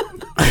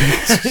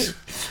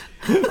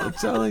 I'm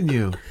telling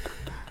you.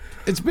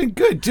 It's been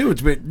good, too.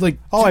 It's been like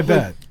I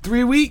bet.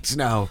 3 weeks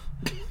now.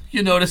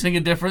 You noticing a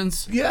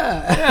difference?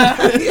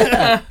 Yeah.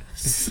 Yeah.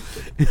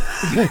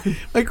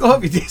 My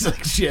coffee tastes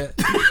like shit.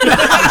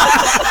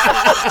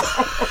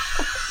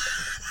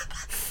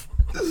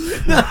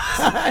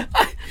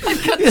 I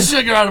cut the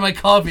sugar out of my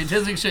coffee. It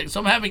tastes like shit, so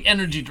I'm having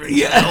energy drinks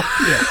now.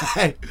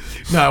 Yeah.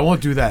 No, I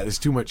won't do that. There's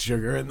too much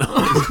sugar in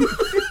those.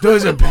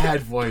 Those are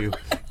bad for you.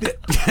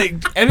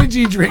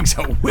 Energy drinks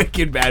are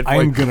wicked bad for you.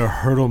 I'm going to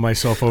hurdle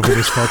myself over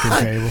this fucking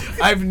table.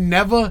 I've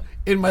never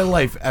in my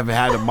life ever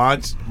had a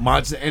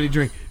Monster energy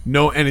drink.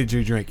 No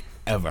energy drink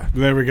ever.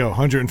 There we go.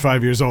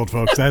 105 years old,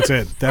 folks. That's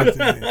it. It's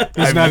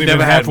I've not even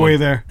never had halfway one.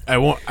 there. I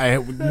won't. I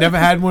never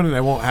had one, and I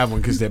won't have one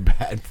because they're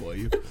bad for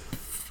you.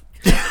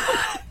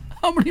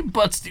 How many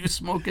butts do you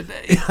smoke a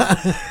day?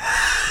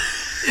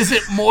 Is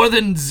it more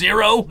than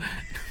 0?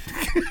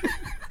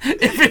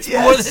 If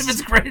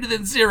it's greater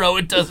than 0,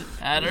 it doesn't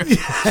matter.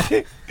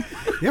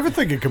 You ever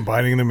think of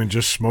combining them and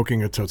just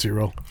smoking a Tootsie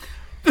Roll?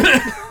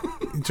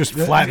 Just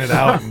flatten it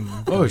out and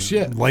Oh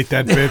shit! light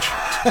that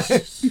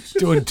bitch.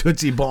 Doing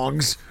Tootsie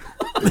Bongs.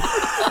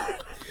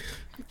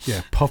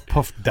 Yeah, puff,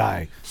 puff,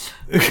 die.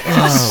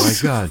 Oh my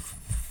god!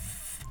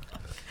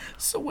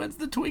 So when's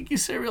the Twinkie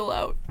cereal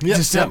out?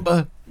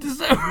 December.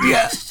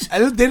 Yeah,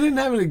 they didn't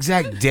have an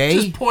exact day.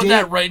 Just pour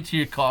that right into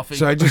your coffee.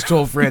 So I just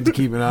told Fran to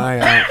keep an eye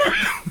out,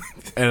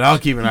 and I'll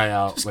keep an eye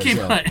out. Just keep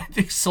an eye.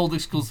 It's sold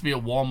exclusively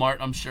at Walmart,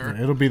 I'm sure.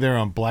 It'll be there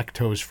on Black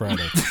Toes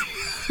Friday.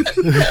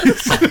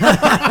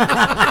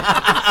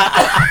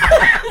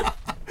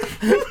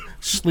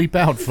 Sleep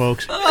out,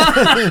 folks.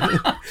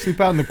 Sleep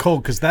out in the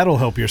cold, because that'll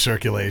help your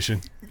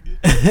circulation.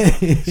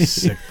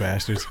 Sick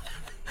bastards.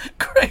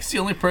 Craig's the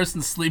only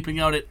person sleeping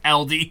out at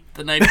Aldi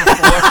the night before.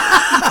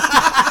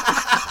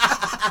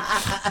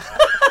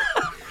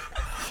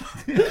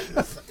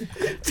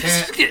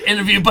 Just get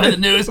interviewed by the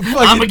news.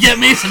 I'm gonna get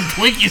me some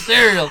Twinkie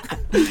cereal.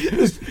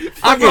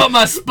 I brought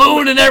my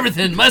spoon and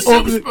everything. My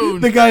soup spoon.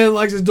 The guy in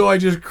Lex's door, I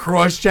just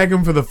cross-check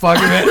him for the fuck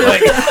of it.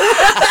 Like,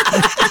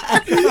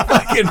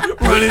 fucking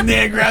run in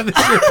there and grab the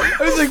shit.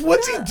 I was like,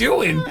 what's he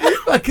doing?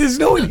 Like, there's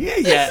no one here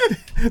yet.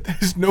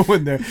 There's no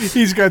one there.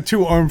 He's got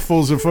 2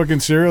 armfuls of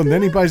fucking cereal, and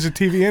then he buys a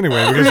TV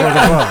anyway. Because what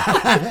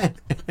the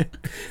fuck?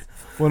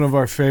 One of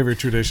our favorite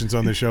traditions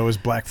on the show is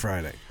Black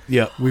Friday.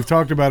 Yeah. We've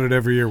talked about it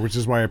every year, which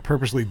is why I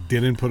purposely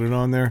didn't put it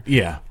on there.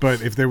 Yeah.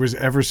 But if there was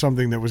ever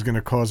something that was going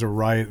to cause a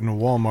riot in a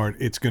Walmart,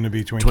 it's going to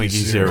be Twinkie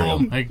cereal. Oh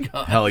my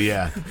god. Hell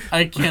yeah.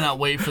 I cannot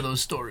wait for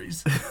those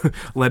stories.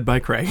 Led by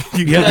Craig.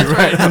 Yeah, you're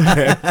right.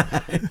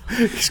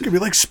 He's going to be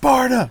like,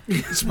 Sparta!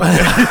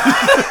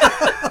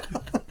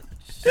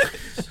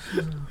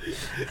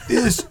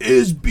 This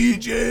is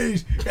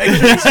BJ's.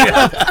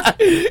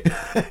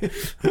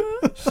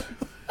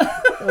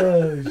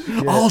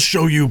 I'll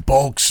show you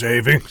bulk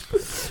saving.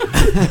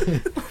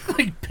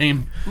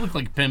 Look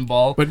like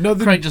pinball. But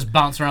nothing- Craig just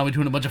bouncing around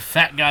between a bunch of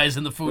fat guys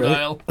in the food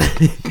aisle.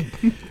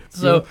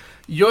 So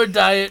your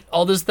diet,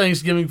 all this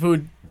Thanksgiving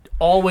food,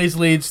 always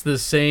leads to the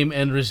same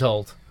end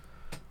result.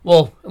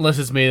 Well, unless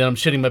it's me, then I'm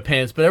shitting my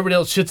pants, but everybody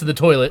else shits in the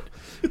toilet.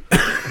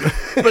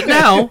 But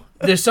now,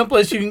 there's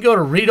someplace you can go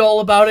to read all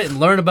about it and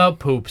learn about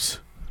poops.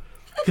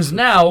 Because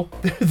now,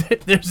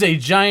 there's a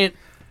giant,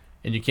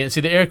 and you can't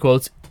see the air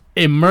quotes,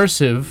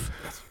 immersive.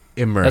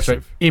 That's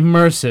right,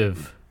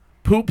 immersive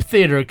poop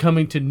theater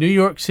coming to New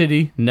York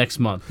City next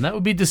month. And that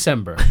would be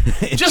December.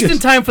 just in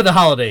time for the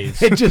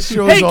holidays. It just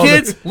shows Hey all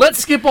kids, let's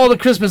skip all the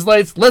Christmas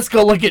lights. Let's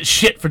go look at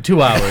shit for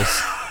 2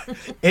 hours.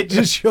 It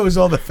just shows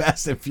all the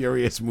Fast and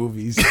Furious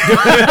movies.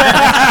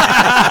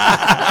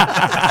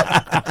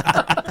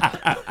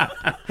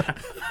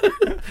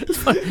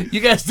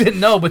 You guys didn't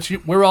know, but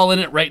we're all in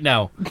it right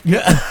now.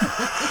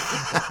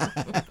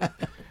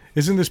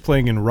 Isn't this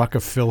playing in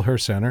Rockefeller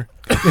Center?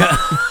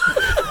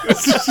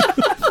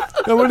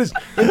 No, what is?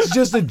 It's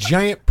just a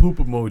giant poop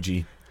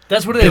emoji.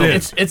 That's what it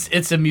is.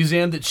 It's a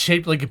museum that's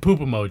shaped like a poop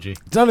emoji.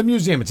 It's not a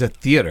museum. It's a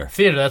theater.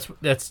 Theater.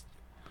 That's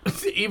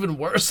even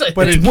worse.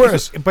 But it's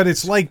worse. But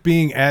it's like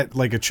being at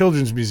like a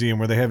children's museum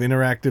where they have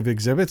interactive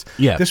exhibits.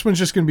 Yeah. This one's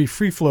just going to be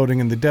free floating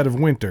in the dead of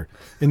winter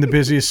in the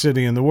busiest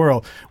city in the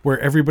world, where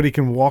everybody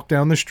can walk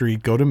down the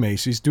street, go to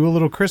Macy's, do a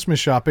little Christmas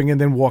shopping, and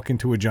then walk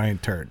into a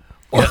giant turd.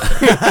 You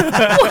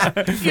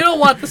don't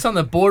want this on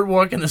the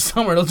boardwalk in the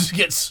summer. It'll just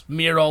get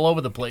smeared all over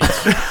the place.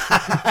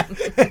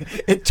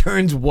 It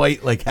turns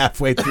white like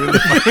halfway through.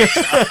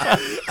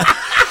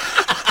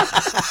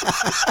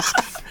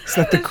 Is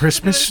that the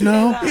Christmas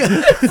snow?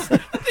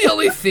 The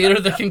only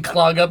theater that can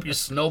clog up your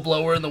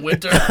snowblower in the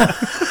winter.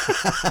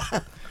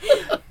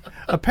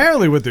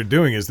 Apparently what they're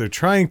doing is they're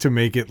trying to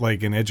make it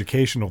like an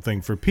educational thing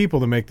for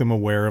people to make them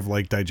aware of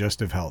like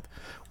digestive health.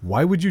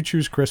 Why would you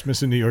choose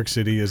Christmas in New York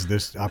City as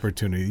this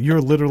opportunity?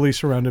 You're literally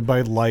surrounded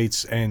by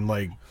lights and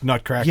like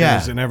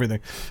nutcrackers and everything.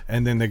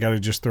 And then they got to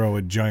just throw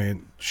a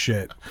giant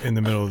shit in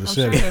the middle of the I'm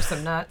city. sure there's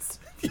some nuts.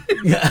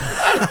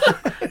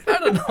 I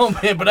don't know,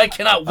 man, but I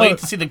cannot wait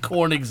to see the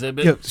corn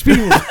exhibit. Yeah,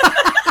 speaking of,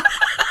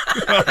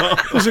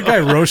 There's a guy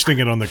roasting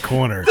it on the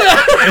corner.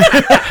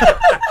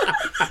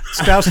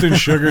 It's doused in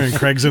sugar and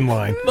Craig's in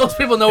line. Most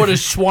people know it as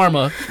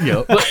shawarma.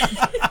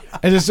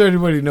 and just so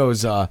everybody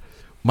knows,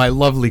 my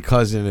lovely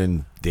cousin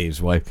and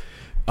Dave's wife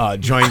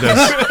joined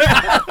us.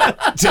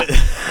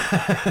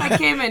 I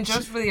came in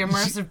just for the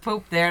immersive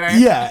poop there.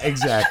 Yeah,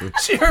 exactly.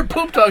 She heard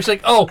poop talk. She's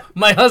like, "Oh,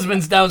 my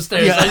husband's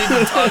downstairs. I need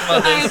to talk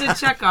about I this. had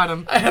to check on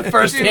him. I have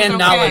first-hand okay.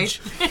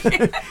 knowledge."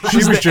 She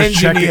was the just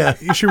engineer.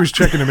 checking. She was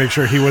checking to make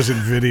sure he wasn't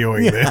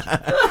videoing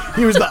this.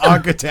 He was the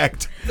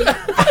architect.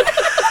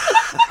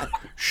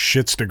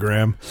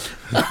 Shitstagram.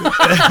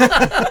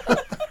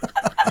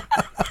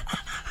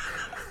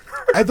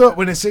 I thought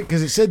when it said,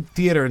 because it said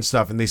theater and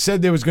stuff, and they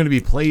said there was going to be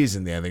plays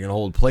in there. They're going to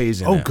hold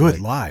plays in Oh, it. good,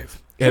 Like,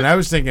 live. and I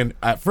was thinking,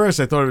 at first,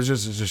 I thought it was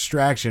just a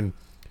distraction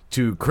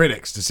to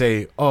critics to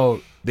say,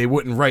 oh, they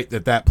wouldn't write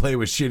that play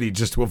was shitty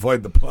just to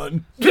avoid the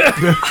pun.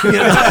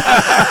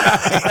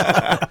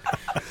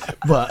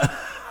 But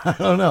I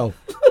don't know.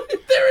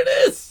 There it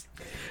is.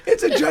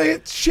 It's a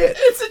giant shit.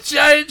 It's a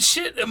giant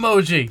shit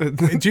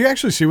emoji. Do you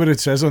actually see what it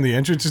says on the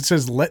entrance? It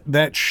says, "Let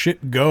that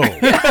shit go."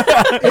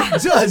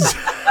 It does.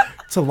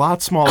 It's a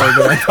lot smaller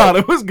than I thought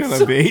it was going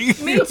to be.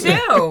 Me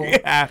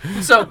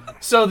too.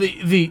 So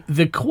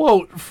the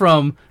quote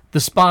from the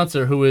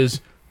sponsor, who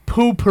is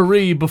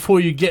 "Poo-pourri before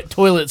you get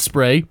toilet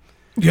spray,"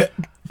 Yeah.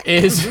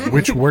 is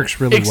Which works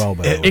really well,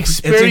 by the way.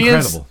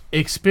 experience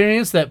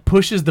incredible. that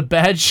pushes the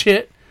bad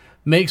shit,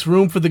 makes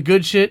room for the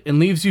good shit, and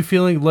leaves you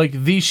feeling like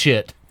the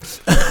shit.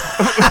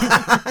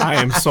 I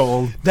am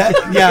sold.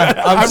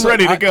 I'm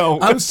ready to go.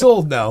 I'm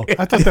sold now.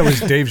 I thought that was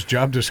Dave's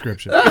job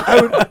description.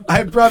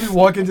 I'd probably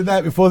walk into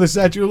that before the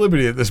Statue of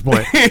Liberty at this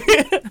point.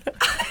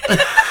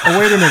 Oh,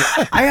 wait a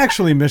minute. I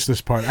actually missed this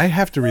part. I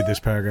have to read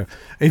this paragraph.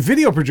 A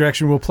video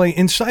projection will play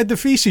inside the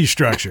feces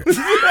structure.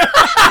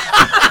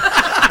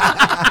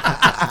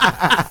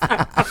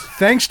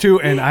 Thanks to,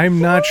 and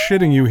I'm not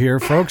shitting you here,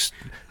 folks,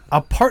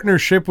 a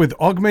partnership with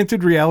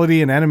augmented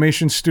reality and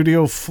animation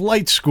studio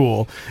Flight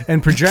School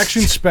and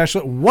projection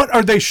special. What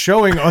are they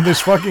showing on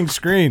this fucking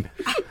screen?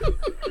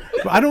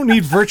 I don't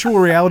need virtual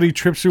reality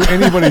trips through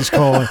anybody's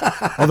colon,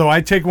 although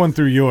I take one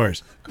through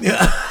yours.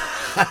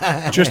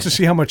 Just to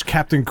see how much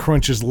Captain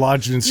Crunch is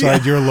lodged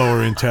inside your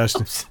lower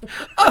intestines.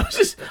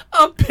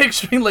 I'm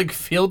picturing like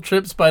field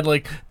trips by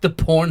like the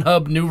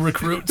Pornhub new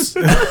recruits.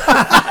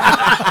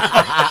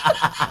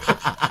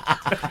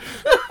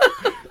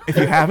 If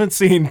you haven't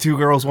seen Two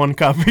Girls, One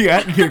Cup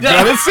yet, you're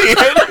going to see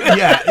it.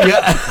 Yeah.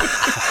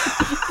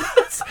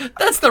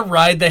 That's the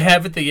ride they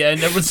have at the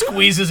end. Everyone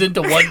squeezes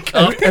into one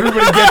cup.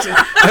 Everybody gets it.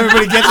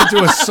 Everybody gets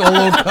into a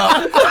solo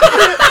cup.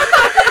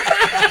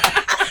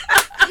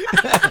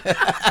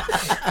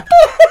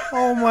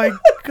 Oh my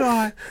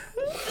God.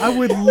 I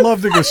would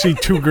love to go see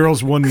Two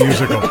Girls, One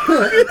Musical.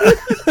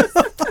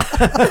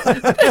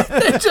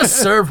 They just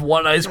serve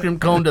one ice cream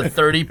cone to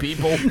 30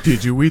 people.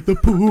 Did you eat the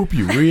poop?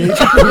 You ate the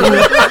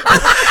poop.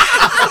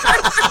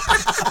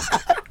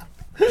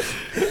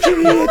 She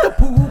ate the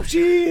poop.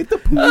 She ate the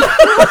poop.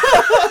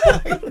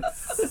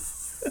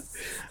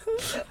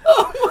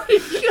 Oh my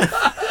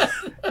God.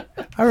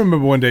 I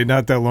remember one day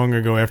not that long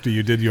ago after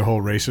you did your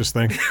whole racist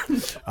thing,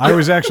 I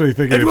was actually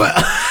thinking What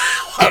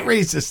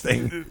racist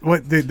thing?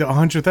 what the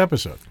 100th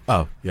episode.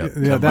 Oh, yeah.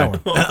 Yeah, that one.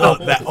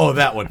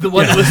 That one. The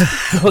one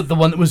that was the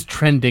one that was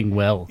trending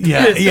well.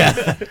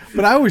 Yeah.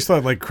 But I always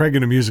thought like Craig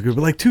in a musical would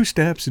be like 2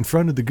 steps in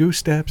front of the goose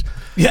steps.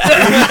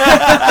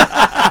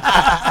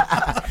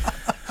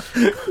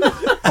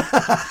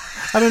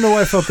 I don't know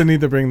why I felt the need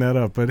to bring that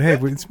up, but hey,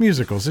 it's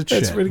musicals. It's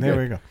That's shit. pretty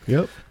There good. we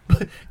go.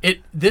 Yep.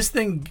 This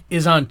thing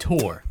is on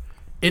tour.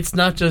 It's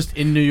not just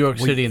in New York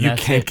City, and you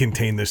that's can't it.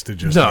 contain this to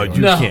just No, New York.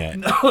 you No,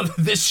 can't. no,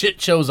 this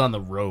shit show's on the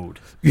road,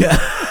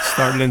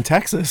 Started in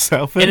Texas,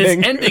 so and fitting.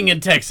 it's ending in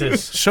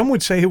Texas. Some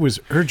would say it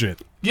was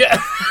urgent.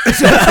 Yeah.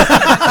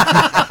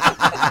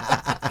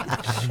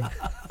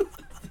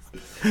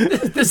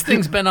 This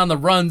thing's been on the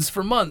runs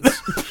for months.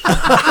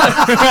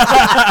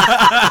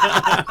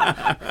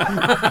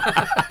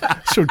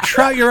 So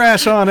trot your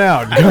ass on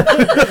out.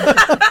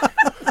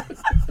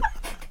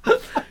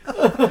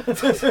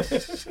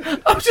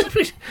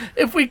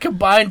 If we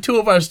combine two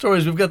of our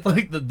stories, we've got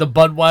like the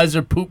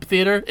Budweiser Poop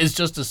Theater is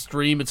just a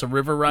stream. It's a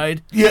river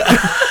ride. It's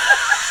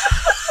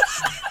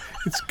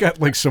got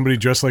like somebody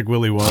dressed like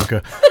Willy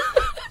Wonka.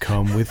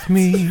 Come with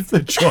me,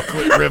 The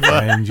chocolate river.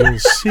 and you'll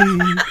see.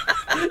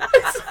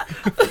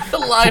 The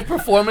live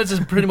performance is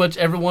pretty much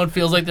everyone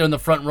feels like they're in the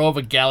front row of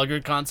a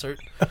Gallagher concert.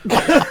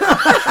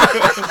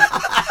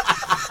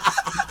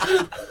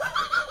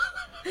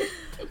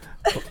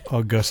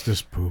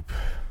 Augustus Poop.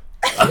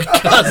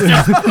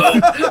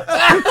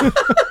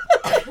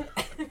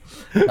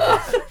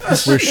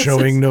 We're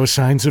showing no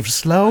signs of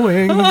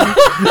slowing.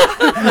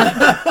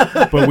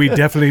 But we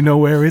definitely know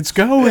where it's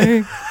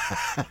going.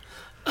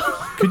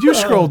 Could you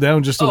scroll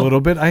down just a little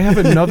bit? I have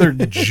another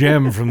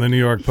gem from the New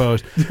York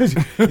Post.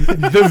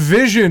 The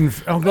vision.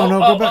 Oh, no,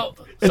 go back.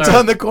 It's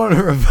on the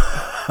corner of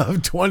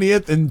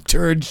 20th and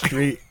 3rd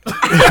Street.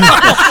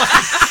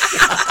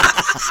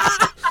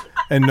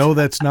 And no,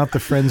 that's not the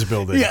Friends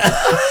building.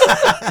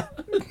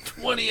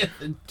 20th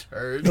and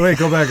 3rd. Wait,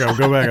 go back up.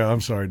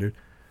 I'm sorry, dude.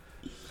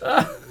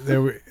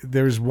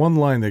 There's one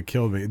line that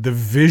killed me. The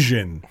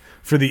vision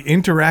for the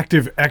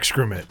interactive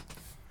excrement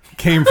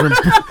came from...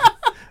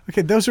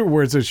 Okay, those are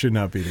words that should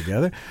not be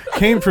together.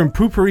 Came from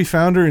Poopery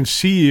founder and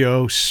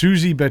CEO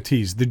Susie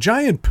Baptiste. The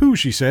giant poo,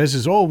 she says,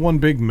 is all one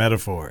big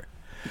metaphor.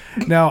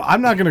 Now,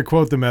 I'm not going to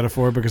quote the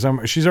metaphor because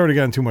she's already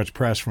gotten too much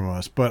press from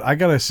us, but I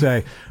got to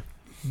say,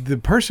 the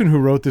person who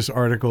wrote this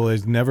article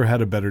has never had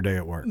a better day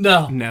at work.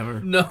 No. Never.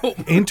 No.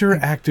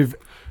 Interactive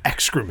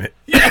excrement.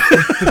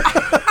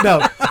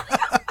 No,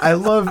 I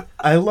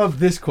love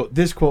this quote.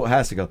 This quote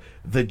has to go.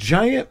 The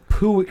giant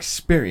poo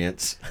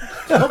experience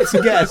helps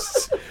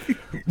guests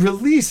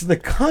release the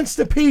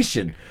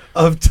constipation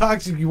of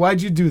toxic.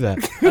 Why'd you do that?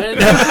 It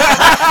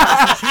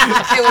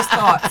was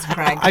thoughts,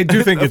 Craig. I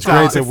do think it's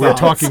great that we're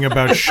talking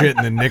about shit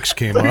and the Knicks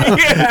came up.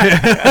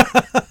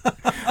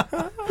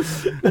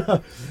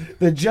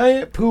 The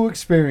giant poo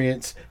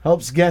experience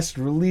helps guests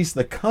release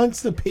the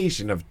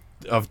constipation of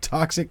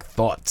toxic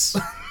thoughts.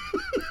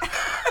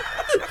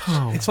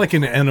 It's like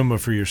an enema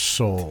for your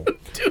soul.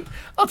 Dude,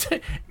 I'll tell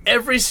you,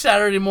 every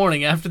Saturday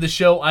morning after the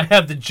show, I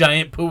have the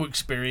giant poo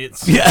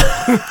experience. When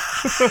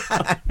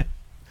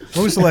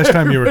was the last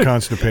time you were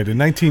constipated?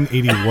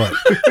 1980 what?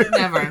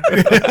 Never.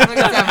 It's never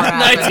happened.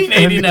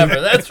 1980 never.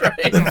 That's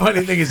right. The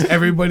funny thing is,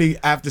 everybody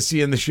after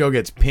seeing the show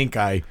gets pink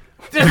eye.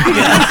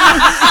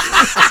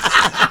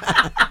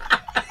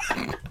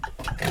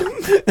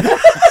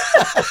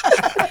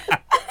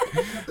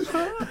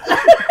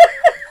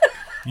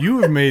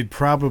 You have made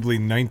probably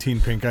 19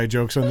 pink eye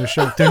jokes on this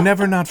show. They're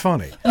never not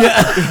funny.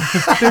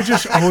 They're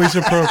just always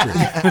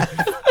appropriate.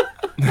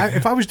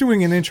 If I was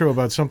doing an intro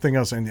about something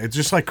else, and it's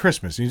just like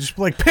Christmas, and you just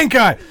be like, pink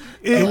eye,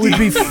 it would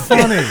be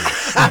funny.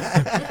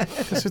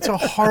 Because it's a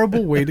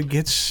horrible way to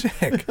get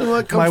sick. Well,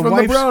 it comes from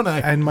the brown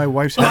eye. And my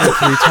wife's had it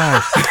 3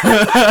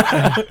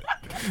 times.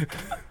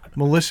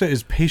 Melissa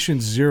is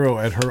patient 0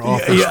 at her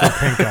office for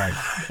pink eye.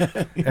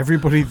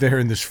 Everybody there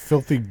in this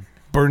filthy,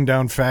 burned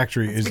down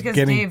factory is Because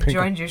getting Dave pink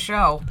joined your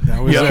show.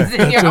 That was He's it.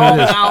 in your home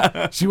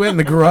now. She went in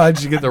the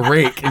garage to get the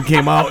rake and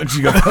came out and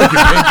she got fucking pink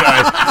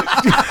eye.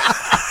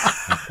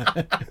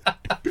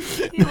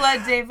 You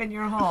let Dave in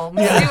your home.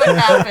 See what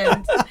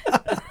happened.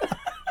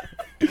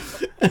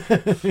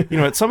 You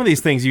know, at some of these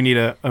things, you need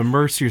to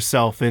immerse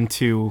yourself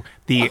into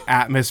the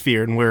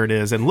atmosphere and where it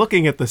is, and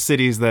looking at the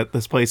cities that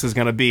this place is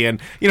going to be in.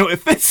 You know, it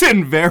fits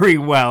in very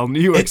well. New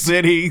York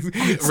City,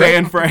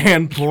 San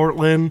Fran,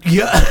 Portland.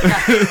 Yeah,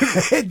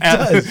 it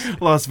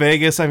does. Las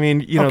Vegas. I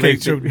mean, you know. Okay,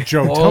 so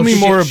Joe, all tell me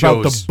shit more about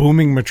shows. the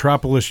booming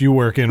metropolis you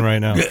work in right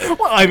now.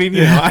 Well, I mean,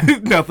 you know,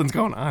 nothing's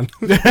going on.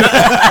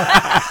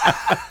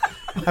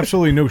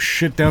 Absolutely no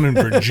shit down in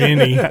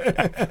Virginia.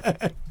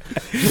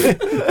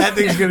 That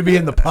thing's going to be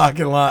in the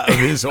parking lot of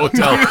his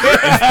hotel.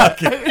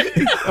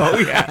 Oh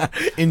yeah.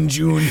 In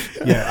June.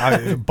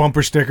 Yeah,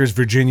 bumper stickers,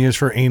 Virginia's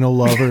for anal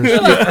lovers.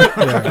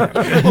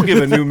 We'll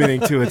give a new meaning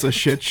to it. It's a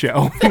shit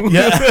show.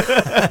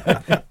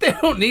 They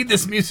don't need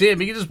this museum.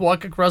 You can just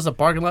walk across the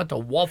parking lot to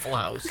Waffle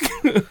House.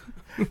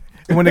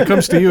 And when it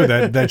comes to you,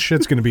 that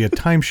shit's going to be a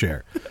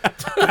timeshare.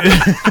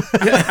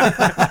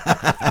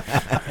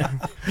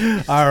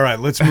 All right,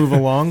 let's move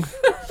along.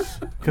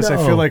 Because I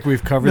feel like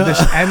we've covered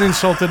this and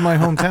insulted my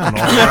hometown.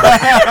 All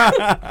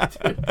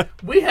right.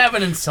 We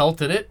haven't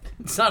insulted it.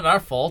 It's not our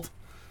fault.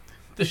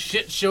 The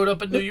shit showed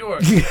up in New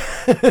York. To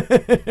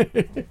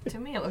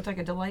me, it looked like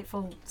a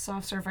delightful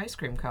soft serve ice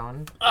cream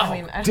cone. I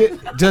mean, Did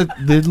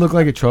it look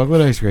like a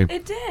chocolate ice cream?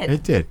 it did.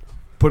 It did.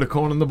 Put a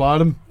cone in the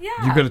bottom. Yeah.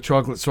 You got a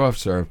chocolate soft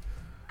serve.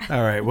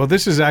 All right. Well,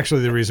 this is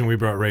actually the reason we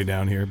brought Ray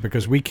down here,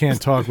 because we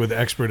can't talk with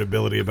expert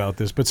ability about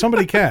this, but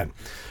somebody can.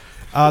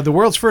 The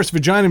world's first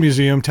vagina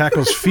museum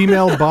tackles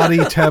female body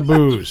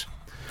taboos.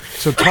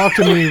 So talk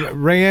to me,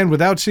 Rayanne,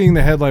 without seeing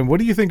the headline, what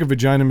do you think a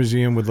vagina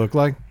museum would look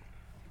like?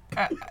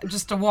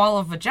 Just a wall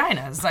of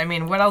vaginas. I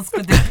mean, what else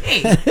could there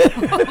be?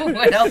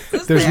 What else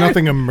is There's there?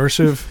 nothing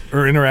immersive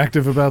or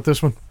interactive about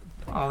this one?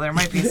 Oh, there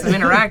might be some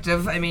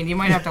interactive. I mean, you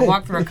might have to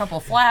walk through a couple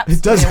flaps.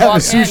 It does when you have a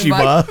walk sushi in,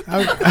 but-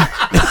 bar.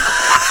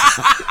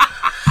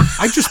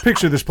 I just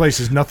picture this place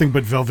as nothing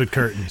but velvet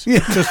curtains.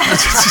 Just,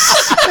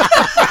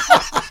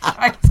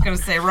 I was going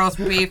to say roast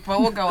beef, but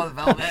we'll go with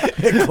velvet.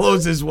 It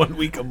closes 1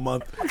 week a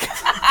month.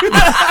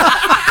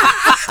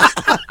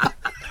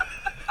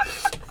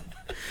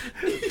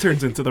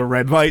 Turns into the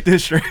red light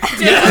district.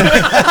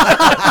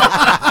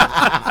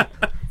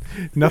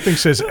 nothing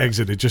says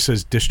exit, it just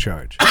says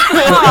discharge.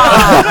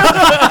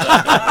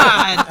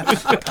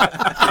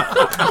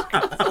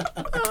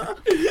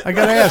 I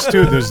gotta ask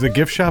too, does the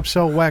gift shop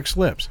sell wax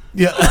lips?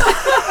 Yeah.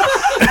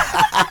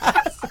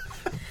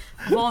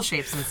 I've all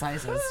shapes and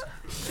sizes.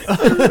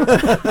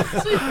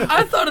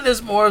 I thought of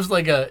this more as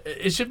like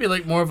it should be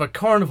like more of a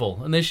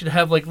carnival, and they should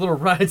have like little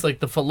rides like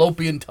the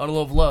Fallopian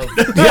Tunnel of Love.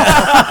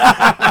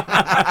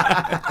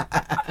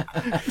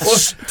 Or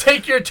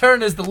take your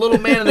turn as the little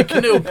man in the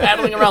canoe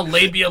paddling around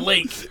Labia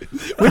Lake.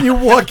 When you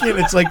walk in,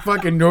 it's like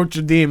fucking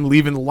Notre Dame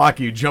leaving the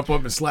locker. You jump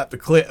up and slap the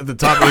clit at the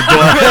top of the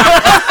door.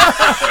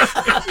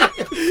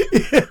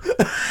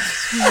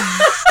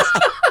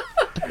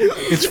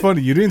 It's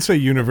funny. You didn't say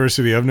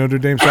University of Notre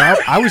Dame, so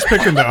I was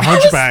picking the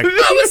Hunchback.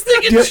 I was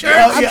thinking church.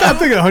 I'm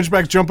thinking the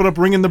Hunchback jumping up,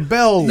 ringing the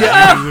bell.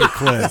 The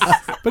cliff.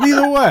 But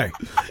either way,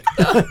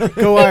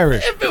 go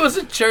Irish. If it was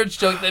a church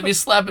joke, they'd be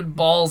slapping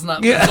balls,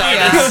 not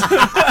vaginas.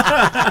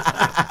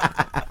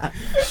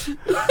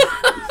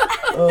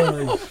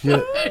 Oh,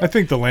 shit. I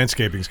think the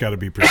landscaping's got to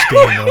be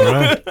pristine, though,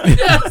 right?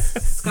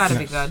 It's got to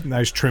be good.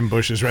 Nice trim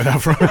bushes right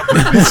out front.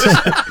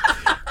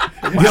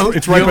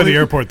 It's right by the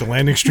airport. The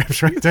landing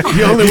strip's right there.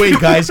 The only way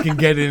guys can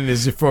get in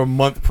is if for a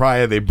month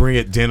prior they bring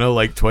it dinner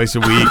like twice a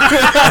week.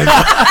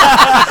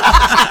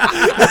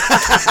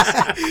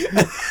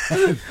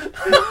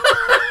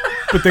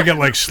 But they get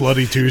like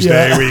Slutty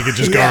Tuesday where you can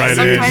just go right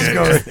Sometimes in.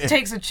 it just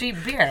takes a cheap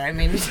beer. I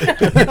mean, you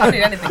don't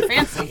need anything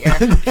fancy here.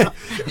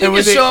 You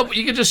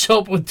can just show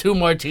up with 2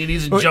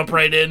 martinis and jump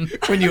right in.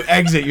 When you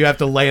exit, you have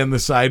to lay on the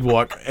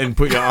sidewalk and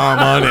put your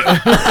arm on it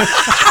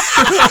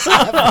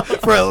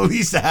for at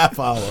least a half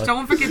hour.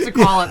 Don't forget to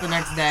call it the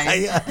next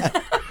day.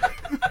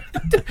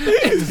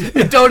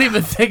 And don't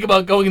even think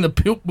about going in the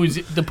poop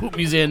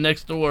museum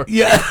next door.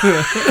 Yeah.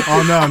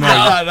 Oh, no.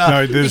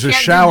 There's a can't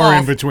do shower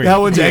in both. between. That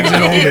one's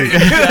exit only.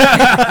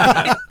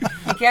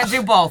 You can't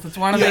do both. It's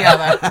one or the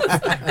other.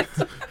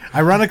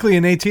 Ironically,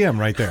 an ATM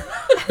right there.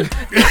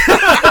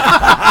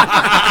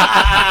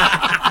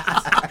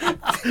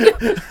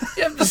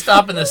 You have to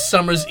stop in the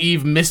Summer's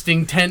Eve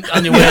misting tent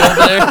on your way over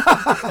there.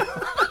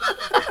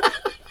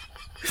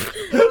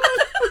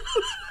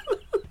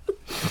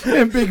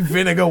 And big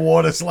vinegar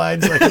water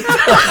slides. Like,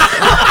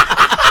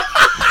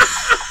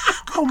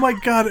 Oh my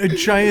God, a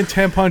giant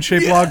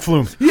tampon-shaped log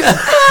flume. Yeah.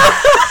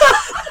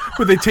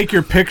 Where they take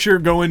your picture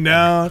going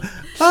down.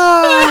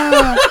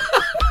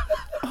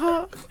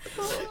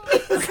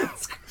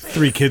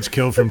 3 kids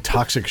killed from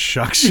toxic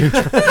shock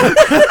syndrome.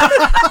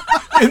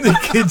 in the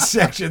kids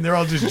section, they're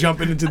all just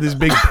jumping into this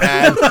big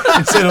pad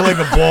instead of like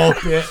a ball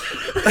pit.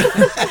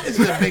 It's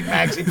a big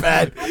maxi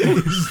pad.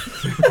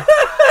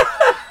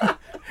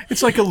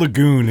 It's like a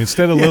lagoon.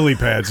 Instead of lily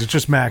pads, it's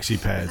just maxi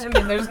pads. I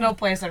mean, there's no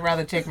place I'd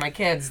rather take my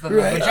kids than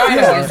the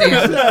Vagina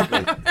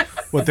Museum.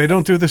 What, they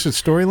don't do this at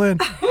Storyland?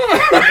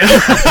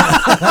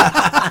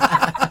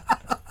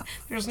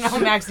 There's no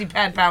maxi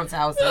pad bounce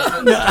houses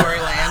in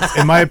Storyland.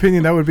 In my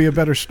opinion, that would be a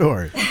better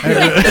story.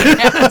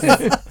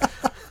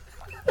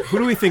 Who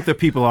do we think the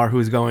people are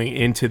who's going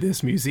into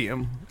this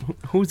museum?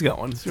 Who's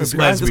going? It's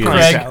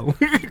lesbians.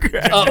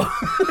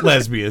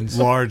 Lesbians.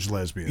 Large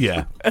lesbians.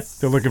 Yeah.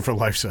 They're looking for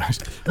life size.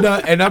 No,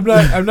 and I'm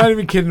not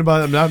even kidding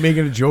about it. I'm not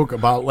making a joke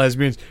about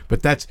lesbians,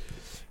 but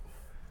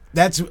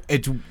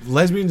it's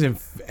lesbians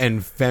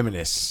and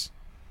feminists.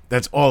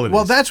 That's all it is.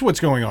 Well, that's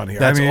what's going on here.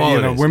 That's all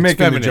it is. We're It's making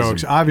feminism. the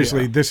jokes.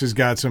 Obviously, Yeah. this has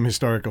got some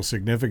historical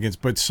significance,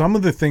 but some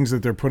of the things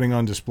that they're putting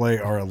on display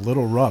are a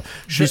little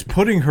rough. She's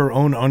putting her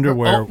own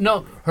underwear. Oh,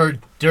 no, her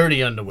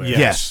dirty underwear.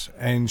 Yes.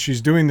 And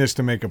she's doing this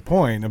to make a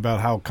point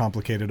about how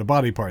complicated a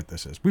body part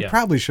this is. We Yeah.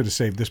 probably should have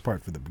saved this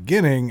part for the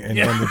beginning and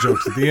done the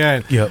jokes at the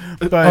end. Yep.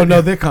 But, Oh,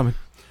 no, they're coming.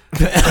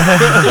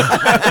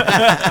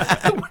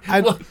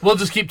 We'll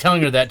just keep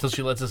telling her that till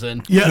she lets us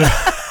in. Yeah.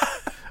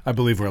 I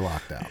believe we're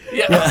locked out.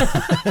 Yeah.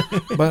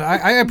 But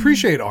I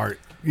appreciate art.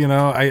 You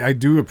know, I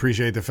do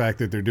appreciate the fact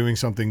that they're doing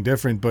something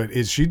different, but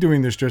is she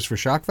doing this just for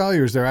shock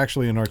value, or is there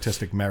actually an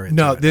artistic merit?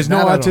 No, to it? there's And no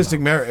that I don't artistic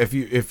know. merit.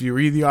 If you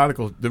read the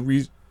article, the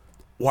reason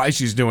why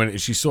she's doing it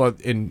is she saw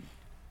it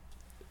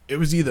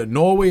was either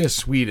Norway or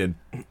Sweden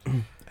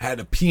had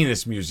a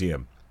penis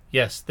museum.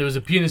 Yes, there was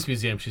a penis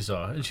museum she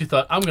saw, and she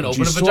thought, I'm going to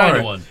She open a saw vagina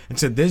it one. and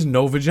said, "There's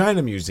no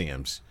vagina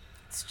museums."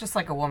 It's just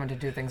like a woman to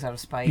do things out of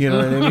spite. You know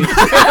what I mean?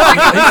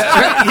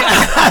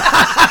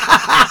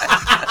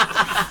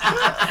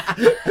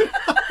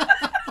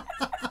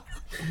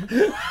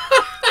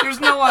 There's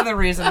no other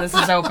reason this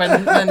is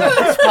open than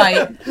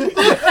spite.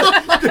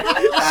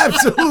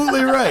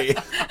 Absolutely right.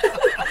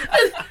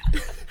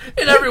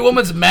 And every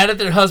woman's mad at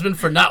their husband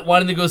for not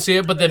wanting to go see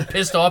it, but then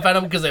pissed off at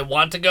him because they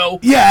want to go.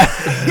 Yeah,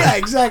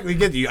 exactly.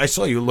 Get you. I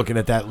saw you looking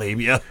at that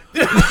labia.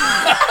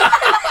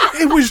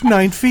 It was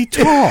 9 feet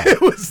tall.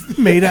 It was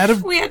made out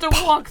of. We had to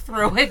walk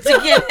through it to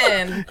get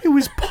in. It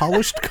was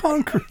polished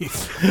concrete.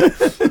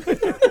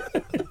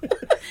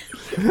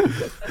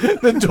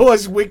 The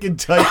door's wicked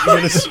tight. You're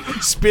gonna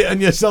spit on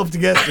yourself to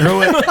get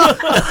through it.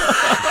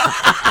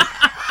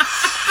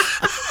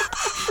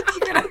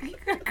 You gotta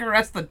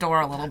caress the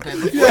door a little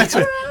bit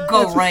before you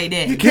go right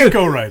in. You can't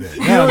go right in.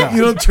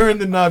 You don't turn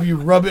the knob. You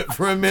rub it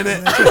for a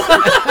minute.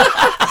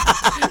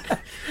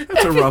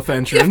 That's a rough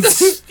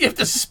entrance. You have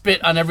to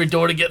spit on every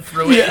door to get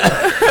through it.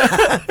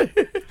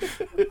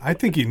 I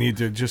think you need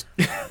to just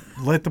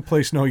let the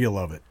place know you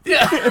love it.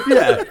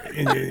 Yeah.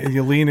 And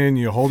you lean in,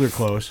 you hold her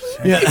close.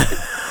 Yeah.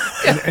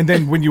 And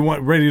then when you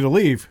want ready to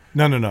leave,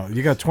 no.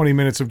 You got 20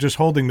 minutes of just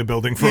holding the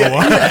building for a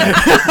while.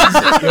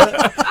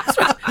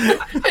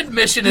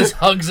 Admission is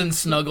hugs and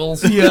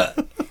snuggles. Yeah.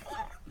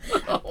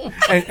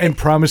 and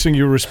promising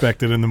you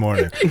respect it in the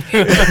morning.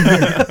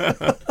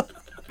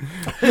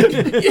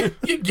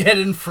 You get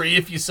in free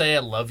if you say I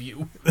love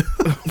you.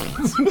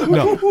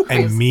 No,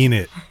 and mean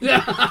it.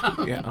 Yeah. I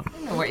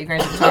don't know what you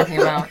guys are talking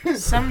about.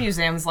 Some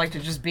museums like to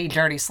just be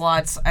dirty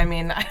sluts. I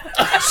mean,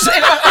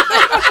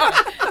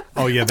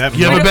 Oh, yeah, that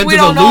You ever might- been we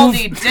to the don't all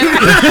Louvre? need dinner.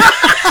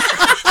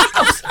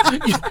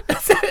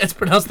 It's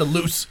pronounced the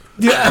loose.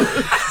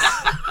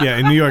 Yeah,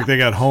 in New York, they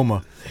got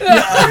Homa.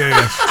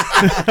 Yeah.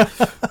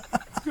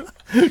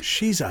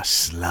 She's a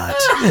slut.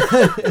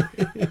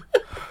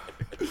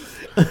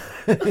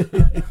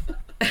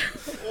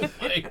 Oh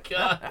my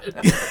God.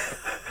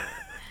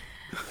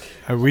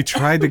 We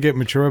tried to get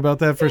mature about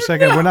that for a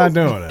second. We're not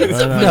doing it. No,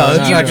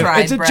 it's, You not,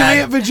 tried, it's a Brad.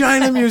 giant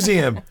vagina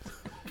museum.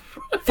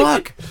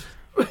 Fuck.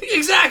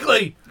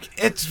 Exactly.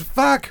 It's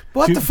fuck.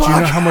 What Do the you fuck?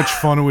 know how much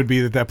fun it would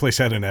be that place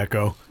had an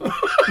echo?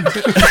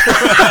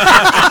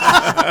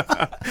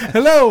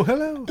 Hello.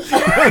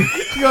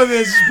 You know,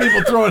 there's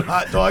people throwing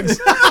hot dogs.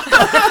 Down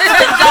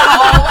the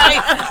hallway.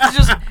 It's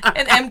just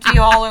an empty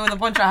hallway with a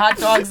bunch of hot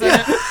dogs in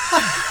it.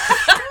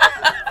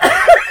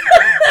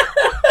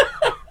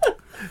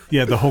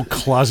 Yeah, the whole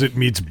closet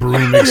meets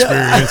broom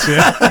experience.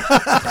 Yeah.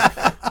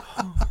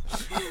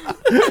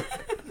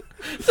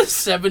 The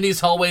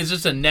 70s hallway is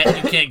just a net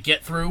you can't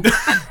get through.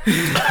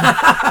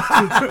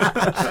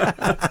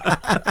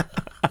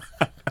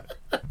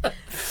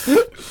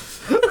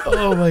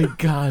 Oh my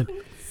god.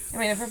 I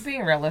mean, if we're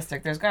being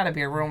realistic, there's got to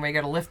be a room where you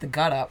got to lift the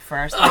gut up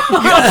first.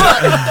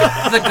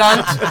 The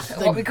gunt,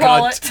 what we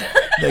call gunt.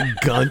 it.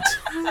 The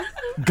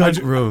gunt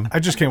room. I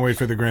just can't wait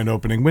for the grand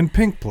opening when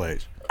Pink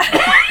plays.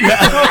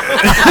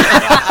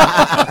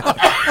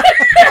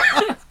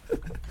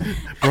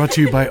 Brought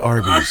to you by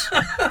Arby's.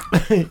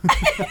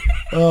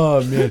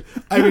 Oh man.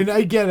 I mean,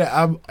 I get it.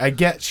 I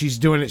get she's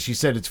doing it. She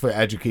said it's for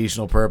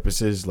educational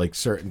purposes, like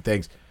certain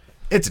things.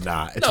 It's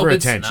not. It's No, for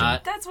it's attention.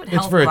 not. That's what It's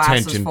health for class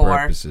attention is for.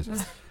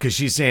 purposes. Because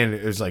she's saying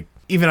it was like,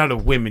 even out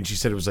of women, she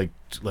said it was like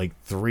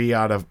 3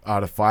 out of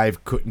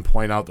 5 couldn't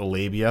point out the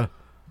labia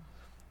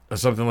or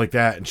something like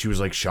that, and she was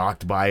like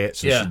shocked by it.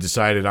 So Yeah. she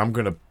decided, I'm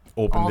gonna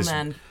open All this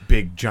men.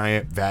 big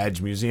giant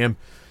vag museum.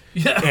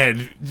 Yeah.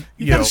 And You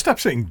you know, gotta stop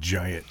saying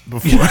giant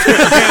before.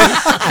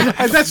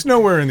 And that's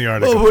nowhere in the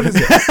article. what is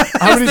it?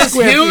 How many This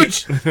square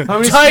huge, feet? How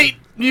many, tight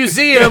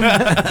museum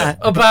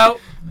about.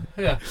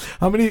 Yeah.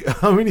 how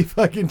many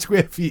fucking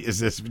square feet is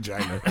this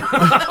vagina?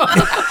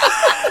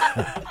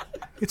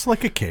 It's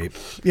like a cape.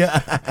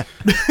 Yeah.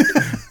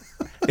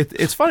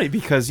 It's funny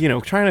because,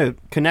 trying to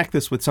connect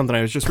this with something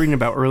I was just reading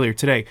about earlier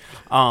today.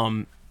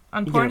 On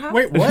Pornhub?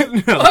 Wait, what?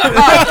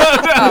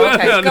 Oh,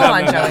 okay. Go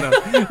on,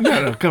 Joey.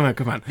 No, come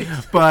on.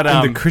 But,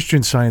 The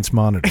Christian Science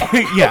Monitor.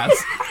 yes.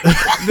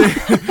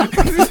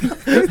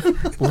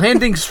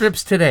 Landing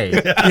strips today.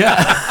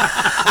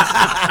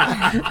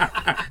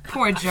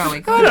 Poor Joey.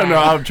 Go I don't know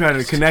ahead. how I'm trying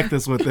to connect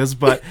this with this,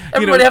 but,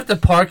 Everybody have to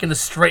park in a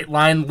straight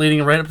line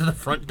leading right up to the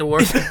front door.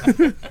 she's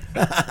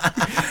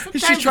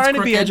it's trying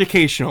to be crooked.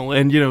 educational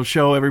and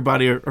show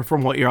everybody or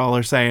from what y'all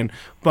are saying.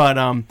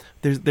 But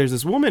there's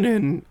this woman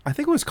in, I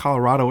think it was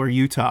Colorado or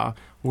Utah,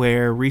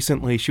 where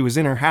recently she was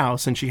in her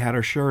house and she had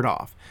her shirt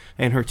off,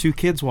 and her 2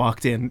 kids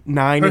walked in,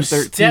 9 Her and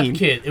 13.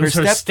 stepkid. It was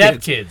her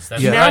stepkids.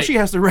 That's Now right. she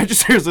has to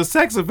register as a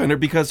sex offender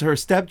because her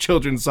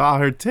stepchildren saw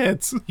her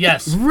tits.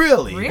 Yes.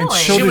 Really? Really?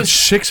 So She did was-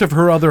 6 of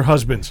her other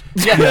husbands.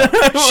 Yeah.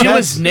 She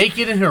was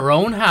naked in her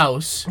own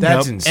house.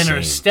 That's Yep. insane. And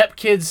her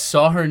stepkids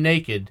saw her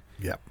naked.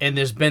 Yeah. And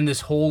there's been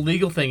this whole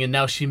legal thing, and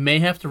now she may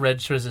have to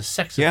register as a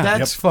sex Yeah. offender.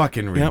 That's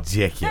fucking Yep.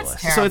 ridiculous.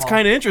 That's So it's Terrible.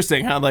 kind of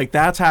interesting how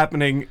that's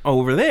happening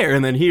over there,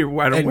 and then here,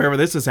 wherever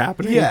this is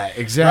happening. Yeah,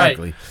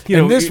 exactly. You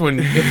And know, this one,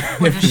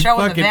 We're just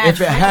showing the vag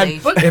if it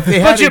had, freely. if they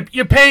But had,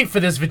 you're paying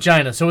for this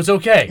vagina, so it's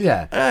okay.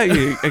 yeah.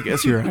 I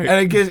guess you're right. And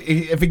I guess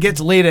if it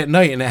gets late at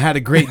night and it had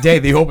a great day,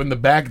 they open the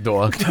back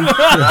door.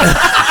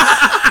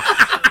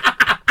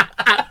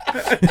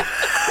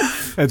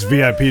 That's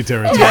VIP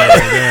territory.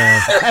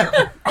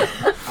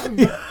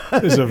 Yeah.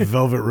 There's a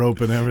velvet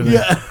rope and everything.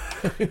 Yeah.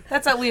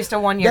 That's at least a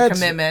 1-year That's-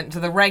 commitment to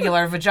the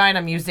regular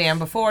vagina museum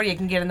before you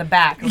can get in the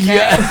back,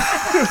 okay?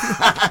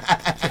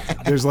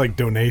 There's like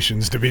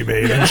donations to be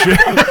made and shit.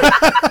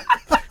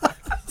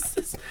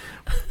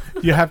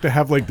 You have to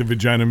have like the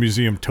Vagina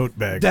Museum tote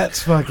bag.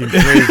 That's fucking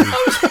crazy.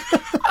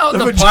 Out in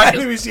The the Vagina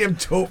parking, Museum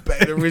tote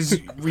bag, the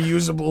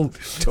reusable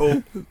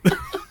tote.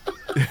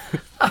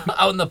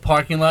 out in the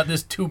parking lot,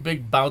 there's 2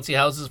 big bouncy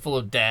houses full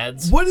of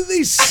dads. What are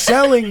they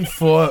selling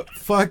for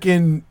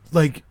fucking,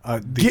 like,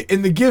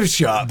 in the gift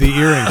shop? The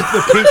earrings.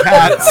 The pink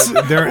hats.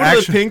 They're What are the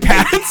actually. pink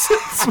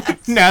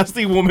hats.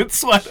 Nasty woman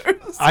sweaters.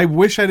 I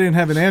wish I didn't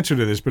have an answer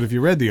to this, but if you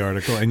read the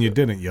article, and you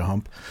didn't, you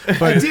hump.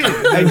 But I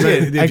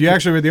did. If you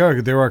actually read the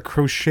article, there are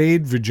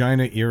crocheted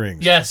vagina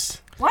earrings.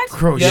 Yes. What?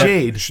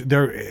 Crocheted.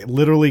 They're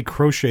literally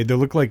crocheted. They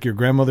look like your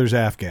grandmother's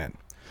Afghan,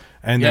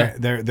 and Yeah.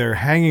 they're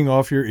hanging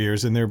off your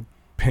ears, and they're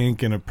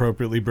pink and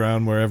appropriately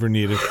brown wherever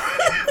needed,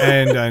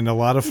 and a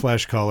lot of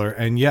flesh color.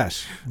 And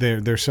yes,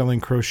 they're selling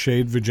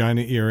crocheted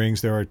vagina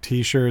earrings. There are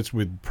T-shirts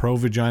with pro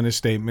vagina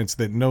statements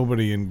that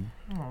nobody in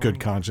good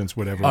conscience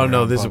would ever. Oh wear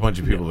no, in there's a public. bunch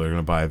of people that are going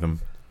to buy them.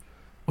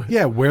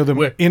 Yeah, wear them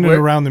Where- in where-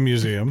 and around the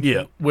museum.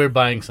 Yeah, we're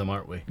buying some,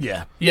 aren't we?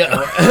 Yeah. Yeah.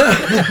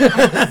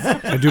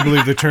 I do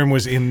believe the term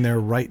was in their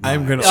right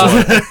mind. I'm going to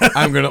order.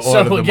 I'm going to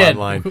order So them again,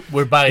 online.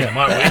 we're buying them,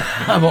 aren't we?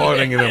 I'm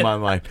ordering them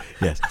online.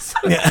 Yes.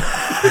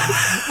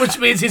 Which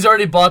means he's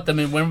already bought them,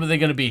 and when were they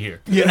going to be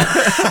here?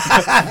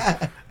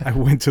 I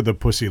went to the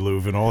Pussy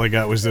Louvre and all I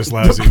got was this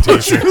lousy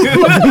T-shirt.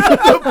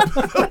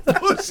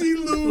 Pussy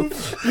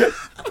Louvre.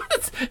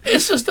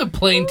 It's just a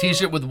plain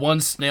T-shirt with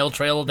one snail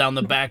trail down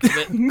the back of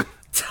it.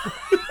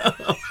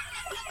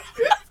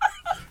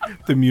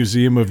 The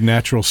Museum of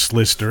Natural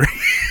Slistery.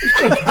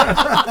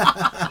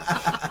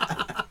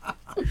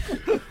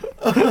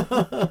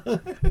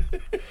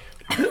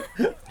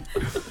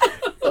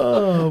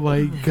 Oh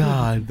my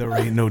God. There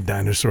ain't no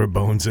dinosaur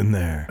bones in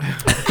there.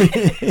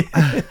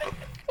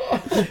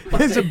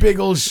 There's a big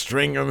old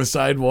string on the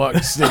sidewalk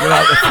sticking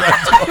out the front.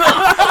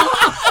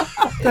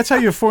 That's how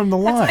you form the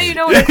line. How you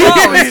know it's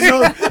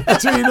closed?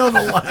 That's how you know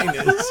the line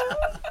is.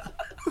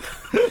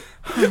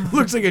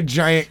 Looks like a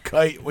giant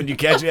kite when you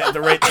catch it at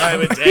the right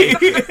time of day.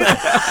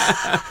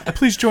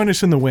 Please join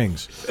us in the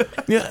wings.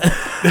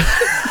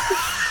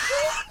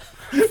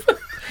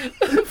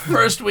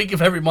 First week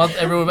of every month,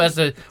 everyone has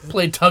to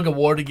play tug of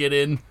war to get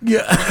in.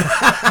 Yeah.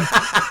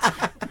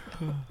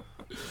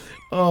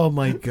 Oh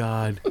my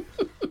God.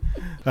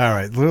 All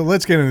right,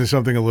 let's get into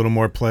something a little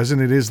more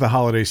pleasant. It is the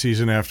holiday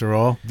season after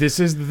all.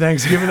 This is the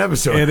Thanksgiving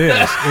episode. It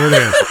is. It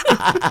is.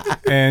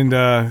 And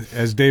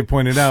as Dave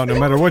pointed out, no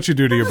matter what you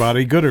do to your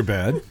body, good or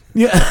bad,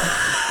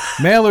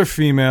 male or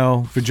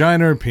female,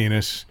 vagina or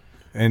penis,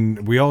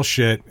 and we all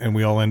shit and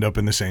we all end up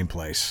in the same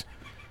place.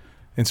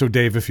 And so,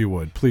 Dave, if you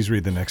would, please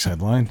read the next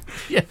headline.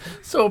 Yeah.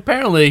 So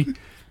apparently,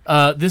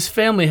 this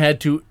family had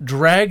to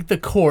drag the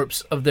corpse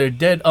of their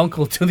dead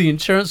uncle to the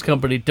insurance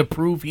company to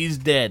prove he's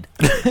dead.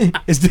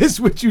 Is this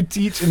what you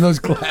teach in those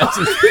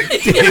classes?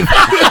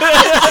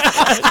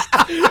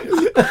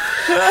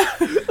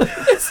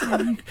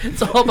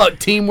 It's all about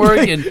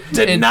teamwork and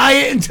Deny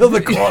it until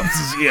the corpse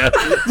is here.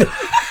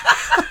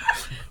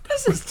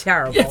 This is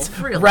terrible. it's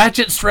Really.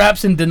 ratchet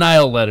straps and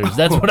denial letters.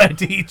 That's what I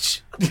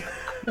teach.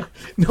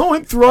 No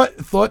one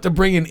thought to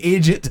bring an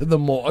agent to the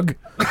morgue.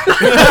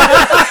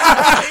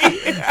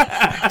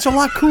 It's a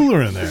lot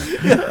cooler in there.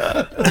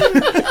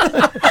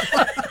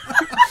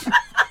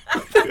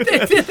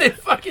 they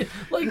fucking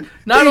like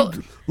not.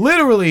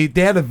 Literally,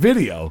 they had a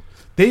video.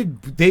 They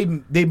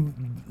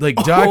like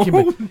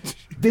document.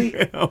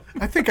 They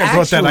I think I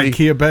brought that Actually-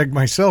 IKEA bag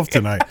myself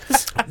tonight.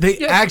 they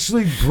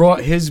actually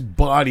brought his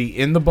body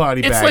in the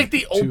body bag. It's like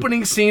the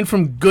opening scene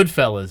from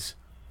Goodfellas.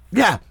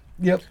 Yeah.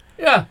 Yep.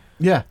 Yeah.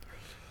 Yeah.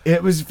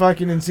 It was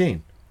fucking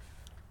insane.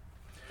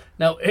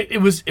 Now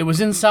it was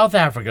in South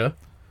Africa,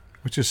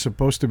 Which is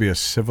supposed to be a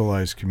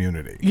civilized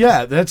community.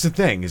 Yeah, that's the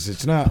thing. Is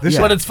it's not. This-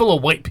 yeah. but it's full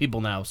of white people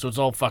now, so it's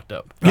all fucked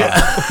up.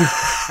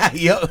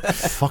 Yep.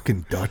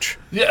 Fucking Dutch.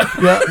 Yeah.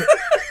 Yeah.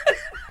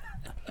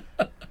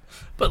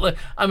 But like,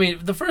 I mean,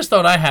 the first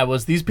thought I had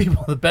was these people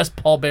are the best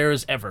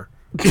pallbearers ever.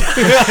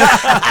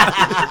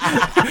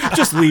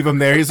 Just leave him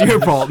there. It's your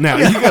fault now.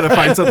 You got to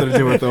find something to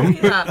do with him.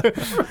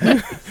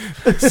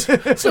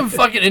 Some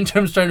fucking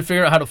interns trying to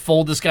figure out how to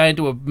fold this guy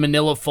into a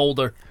manila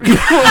folder.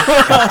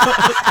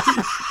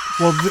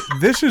 Well,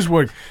 this is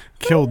what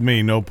killed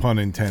me, no pun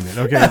intended.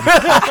 Okay. All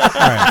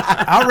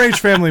right. Outraged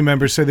family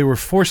members say they were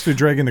forced to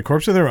drag in the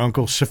corpse of their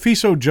uncle,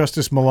 Safiso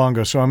Justice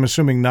Malongo, so I'm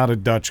assuming not a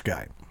Dutch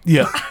guy.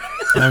 Yeah.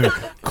 I'm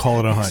gonna call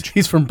it a hunch.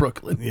 He's from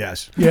Brooklyn.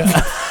 Yes.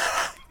 Yeah.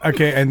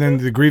 Okay, and then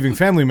the grieving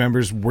family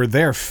members were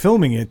there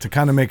filming it to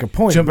kind of make a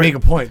point. To make a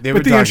point. They were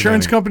But the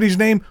insurance documenting. company's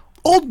name,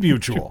 Old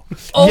Mutual.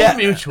 Old Yeah.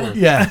 Mutual.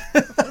 Yeah.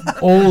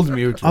 Old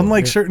Mutual.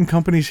 Unlike certain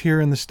companies here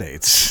in the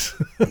States.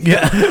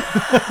 Yeah.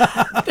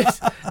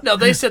 No,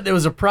 they said there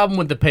was a problem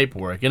with the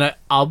paperwork, and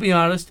I'll be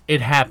honest,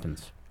 it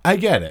happens. I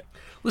get it.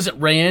 Listen,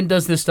 Rayanne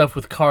does this stuff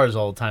with cars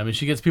all the time, and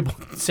she gets people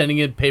sending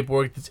in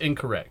paperwork that's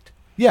incorrect.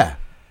 Yeah.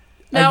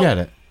 Now, I get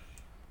it.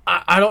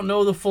 I don't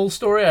know the full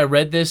story. I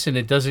read this, and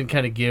it doesn't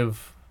kind of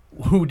give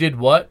who did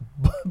what,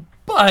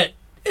 but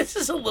this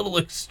is a little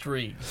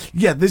extreme.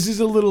 Yeah, this is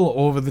a little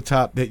over the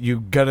top that you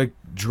gotta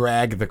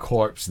drag the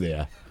corpse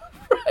there.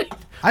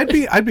 I'd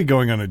be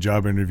going on a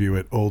job interview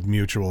at Old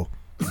Mutual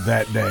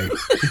that day.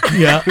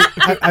 Yeah.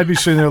 I'd be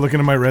sitting there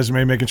looking at my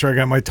resume, making sure I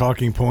got my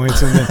talking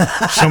points, and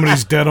then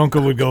somebody's dead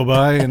uncle would go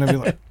by, and I'd be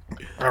like,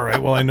 all right,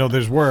 well, I know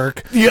there's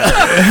work.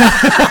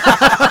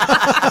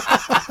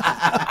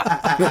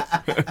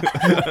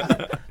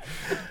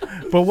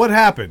 But what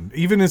happened?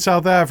 Even in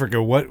South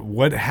Africa,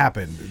 what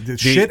happened? The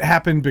shit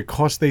happened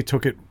because they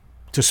took it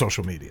to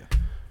social media.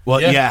 Well,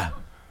 Yeah. yeah.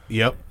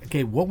 Yep.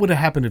 Okay, what would have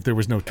happened if there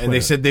was no Twitter? And they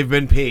said they've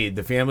been paid.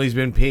 The family's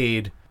been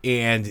paid,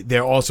 and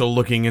they're also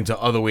looking into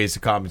other ways to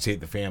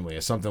compensate the family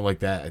or something like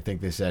that. I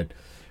think they said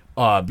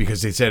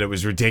because they said it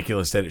was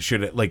ridiculous that it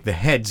should, like the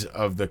heads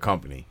of the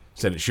company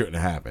said it shouldn't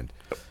have happened.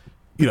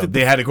 You know,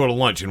 they had to go to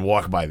lunch and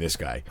walk by this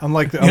guy.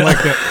 Unlike the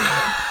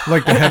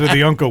head of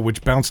the uncle,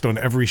 which bounced on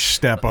every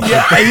step up.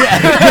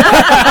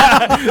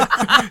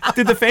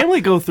 Did the family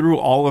go through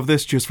all of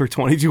this just for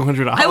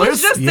 $2,200? I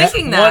was just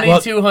thinking that.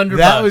 $2,200.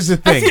 That was the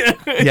thing.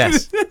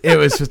 Yes, it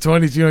was for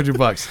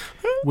 $2,200.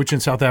 Which in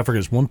South Africa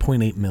is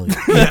 1.8 million.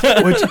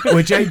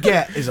 Which I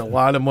get is a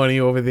lot of money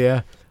over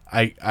there.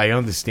 I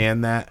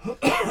understand that.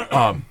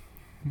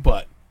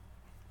 But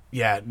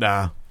yeah,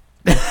 nah.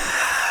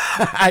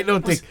 I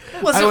don't think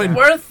Was it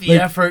worth the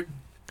effort?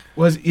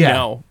 Was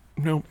No.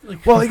 Well,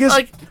 I guess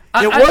Like,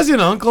 it was an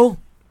uncle.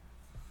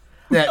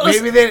 That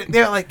maybe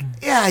they're like,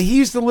 yeah, he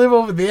used to live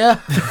over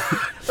there.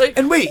 Like-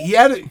 and wait, he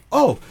had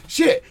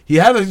he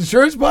had an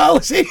insurance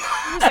policy. It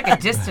was like a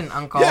distant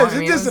uncle. Yeah, it was I a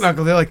mean, distant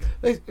uncle. They're like,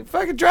 if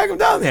I could drag him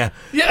down there.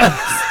 Yeah.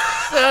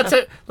 That's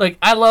it. Like,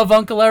 I love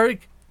Uncle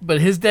Eric, but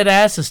his dead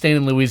ass is staying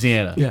in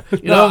Louisiana. Yeah.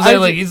 You know what I'm saying?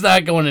 Like, he's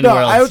not going No,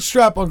 anywhere I would else.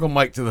 strap Uncle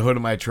Mike to the hood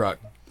of my truck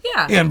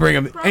Yeah. and bring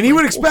him, and he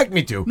would expect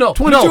me to. No,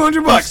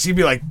 $2,200. He'd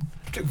be like,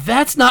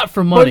 That's not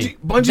for money.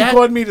 bungee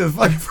cord me to the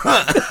fucking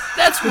front.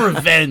 That's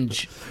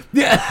revenge.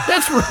 Yeah.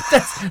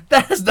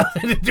 That has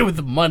nothing to do with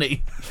the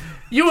money.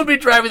 You would be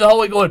driving the whole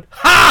way going,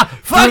 ha!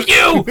 Fuck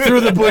you! Through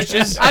the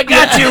bushes. I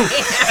got you!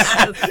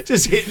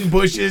 Just hitting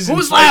bushes. and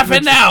Who's fighting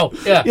laughing now?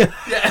 Yeah.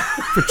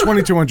 For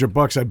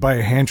 $2,200, I'd buy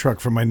a hand truck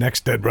for my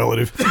next dead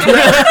relative. You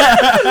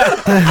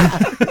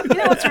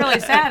know what's really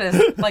sad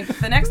is like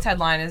the next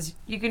headline is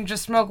you can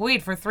just smoke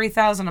weed for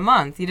 $3,000 a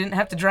month. You didn't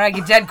have to drag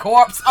your dead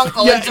corpse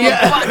uncle into a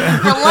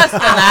blunt for less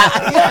than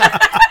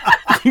that.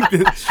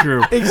 That's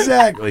true.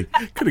 Exactly.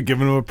 Could have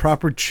given him a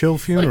proper chill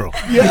funeral.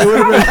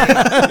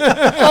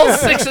 All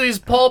 6 of these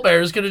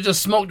pallbearers could have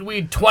just smoked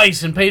weed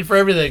twice and paid for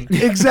everything.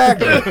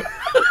 Exactly.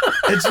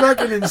 It's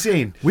fucking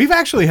insane. We've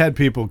actually had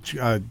people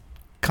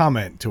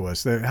comment to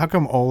us that how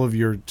come all of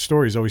your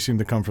stories always seem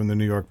to come from the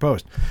New York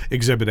Post?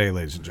 Exhibit A,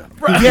 ladies and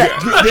gentlemen. Yeah,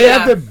 they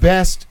have the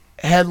best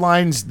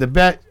headlines, the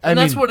best. And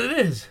that's what it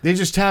is. They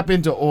just tap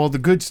into all the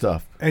good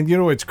stuff. And you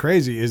know what's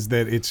crazy is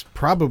that it's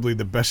probably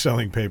the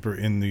best-selling paper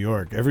in New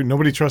York.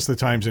 Nobody trusts the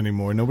Times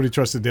anymore. Nobody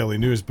trusts the Daily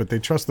News, but they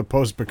trust the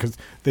Post because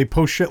they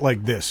post shit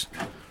like this.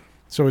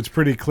 So it's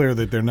pretty clear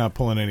that they're not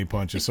pulling any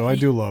punches. So I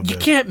do love You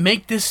this. can't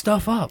make this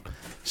stuff up.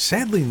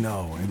 Sadly,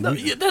 no. And No,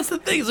 that's the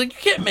thing. It's like,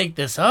 you can't make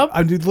this up.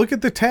 I mean, look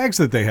at the tags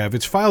that they have.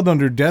 It's filed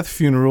under death,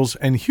 funerals,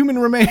 and human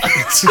remains.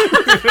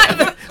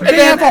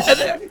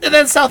 And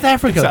then South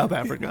Africa. South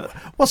Africa.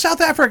 Well,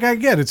 South Africa, I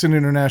get it's an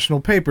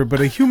international paper,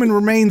 but a human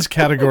remains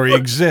category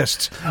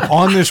exists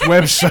on this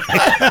website.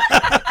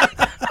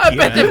 I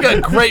bet they've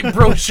got great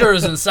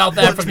brochures in South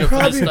Africa for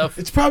this stuff.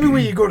 It's probably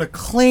where you go to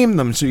claim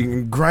them so you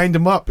can grind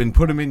them up and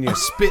put them in your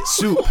spit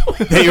soup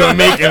that you were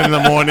making in the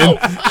morning.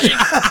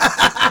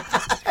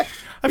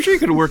 I'm sure you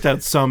could have worked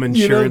out some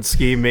insurance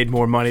scheme, made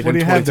more money What than do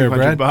you have there,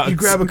 Brad? $2,200. You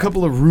grab a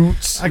couple of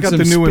roots. I got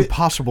the new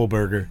Impossible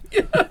Burger.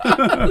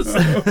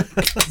 Impossible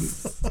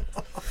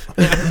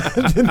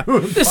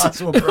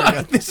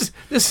burger. This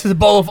is a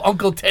bowl of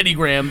Uncle Teddy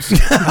Grams.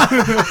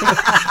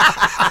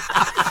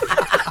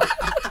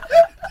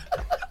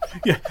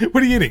 Yeah,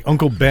 what are you eating?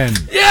 Uncle Ben.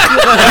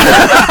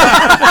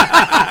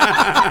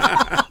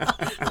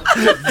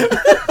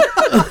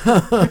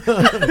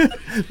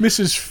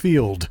 Mrs.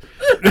 Field.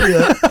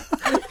 Yeah.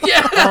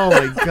 Oh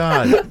my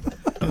god.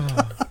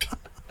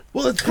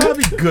 Well, it's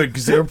probably good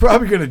because they were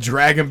probably going to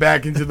drag him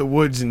back into the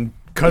woods and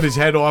cut his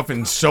head off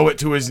and sew it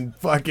to his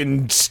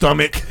fucking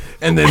stomach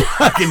and then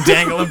fucking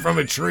dangle him from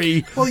a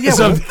tree. Well, yeah.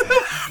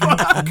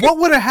 What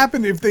would have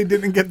happened if they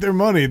didn't get their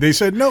money? They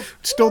said, nope,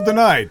 still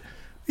denied.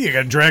 You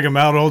got to drag him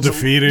out all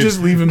defeated. Just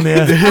leave him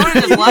there. I would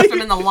have just left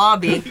him in the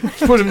lobby.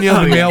 Put him near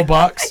the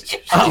mailbox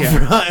out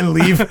front and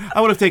leave.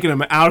 I would have taken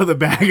him out of the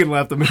bag and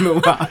left him in the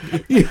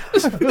lobby.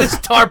 This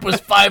tarp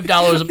was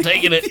 $5. I'm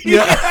taking it.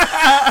 Yeah.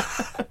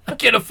 I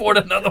can't afford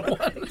another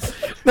one.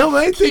 No,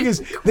 my thing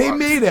is, they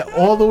made it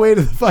all the way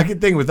to the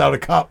fucking thing without a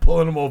cop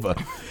pulling him over.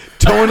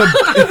 Towing a,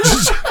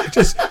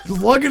 just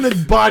lugging a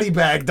body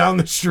bag down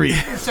the street.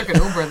 Took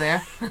an Uber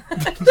there.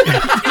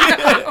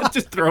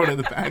 Just throw it in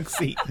the back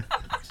seat.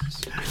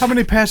 How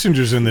many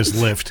passengers in this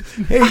lift?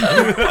 Hey,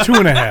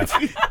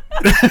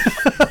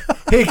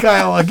 2.5. hey,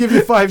 Kyle, I'll give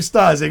you 5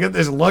 stars. I got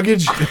this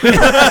luggage.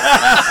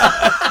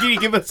 Can you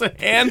give us a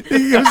hand?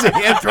 He gives a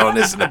hand throwing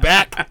this in the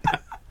back.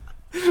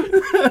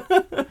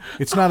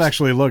 It's not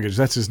actually luggage.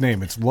 That's his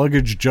name. It's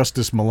Luggage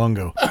Justice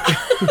Malungo.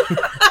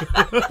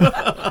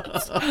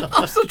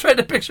 I'm still trying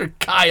to picture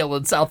Kyle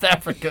in South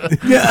Africa.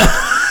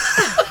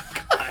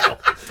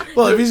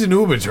 Well, if he's an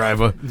Uber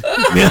driver.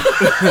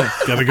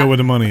 Got to go where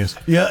the money is.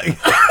 Yeah.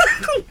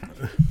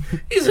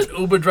 He's an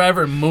Uber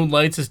driver and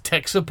moonlights as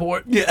tech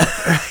support. Yeah.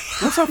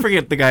 Let's not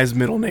forget the guy's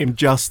middle name,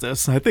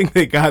 Justice. I think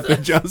they got the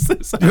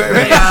Justice.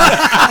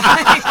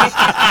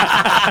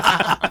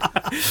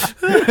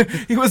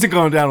 He wasn't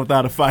going down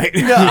without a fight.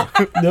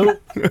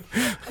 Nope.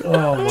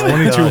 Oh my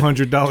God.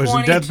 $2,200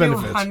 in death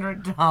benefits.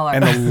 $2,200.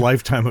 And a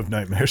lifetime of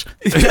nightmares.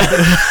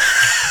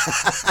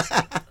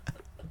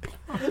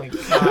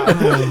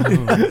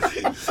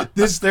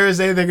 This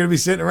Thursday, they're going to be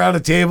sitting around a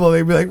table.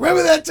 They'll be like,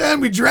 remember that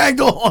time we dragged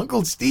old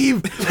Uncle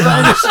Steve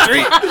down the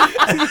street?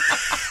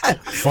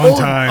 Fun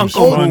times.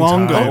 Uncle fun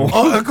Malongo.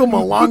 times. Uncle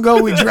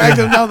Malongo, we dragged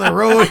him down the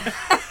road.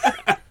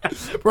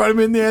 Brought him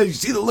in there. You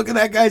see the look on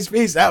that guy's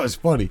face? That was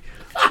funny.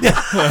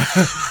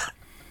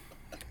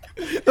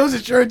 Those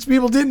insurance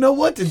people didn't know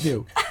what to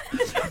do.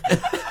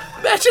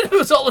 Imagine it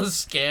was all a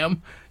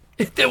scam.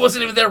 There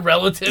wasn't even their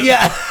relative.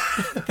 Yeah.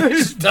 They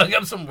just dug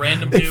up some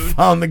random dude.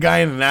 Found the guy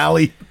in an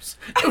alley.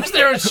 It was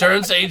their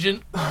insurance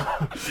agent. No,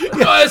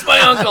 it's my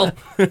uncle.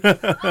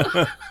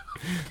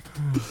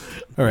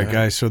 All right,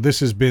 guys. So this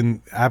has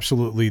been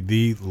absolutely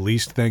the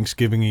least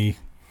Thanksgiving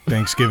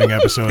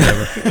episode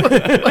ever.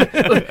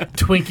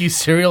 Twinkie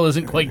cereal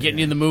isn't quite getting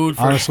you in the mood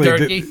for Honestly,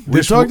 turkey.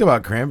 We talked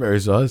about cranberry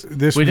sauce.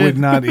 This We would did.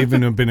 not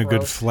even have been a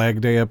good Flag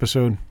Day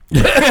episode.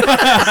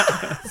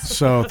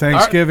 So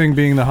Thanksgiving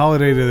being the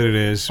holiday that it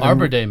is.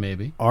 Arbor Day,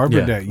 maybe. Arbor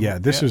Yeah. Day. Yeah,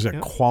 this is a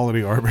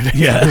quality Arbor Day.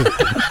 Yeah.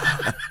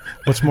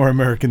 What's more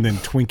American than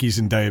Twinkies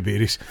and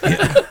diabetes?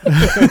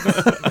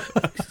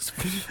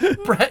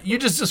 Brett, you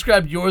just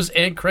described yours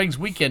and Craig's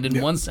weekend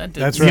in one sentence.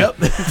 That's right.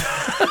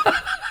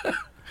 Yep.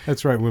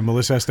 That's right. When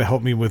Melissa has to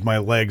help me with my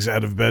legs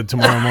out of bed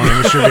tomorrow morning,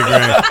 it should be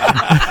great.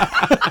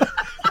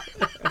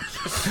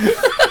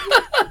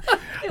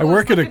 I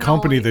work at a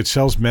company that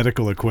sells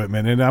medical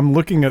equipment, and I'm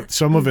looking at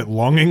some of it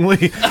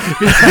longingly.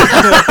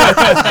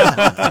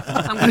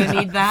 I'm going to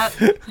need that.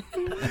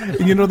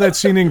 You know that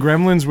scene in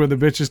Gremlins where the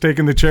bitch is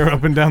taking the chair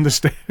up and down the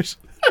stairs?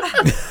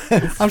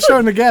 I'm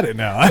starting to get it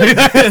now.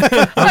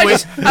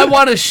 I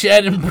want a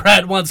shed, and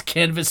Brad wants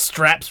canvas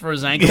straps for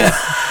his ankles.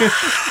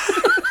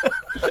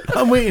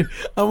 I'm waiting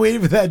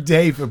for that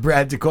day for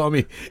Brad to call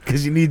me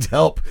because he needs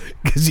help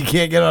because he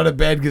can't get out of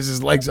bed because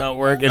his legs aren't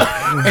working.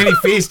 And he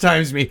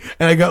FaceTimes me,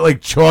 and I got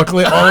like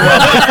chocolate all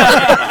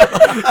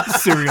around.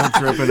 Cereal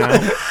dripping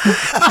out.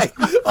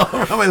 All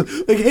around my,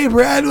 like, hey,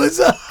 Brad, what's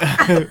up?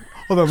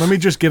 Hold on, let me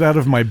just get out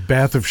of my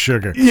bath of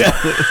sugar. Yeah.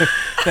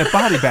 That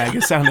body bag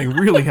is sounding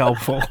really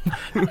helpful.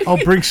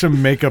 I'll bring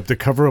some makeup to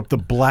cover up the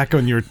black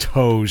on your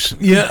toes.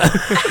 Yeah.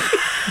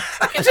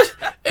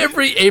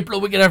 Every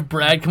April, we can have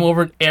Brad come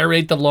over and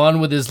aerate the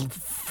lawn with his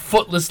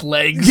footless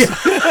legs.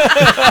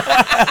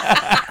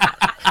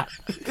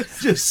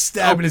 Just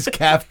stabbing his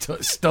calf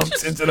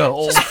stumps into the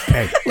hole.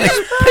 Hey,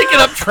 Picking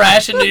up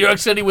trash in New York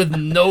City with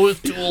no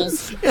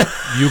tools.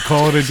 you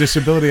call it a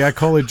disability, I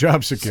call it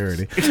job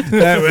security.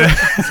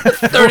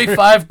 That-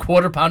 35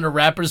 quarter-pounder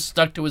wrappers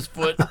stuck to his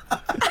foot.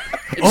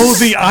 oh,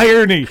 the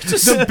irony.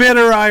 The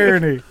bitter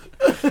irony.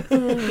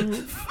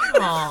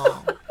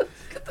 Aw.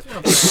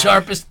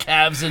 Sharpest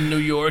calves in New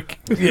York.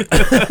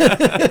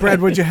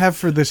 Brad, what'd you have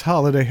for this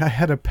holiday? I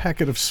had a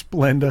packet of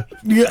Splenda.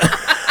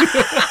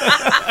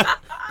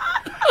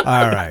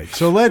 All right,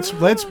 so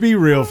let's be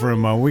real for a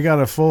moment. We got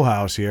a full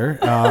house here.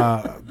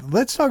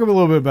 Let's talk a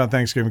little bit about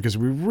Thanksgiving because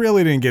we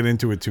really didn't get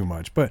into it too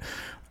much. But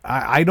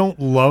I don't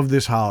love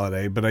this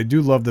holiday, but I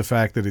do love the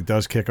fact that it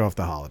does kick off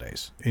the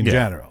holidays in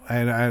general,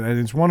 and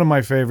it's one of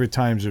my favorite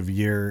times of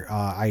year.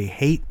 I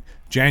hate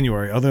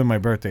January, other than my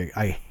birthday.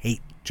 I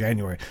hate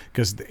January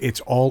because it's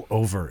all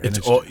over. And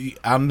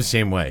I'm the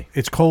same way.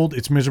 it's cold,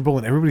 it's miserable,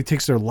 and everybody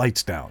takes their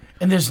lights down.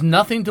 And there's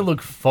nothing to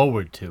look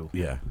forward to.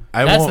 Yeah.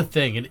 That's the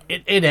thing.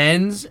 It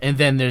ends, and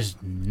then there's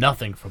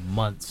nothing for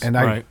months. And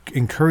I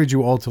encourage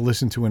you all to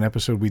listen to an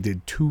episode we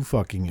did 2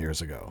 fucking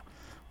years ago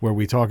where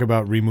we talk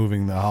about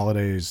removing the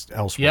holidays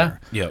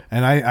elsewhere. Yeah. Yep.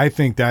 And I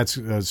think that's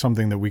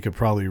something that we could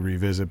probably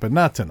revisit, but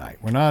not tonight.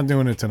 We're not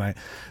doing it tonight.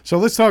 So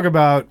let's talk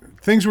about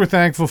things we're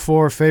thankful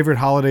for, favorite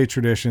holiday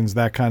traditions,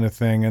 that kind of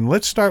thing. And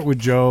let's start with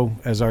Joe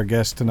as our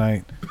guest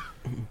tonight.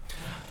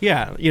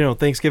 Yeah,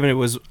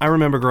 Thanksgiving, I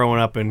remember growing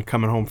up and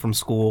coming home from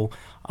school,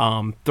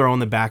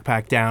 throwing the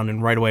backpack down,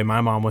 and right away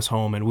my mom was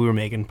home and we were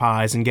making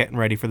pies and getting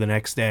ready for the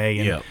next day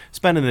and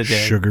spending the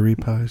day. Sugary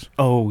pies.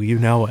 Oh, you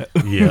know it.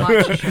 Yeah.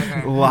 Lots of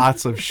sugar.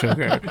 Lots of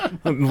sugar.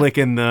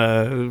 Licking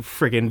the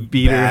friggin'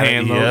 beater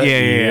handle.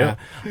 Yeah.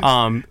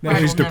 Now Brad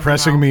he's will never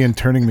depressing know. me and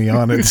turning me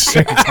on at the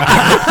same time.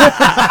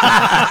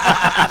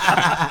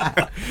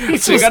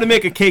 So you got to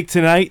make a cake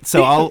tonight,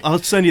 so I'll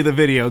send you the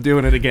video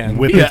doing it again.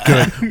 Whip it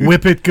good.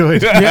 Whip it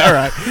good. Yeah, all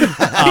right.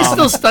 He's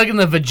still stuck in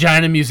the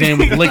vagina museum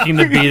with licking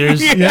the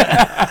beaters.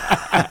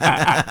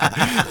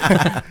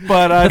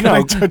 But Can I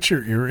no, touch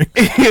your earring?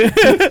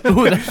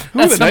 That's some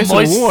nice and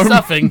moist warm.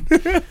 stuffing.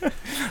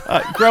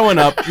 growing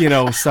up,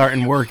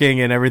 starting working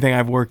and everything,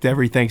 I've worked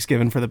every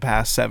Thanksgiving for the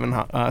past 7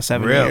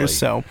 Really? years.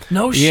 So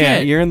No yeah,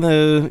 shit. you're in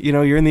the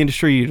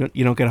industry.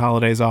 You don't get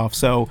holidays off.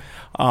 So,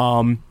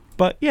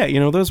 but yeah,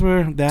 those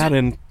were that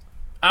and.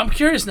 I'm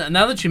curious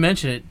now that you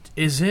mention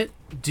it,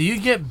 do you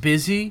get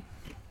busy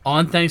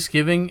on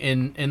Thanksgiving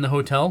in the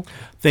hotel?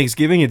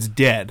 Thanksgiving, it's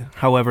dead.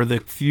 However, the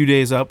few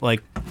days up,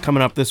 like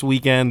coming up this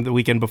weekend, the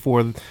weekend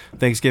before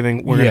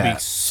Thanksgiving, we're going to Yeah. be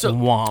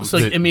swamped. So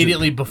like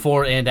immediately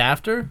before and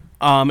after?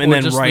 And or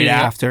then just right leading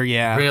up? after,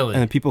 yeah. Really?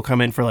 And then people come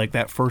in for like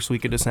that first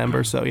week of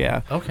December, so yeah.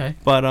 Okay.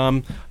 But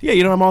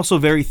yeah, I'm also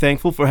very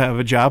thankful for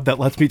having a job that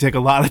lets me take a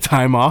lot of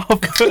time off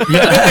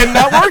and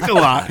not work a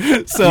lot.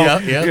 So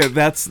Yeah.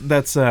 that's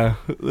Right now,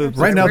 Where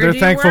they're do you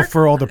thankful work?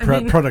 for all the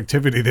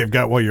productivity they've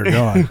got while you're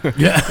gone.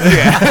 yeah,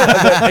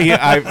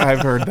 I've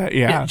heard that.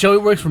 Yeah. Joey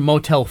works for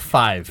Motel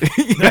 5.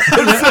 He gets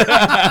a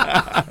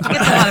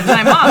lot of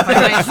time off. I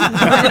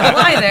might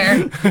lie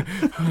there.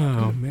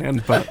 Oh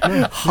man, but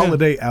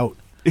Holiday out.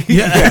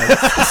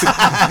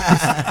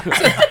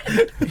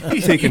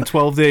 taking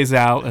 12 days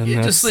out and You're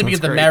that's, just sleeping that's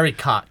at the great. Marriott.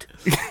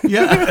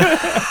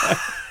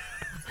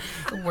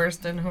 The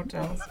worst in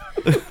hotels.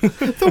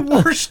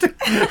 The worst.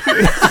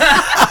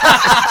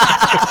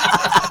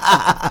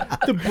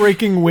 The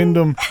breaking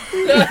Wyndham.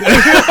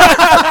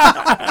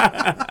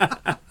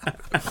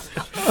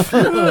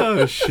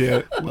 Oh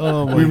shit.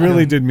 We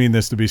really did mean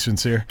this to be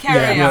sincere.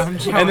 Carry on,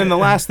 Joey. And then the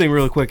last thing,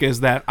 really quick,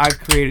 is that I've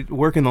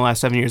working the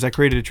last 7 years. I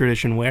created a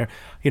tradition where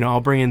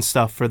I'll bring in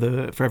stuff for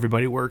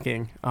everybody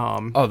working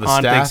on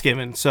staff?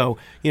 Thanksgiving. So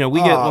we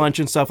get lunch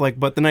and stuff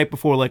but the night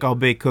before, like I'll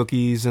bake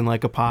cookies and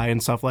like a pie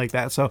and stuff like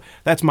that. So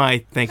that's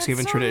my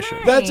Thanksgiving so tradition.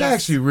 nice. That's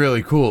actually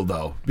really cool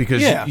though,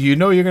 because Yeah. you're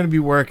going to be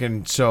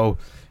working, so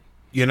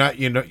you're not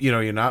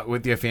you're not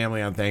with your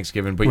family on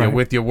Thanksgiving, but you're Right.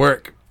 with your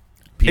work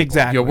people,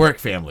 Exactly. your work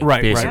family,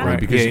 Right, basically, right.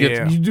 because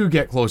Yeah, you do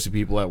get close to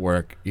people at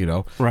work,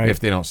 Right. if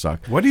they don't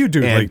suck. What do you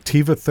do? And- Like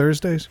Tiva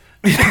Thursdays?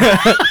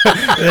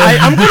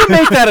 I'm going to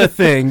make that a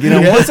thing.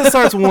 Once it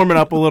starts warming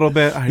up a little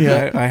bit,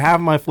 I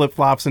have my flip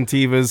flops and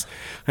Tivas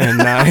and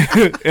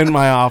in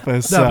my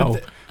office. No, so.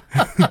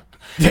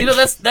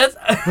 That's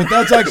But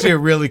that's actually a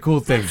really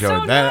cool thing, Joey.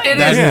 so That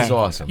nice. is Yeah.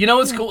 awesome. You know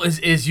what's cool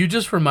is you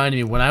just reminded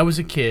me when I was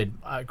a kid,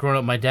 growing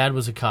up. My dad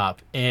was a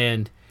cop,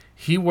 and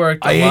he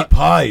worked. I ate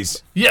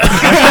pies. Yeah.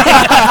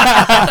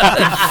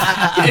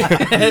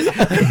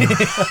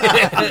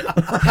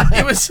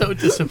 He was so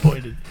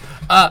disappointed.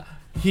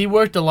 He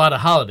worked a lot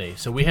of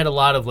holidays, so we had a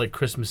lot of like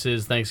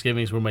Christmases,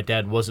 Thanksgivings where my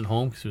dad wasn't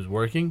home because he was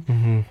working.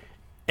 Mm-hmm.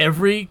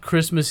 Every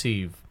Christmas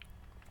Eve,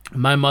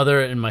 my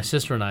mother and my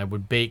sister and I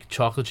would bake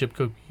chocolate chip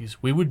cookies.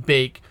 We would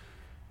bake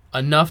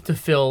enough to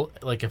fill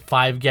like a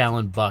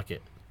 5-gallon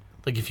bucket.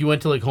 Like if you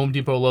went to like Home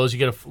Depot or Lowe's, you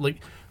get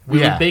we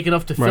Yeah. would bake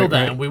enough to fill Right, that,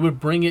 right. and we would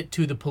bring it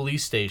to the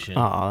police station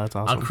Oh, that's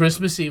awesome. on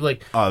Christmas Eve.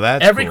 Like Oh,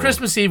 that's every cool.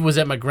 Christmas Eve was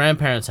at my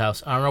grandparents'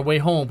 house. On our way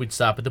home, we'd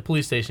stop at the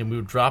police station. We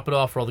would drop it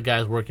off for all the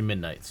guys working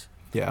midnights,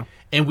 Yeah.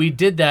 and we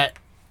did that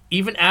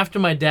even after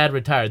my dad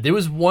retired. There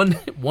was one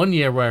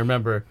year where I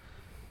remember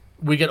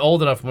we got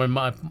old enough when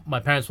my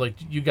parents were like,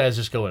 "You guys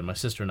just go in." My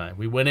sister and I,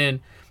 we went in,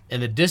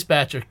 and the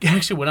dispatcher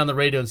actually went on the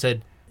radio and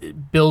said,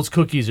 "Bill's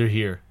cookies are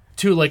here."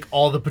 To like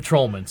all the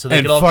patrolmen, so they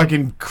And could all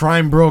fucking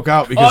crime broke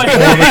out because Oh,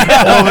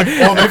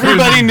 yeah. all the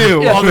Everybody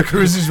knew. all the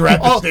cruises were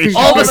at the station.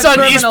 all of a the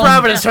sudden, East criminals.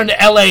 Providence turned to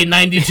LA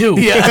 92.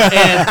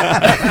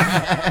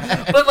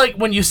 Yeah. But like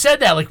when you said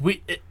that, like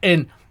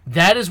and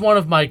that is one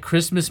of my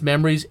Christmas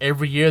memories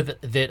every year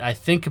that I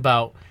think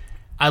about.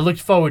 I looked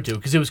forward to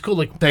because it was cool.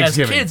 Like as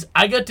Thanksgiving. kids,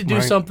 I got to do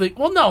Right. something.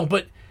 Well, no,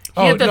 but he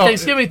Oh, had that no,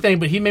 Thanksgiving thing,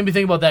 but he made me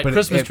think about that But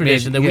Christmas it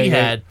tradition made- that we yeah,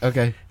 had.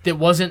 Okay. That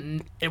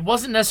wasn't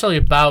necessarily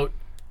about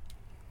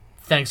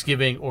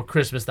Thanksgiving or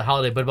Christmas, the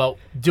holiday, but about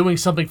doing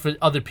something for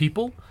other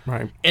people.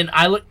 Right. And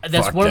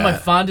that's Fuck one of my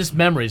that. fondest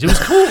memories. It was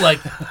cool, like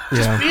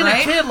Yeah. being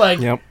Right? a kid. Like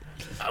Yep.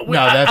 we-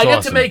 No, I that's got to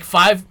awesome. make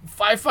five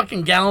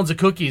fucking gallons of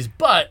cookies,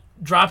 but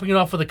dropping it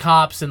off for the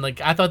cops and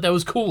like I thought that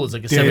was cool as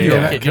like a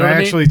 7-year-old kid. You Can know I what I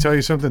mean? actually tell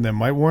you something that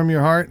might warm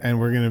your heart? And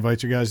we're going to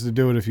invite you guys to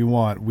do it if you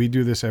want. We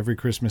do this every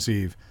Christmas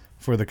Eve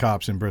for the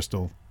cops in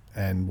Bristol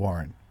and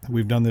Warren.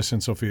 We've done this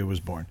since Sophia was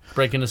born.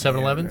 Break into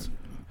 7-Elevens.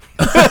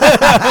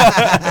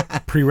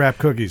 Pre-wrapped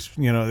cookies,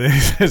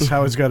 this is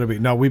how it's got to be.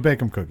 No, we bake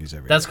them cookies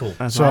every That's cool.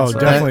 That's So awesome.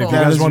 definitely, if you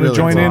That guys is want to really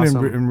join in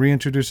awesome. and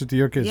reintroduce it to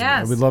your kids,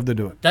 Yes. we'd love to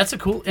do it. That's a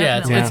cool. Yeah,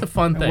 it's Definitely. a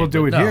fun And thing. we'll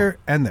do it but no, here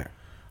and there.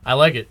 I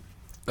like it.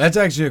 That's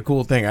actually a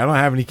cool thing. I don't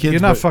have any kids.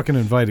 You're not but fucking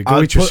invited. Go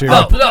I'll eat your put-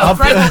 cereal. No,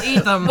 Fred will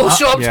eat them. we'll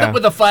show up Yeah.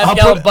 with a I'll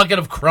 5-gallon put- bucket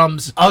of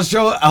crumbs.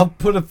 I'll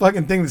put a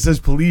fucking thing that says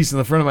police in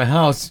the front of my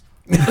house.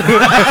 These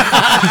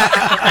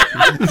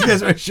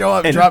guys will show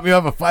up and drop me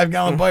off a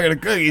 5-gallon bucket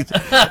of cookies.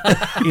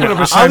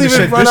 I'll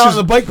even run out on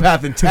the bike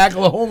path and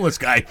tackle a homeless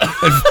guy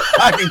and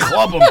fucking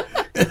club him.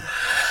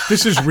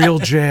 This is real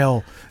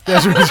jail.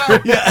 That's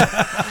what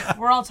it's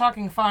We're all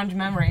talking fond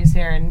memories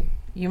here, and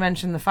you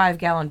mentioned the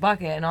 5-gallon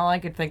bucket, and all I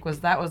could think was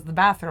that was the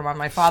bathroom on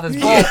my father's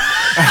boat.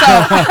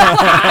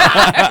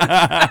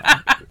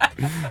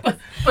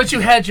 But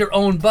you had your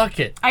own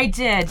bucket. I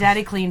did.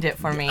 Daddy cleaned it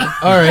for me.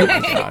 All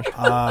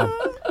right.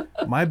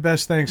 My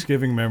best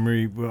Thanksgiving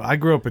memory. Well, I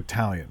grew up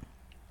Italian,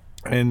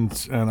 and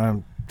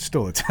I'm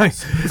still Italian.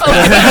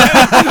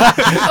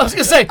 I was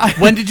gonna say,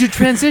 when did you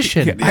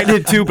transition? I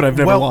did too, but I've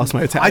never lost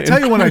my Italian. I tell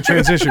you when I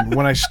transitioned,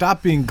 when I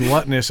stopped being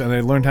gluttonous and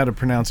I learned how to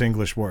pronounce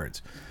English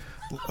words.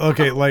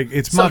 Okay, like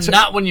it's So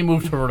mozzarella. not when you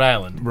moved to Rhode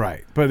Island.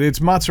 Right, but it's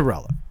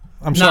mozzarella.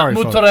 I'm sorry,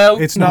 folks. mozzarella?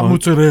 It's not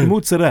mozzarella.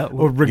 Mozzarella.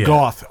 Or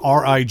rigoth,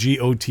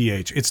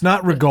 R-I-G-O-T-H. It's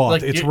not rigoth.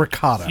 Like, it's you're-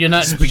 ricotta. You're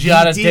not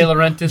Giada De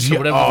Laurentiis or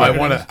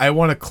whatever. I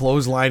want to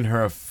clothesline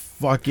her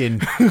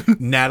fucking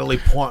Natalie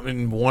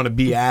Portman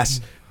wannabe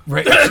ass.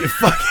 Right?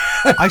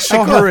 I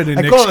saw her at a I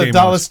Knicks call it a game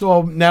dollar once.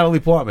 store Natalie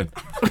Portman.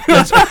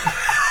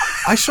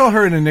 I saw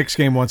her in a Knicks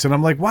game once, and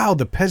I'm like, wow,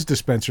 the Pez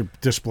dispenser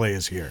display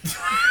is here.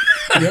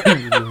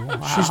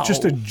 She's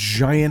just a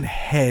giant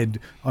head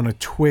on a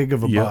twig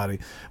of a Yep. body.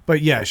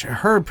 But yeah,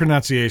 her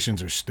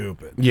pronunciations are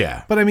stupid.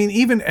 Yeah. But I mean,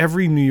 even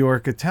every New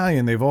York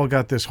Italian, they've all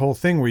got this whole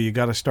thing where you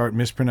got to start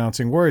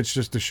mispronouncing words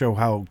just to show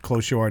how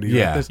close you are to your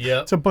Yeah.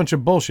 Yep. It's a bunch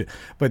of bullshit.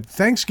 But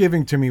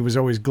Thanksgiving to me was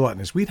always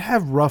gluttonous. We'd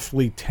have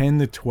roughly 10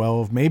 to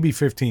 12, maybe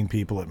 15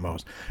 people at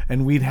most.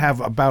 And we'd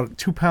have about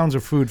 2 pounds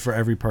of food for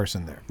every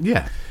person there.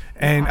 Yeah.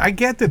 And I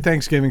get that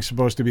Thanksgiving's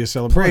supposed to be a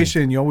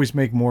celebration. You always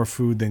make more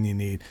food than you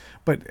need.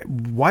 But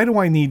why do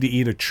I need to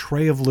eat a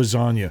tray of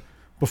lasagna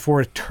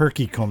before a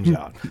turkey comes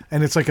out?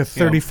 And it's like a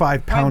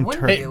 35-pound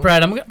wouldn't turkey. Hey,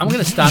 Brad, I'm going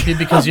to stop you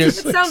because you're. It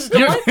sounds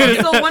delightful. I'm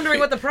still wondering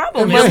what the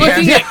problem You're is.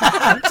 looking at,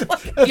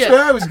 That's Yeah.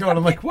 where I was going.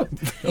 I'm like, what?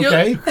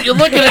 Okay. you're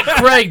looking at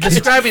Craig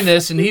describing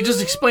this, and he just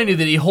explained to you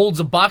that he holds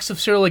a box of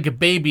cereal like a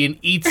baby and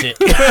eats it.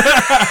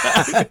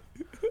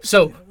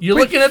 So you're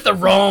looking at the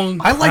wrong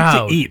I like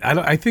crowd. to eat.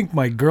 I think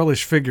my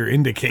girlish figure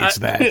indicates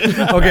that.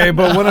 Okay,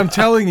 but what I'm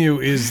telling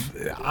you is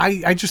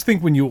I just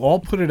think when you all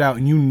put it out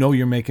and you know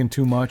you're making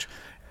too much,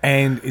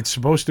 and it's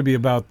supposed to be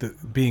about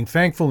being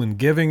thankful and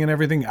giving and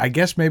everything, I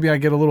guess maybe I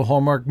get a little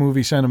Hallmark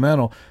movie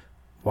sentimental.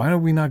 Why are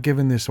we not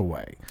giving this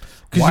away?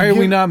 Why are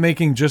we not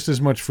making just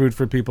as much food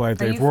for people out Are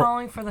there? you If we're-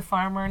 falling for the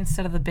farmer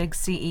instead of the big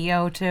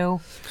CEO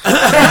too?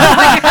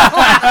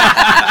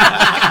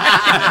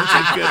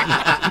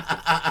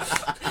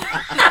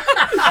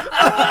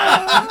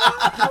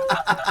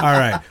 All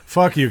right,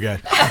 fuck you guys.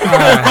 All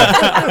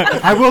right.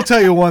 I will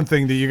tell you one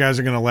thing that you guys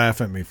are going to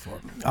laugh at me for.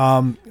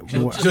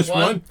 Just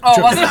one?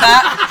 Oh, wasn't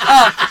that?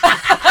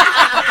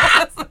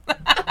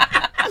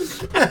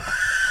 Oh.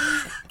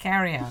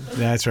 Carry on.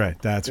 That's right.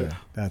 That's right.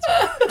 That's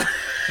right.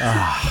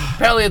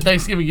 Apparently at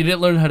Thanksgiving you didn't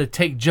learn how to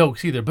take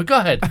jokes either. But go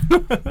ahead.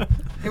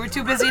 They were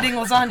too busy eating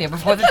lasagna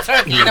before the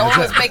turkey. No one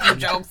was making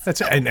jokes.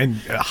 That's and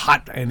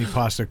hot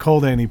antipasta,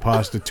 cold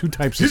antipasta, 2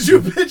 types of Did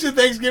you soup. picture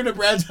Thanksgiving at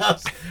Brad's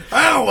house?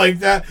 I don't like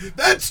that.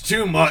 That's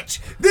too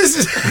much. This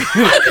is.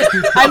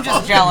 I'm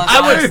just jealous,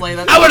 honestly.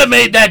 I would have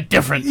made that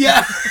different.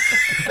 Yeah.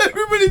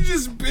 Everybody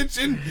just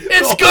bitching.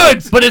 It's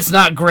good, but it's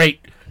not great.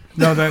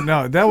 No,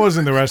 that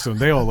wasn't the rest of them.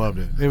 They all loved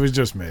it. It was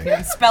just me.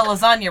 Spell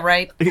lasagna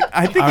right.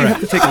 I think you have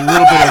to take a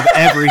little bit of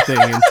everything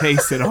and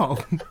taste it all.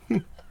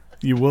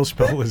 You will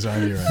spell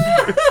lasagna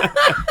right.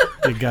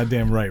 You're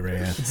goddamn right,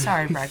 Rayanne.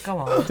 Sorry, Brad. Go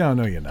on.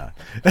 No, you're not.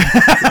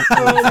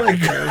 Oh my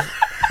god.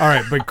 All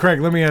right, but Craig,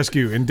 let me ask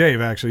you, and Dave,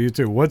 actually, you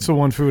too. What's the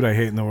one food I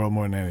hate in the world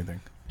more than anything?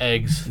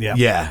 Eggs.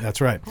 Yeah.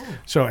 That's right.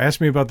 So ask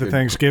me about the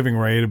Thanksgiving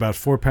where I ate about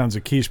 4 pounds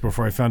of quiche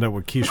before I found out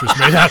what quiche was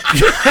made out of.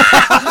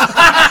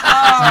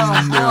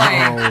 Oh, boy.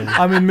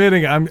 I'm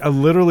admitting, I'm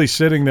literally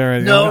sitting there.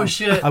 And, No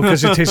shit.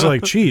 Because it tasted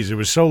like cheese. It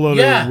was so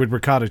loaded Yeah. with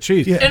ricotta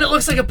cheese. And it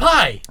looks like a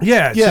pie.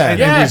 Yeah. Yeah.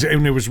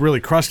 And it was really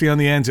crusty on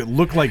the ends. It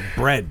looked like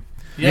bread.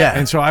 Yeah.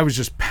 And so I was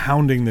just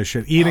pounding this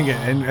shit, eating it.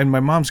 And my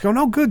mom's going,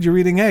 oh, good, you're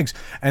eating eggs.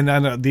 And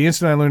then the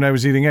instant I learned I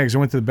was eating eggs, I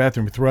went to the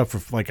bathroom and threw up for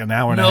like an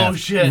hour and a half. No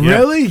shit. Yeah.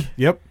 Really?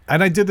 Yep.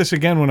 And I did this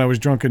again when I was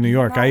drunk in New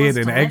York. That I ate was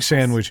an egg delicious.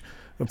 sandwich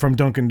from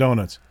Dunkin'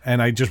 Donuts,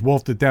 and I just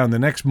wolfed it down. The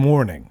next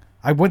morning,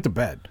 I went to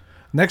bed.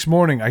 Next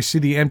morning, I see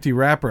the empty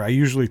wrapper. I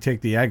usually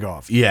take the egg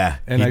off. Yeah.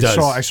 And he does.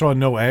 I saw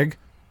no egg,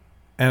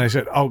 and I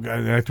said, oh,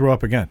 and I threw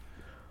up again.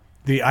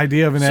 The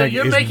idea of an So egg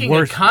you're is making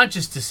worse. a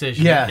conscious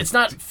decision. Yeah. It's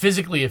not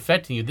physically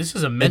affecting you. This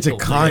is a mental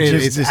thing.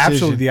 conscious- It's decision.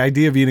 absolutely the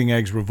idea of eating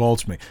eggs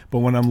revolts me. But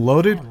when I'm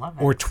loaded love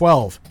it. or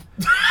 12,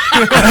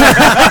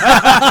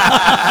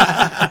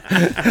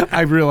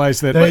 I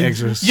realize that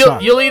eggs are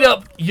suck.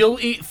 You'll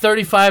eat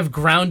 35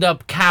 ground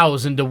up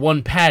cows into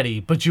one patty,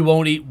 but you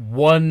won't eat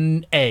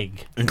one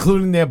egg.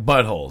 Including their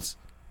buttholes.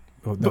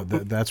 Oh, no,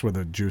 that's where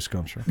the juice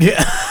comes from.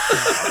 Yeah.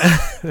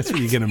 That's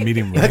where you get a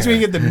medium rare. That's where you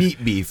get the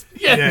meat beef.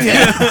 Yeah.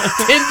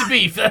 Tinned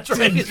beef. That's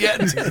right.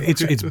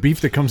 It's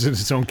beef that comes in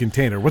its own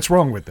container. What's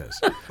wrong with this?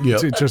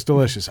 Yep. It's just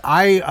delicious.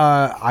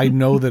 I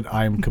know that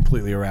I'm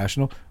completely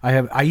irrational.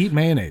 I eat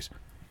mayonnaise.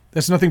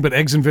 That's nothing but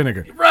eggs and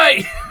vinegar.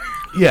 Right.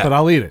 Yeah. But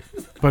I'll eat it.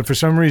 But for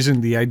some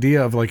reason, the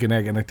idea of like an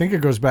egg, and I think it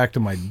goes back to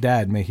my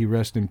dad, may he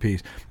rest in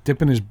peace,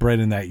 dipping his bread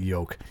in that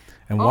yolk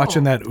and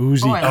watching that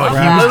oozy Oh, I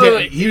crap. love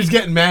that. He was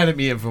getting mad at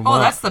me in Vermont. Oh,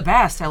 that's the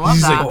best. I love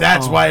He's that. like,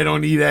 that's why I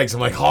don't eat eggs.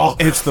 I'm like, oh,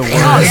 It's the worst.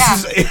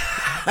 Oh,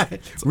 yeah.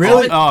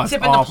 really? Oh, it's Tip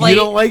in the awful. plate. You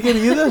don't like it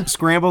either?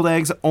 Scrambled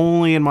eggs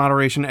only in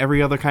moderation.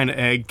 Every other kind of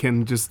egg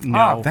can just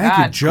no. Oh, Thank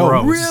you, God. Joe.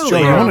 Gross. Really? Joe,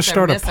 you Gross. want to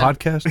start a Missing.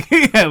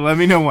 podcast? Yeah, let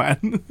me know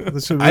when.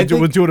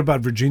 We'll do it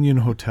about Virginian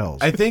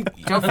hotels. I think,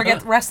 Don't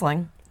forget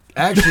wrestling.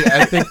 actually,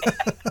 I think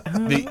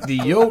the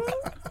yolk,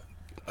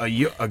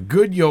 a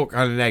good yolk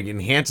on an egg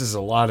enhances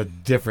a lot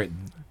of different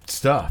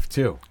stuff,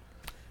 too.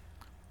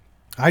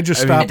 I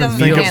just I mean, stop It and doesn't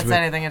think enhance of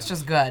anything. It's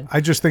just good.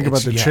 I just think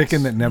about the Yes.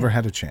 chicken that never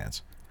had a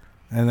chance.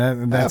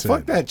 And that's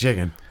fuck it. that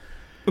chicken.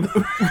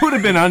 Would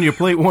have been on your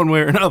plate one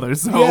way or another.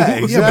 So Yeah,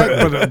 exactly.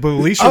 But at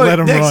least you let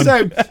him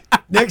run.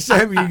 Next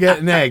time you get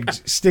an egg,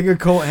 stick a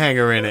coat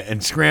hanger in it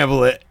and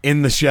scramble it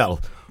in the shell.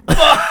 You'll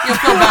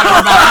feel better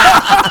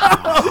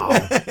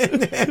about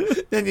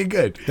it. Then you're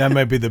good. That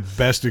might be the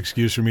best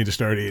excuse for me to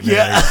start eating.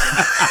 Yeah.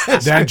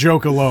 eggs. That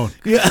joke alone.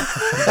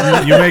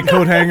 Yeah. You make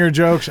coat hanger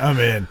jokes, I'm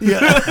in.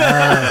 Yeah.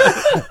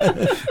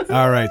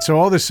 All right. So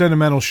all this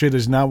sentimental shit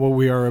is not what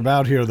we are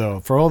about here, though.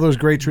 For all those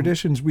great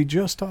traditions we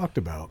just talked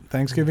about,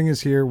 Thanksgiving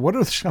is here. What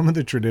are some of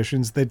the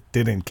traditions that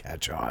didn't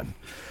catch on?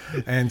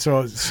 And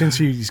so since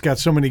he's got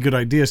so many good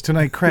ideas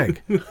tonight,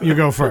 Craig, you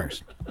go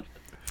first.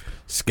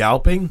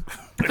 Scalping?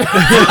 I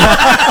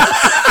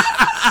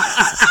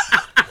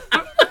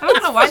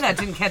don't know why that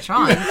didn't catch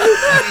on.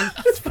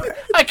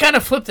 I kind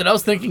of flipped it. I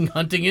was thinking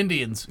hunting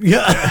Indians.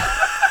 Yeah.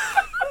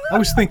 I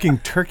was thinking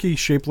turkey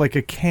shaped like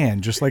a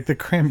can, just like the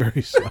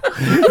cranberry sauce.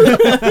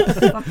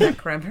 Fuck that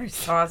cranberry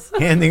sauce.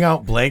 Handing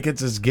out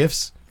blankets as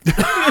gifts?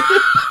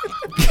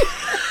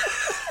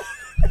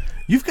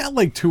 You've got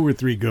like 2 or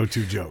 3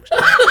 go-to jokes.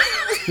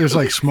 There's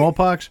like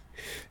smallpox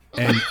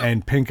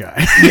and pink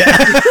eye.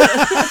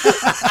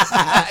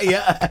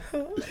 Yeah.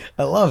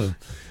 I love him.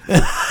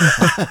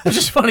 It's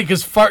just funny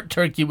because fart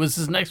turkey was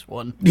his next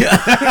one. Yeah.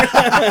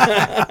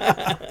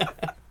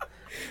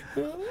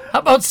 How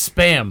about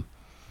spam?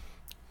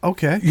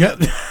 Okay. Yeah.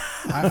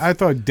 I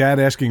thought Dad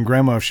asking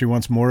Grandma if she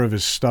wants more of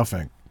his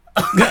stuffing.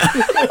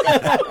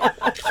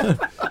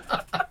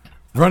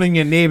 Running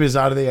your neighbors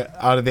out of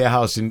their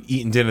house and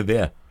eating dinner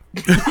there.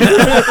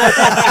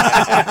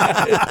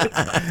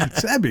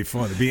 That'd be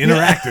fun. It'd be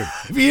interactive.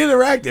 Be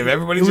interactive.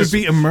 Everybody It would just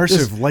be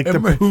immersive, like the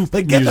poop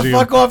like get the museum.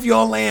 fuck off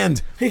your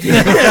land.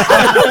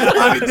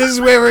 I mean, this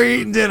is where we're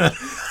eating dinner.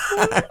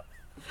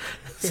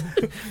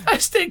 I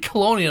stayed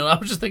colonial. I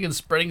was just thinking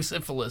spreading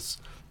syphilis.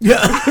 Yeah.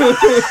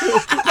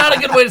 Not a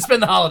good way to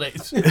spend the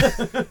holidays.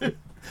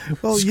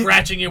 Well,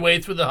 Scratching your way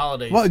through the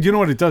holidays. well, you know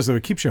what it does, though?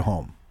 It keeps you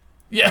home.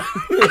 Yeah.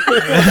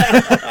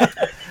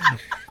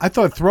 I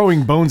thought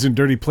throwing bones and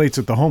dirty plates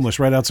at the homeless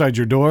right outside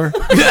your door.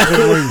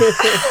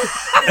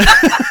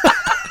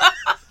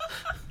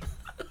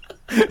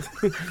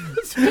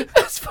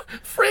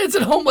 Fran's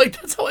at home like,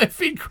 that's how I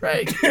feed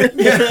Craig. That's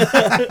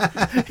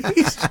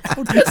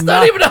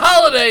not even a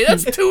holiday.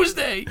 That's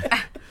Tuesday.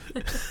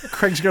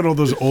 Craig's got all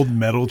those old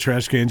metal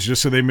trash cans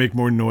just so they make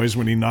more noise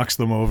when he knocks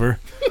them over.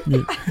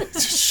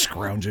 It's just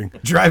scrounging.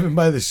 Driving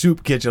by the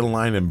soup kitchen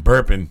line and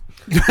burping.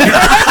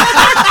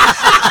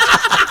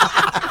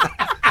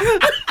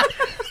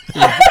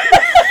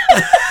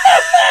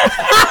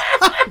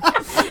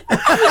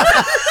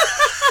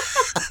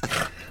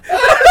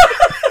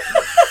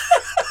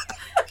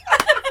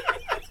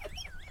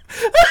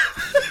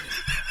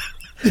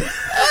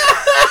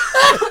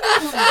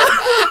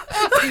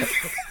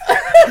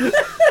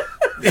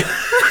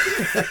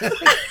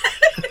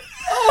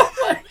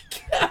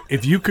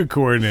 If you could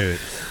coordinate it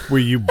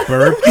where you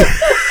burp,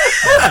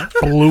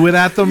 blew it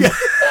at them,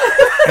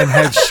 and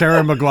had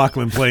Sarah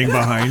McLachlan playing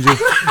behind you.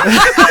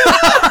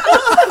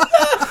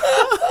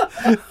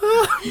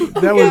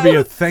 That would be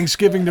a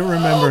Thanksgiving to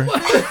remember.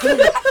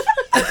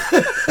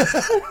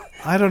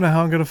 I don't know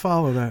how I'm going to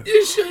follow that.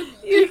 You should.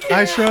 You can.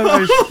 I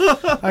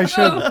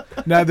should.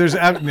 Now, there's...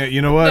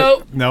 You know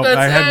what? Nope, I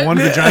that's had it. one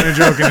vagina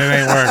joke and it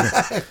ain't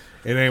working.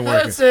 It ain't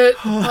working. That's it.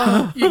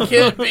 You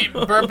can't be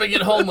burping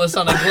at homeless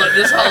on a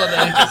gluttonous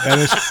holiday. That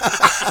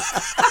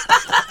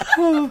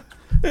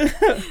is...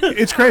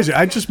 It's crazy.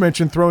 I just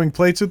mentioned throwing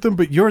plates at them,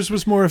 but yours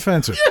was more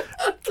offensive.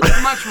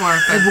 Much more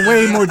offensive.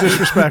 Way more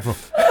disrespectful.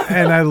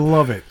 And I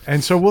love it.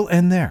 And so we'll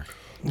end there.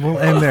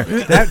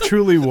 That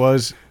truly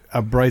was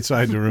a bright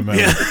side to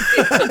remember.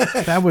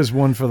 That was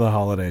one for the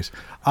holidays.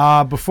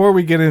 Before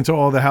we get into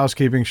all the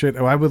housekeeping shit,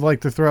 I would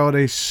like to throw out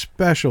a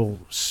special,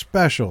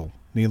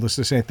 needless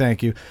to say,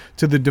 thank you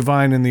to the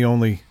divine and the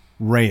only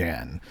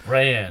Rayanne.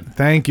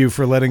 Thank you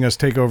for letting us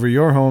take over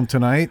your home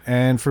tonight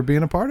and for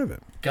being a part of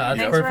it. God's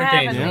Thanks for perfect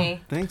having angel. me.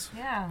 Thanks.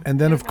 Yeah. And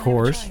then, I of didn't really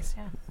have a course- choice,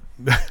 yeah.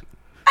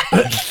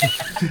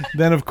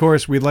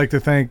 We'd like to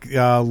thank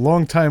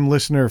longtime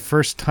listener,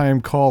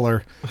 first-time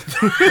caller,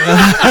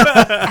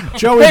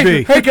 Joey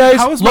B. Hey guys,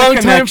 how was my Long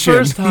time, connection?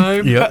 first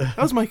time. Yeah. That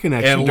was my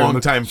connection. And during the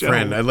longtime show.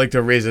 friend. I'd like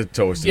to raise a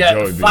toast to Yeah,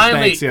 Joey B.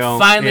 finally Thanks, yo.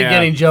 finally Yeah.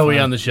 getting Joey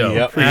on the show.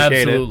 Yep. Appreciate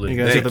Absolutely. it.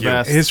 You guys Thank are the you.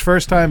 best. His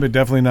first time, but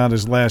definitely not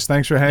his last.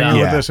 Thanks for hanging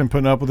Yeah. with us and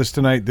putting up with us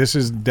tonight. This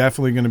is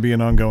definitely going to be an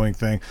ongoing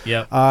thing.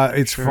 Yep.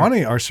 It's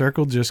funny. Our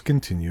circle just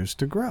continues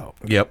to grow.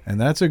 Yep. And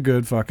that's a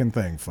good fucking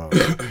thing, folks.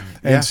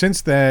 And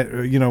since that,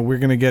 we're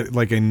going to get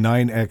like a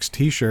 9X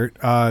t-shirt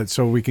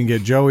so we can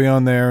get Joey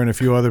on there and a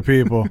few other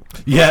people.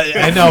 Yeah,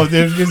 I know.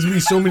 There's going to be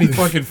so many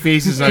fucking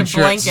faces on And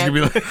shirts. It's gonna be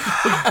blanket.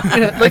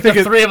 like, Like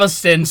the three of us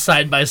stand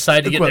side by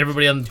side to get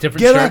everybody on different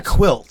get our shirts.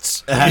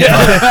 quilts.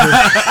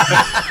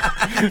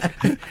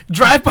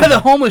 Drive by the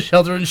homeless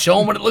shelter and show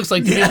them what it looks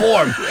like to be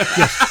warm.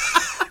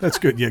 That's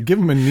good. Yeah, give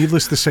them a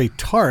needless to say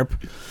tarp.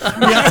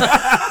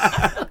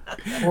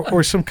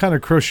 or some kind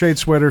of crocheted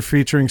sweater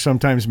featuring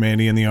sometimes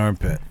Manny in the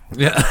armpit.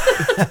 Yeah.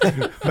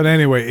 But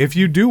anyway, if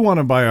you do want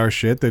to buy our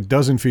shit that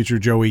doesn't feature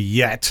Joey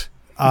yet,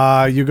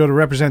 you go to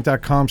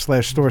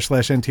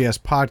represent.com/store/NTS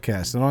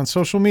podcast. And on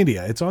social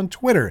media, it's on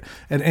Twitter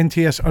at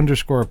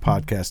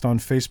NTS_podcast, on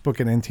Facebook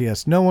at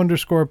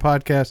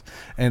NTS_podcast,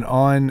 and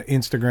on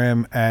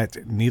Instagram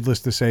at Needless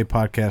to Say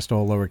Podcast,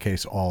 all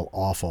lowercase, all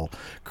awful.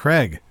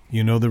 Craig,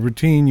 you know the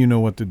routine, you know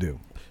what to do.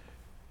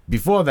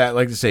 Before that, I'd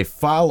like to say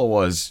follow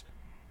us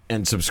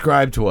and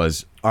subscribe to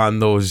us on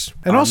those.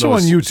 And also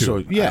on YouTube. So,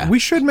 yeah. We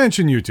should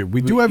mention YouTube.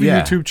 We do have a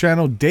Yeah. YouTube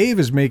channel. Dave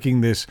is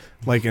making this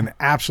like an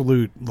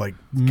absolute mission.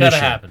 Gotta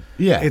happen.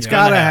 Yeah. It's Yeah.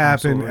 gotta Gotta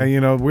happen. happen.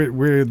 You know,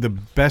 we're the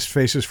best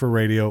faces for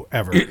radio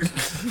ever. but we're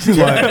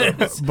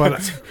It's been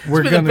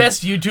gonna. the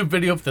best YouTube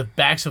video of the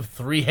backs of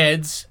 3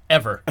 heads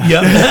ever.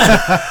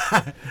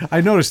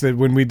 I noticed that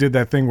when we did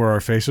that thing where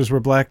our faces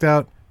were blacked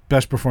out,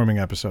 best performing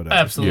episode ever.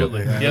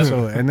 Absolutely. Yeah, Yep.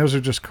 so, and those are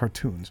just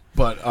cartoons.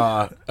 But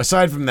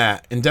aside from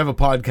that, Endeavor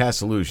Podcast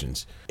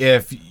Solutions.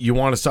 If you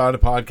want to start a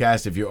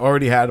podcast, if you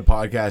already had a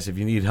podcast, if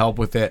you need help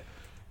with it,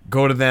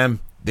 go to them.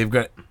 They've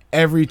got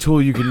every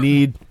tool you can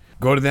need.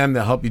 Go to them.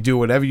 They'll help you do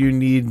whatever you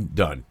need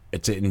done.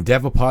 It's at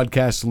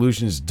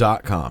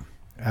EndeavorPodcastSolutions.com.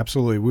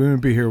 Absolutely. We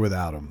wouldn't be here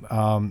without them.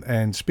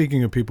 And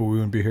speaking of people we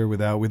wouldn't be here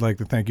without, we'd like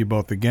to thank you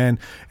both again.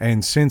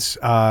 And since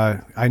I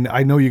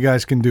know you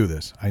guys can do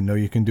this, I know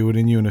you can do it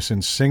in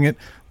unison. Sing it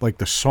like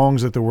the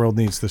songs that the world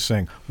needs to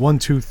sing. 1,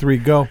 2, 3,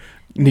 go.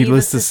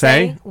 Needless to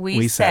say,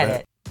 we said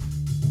it.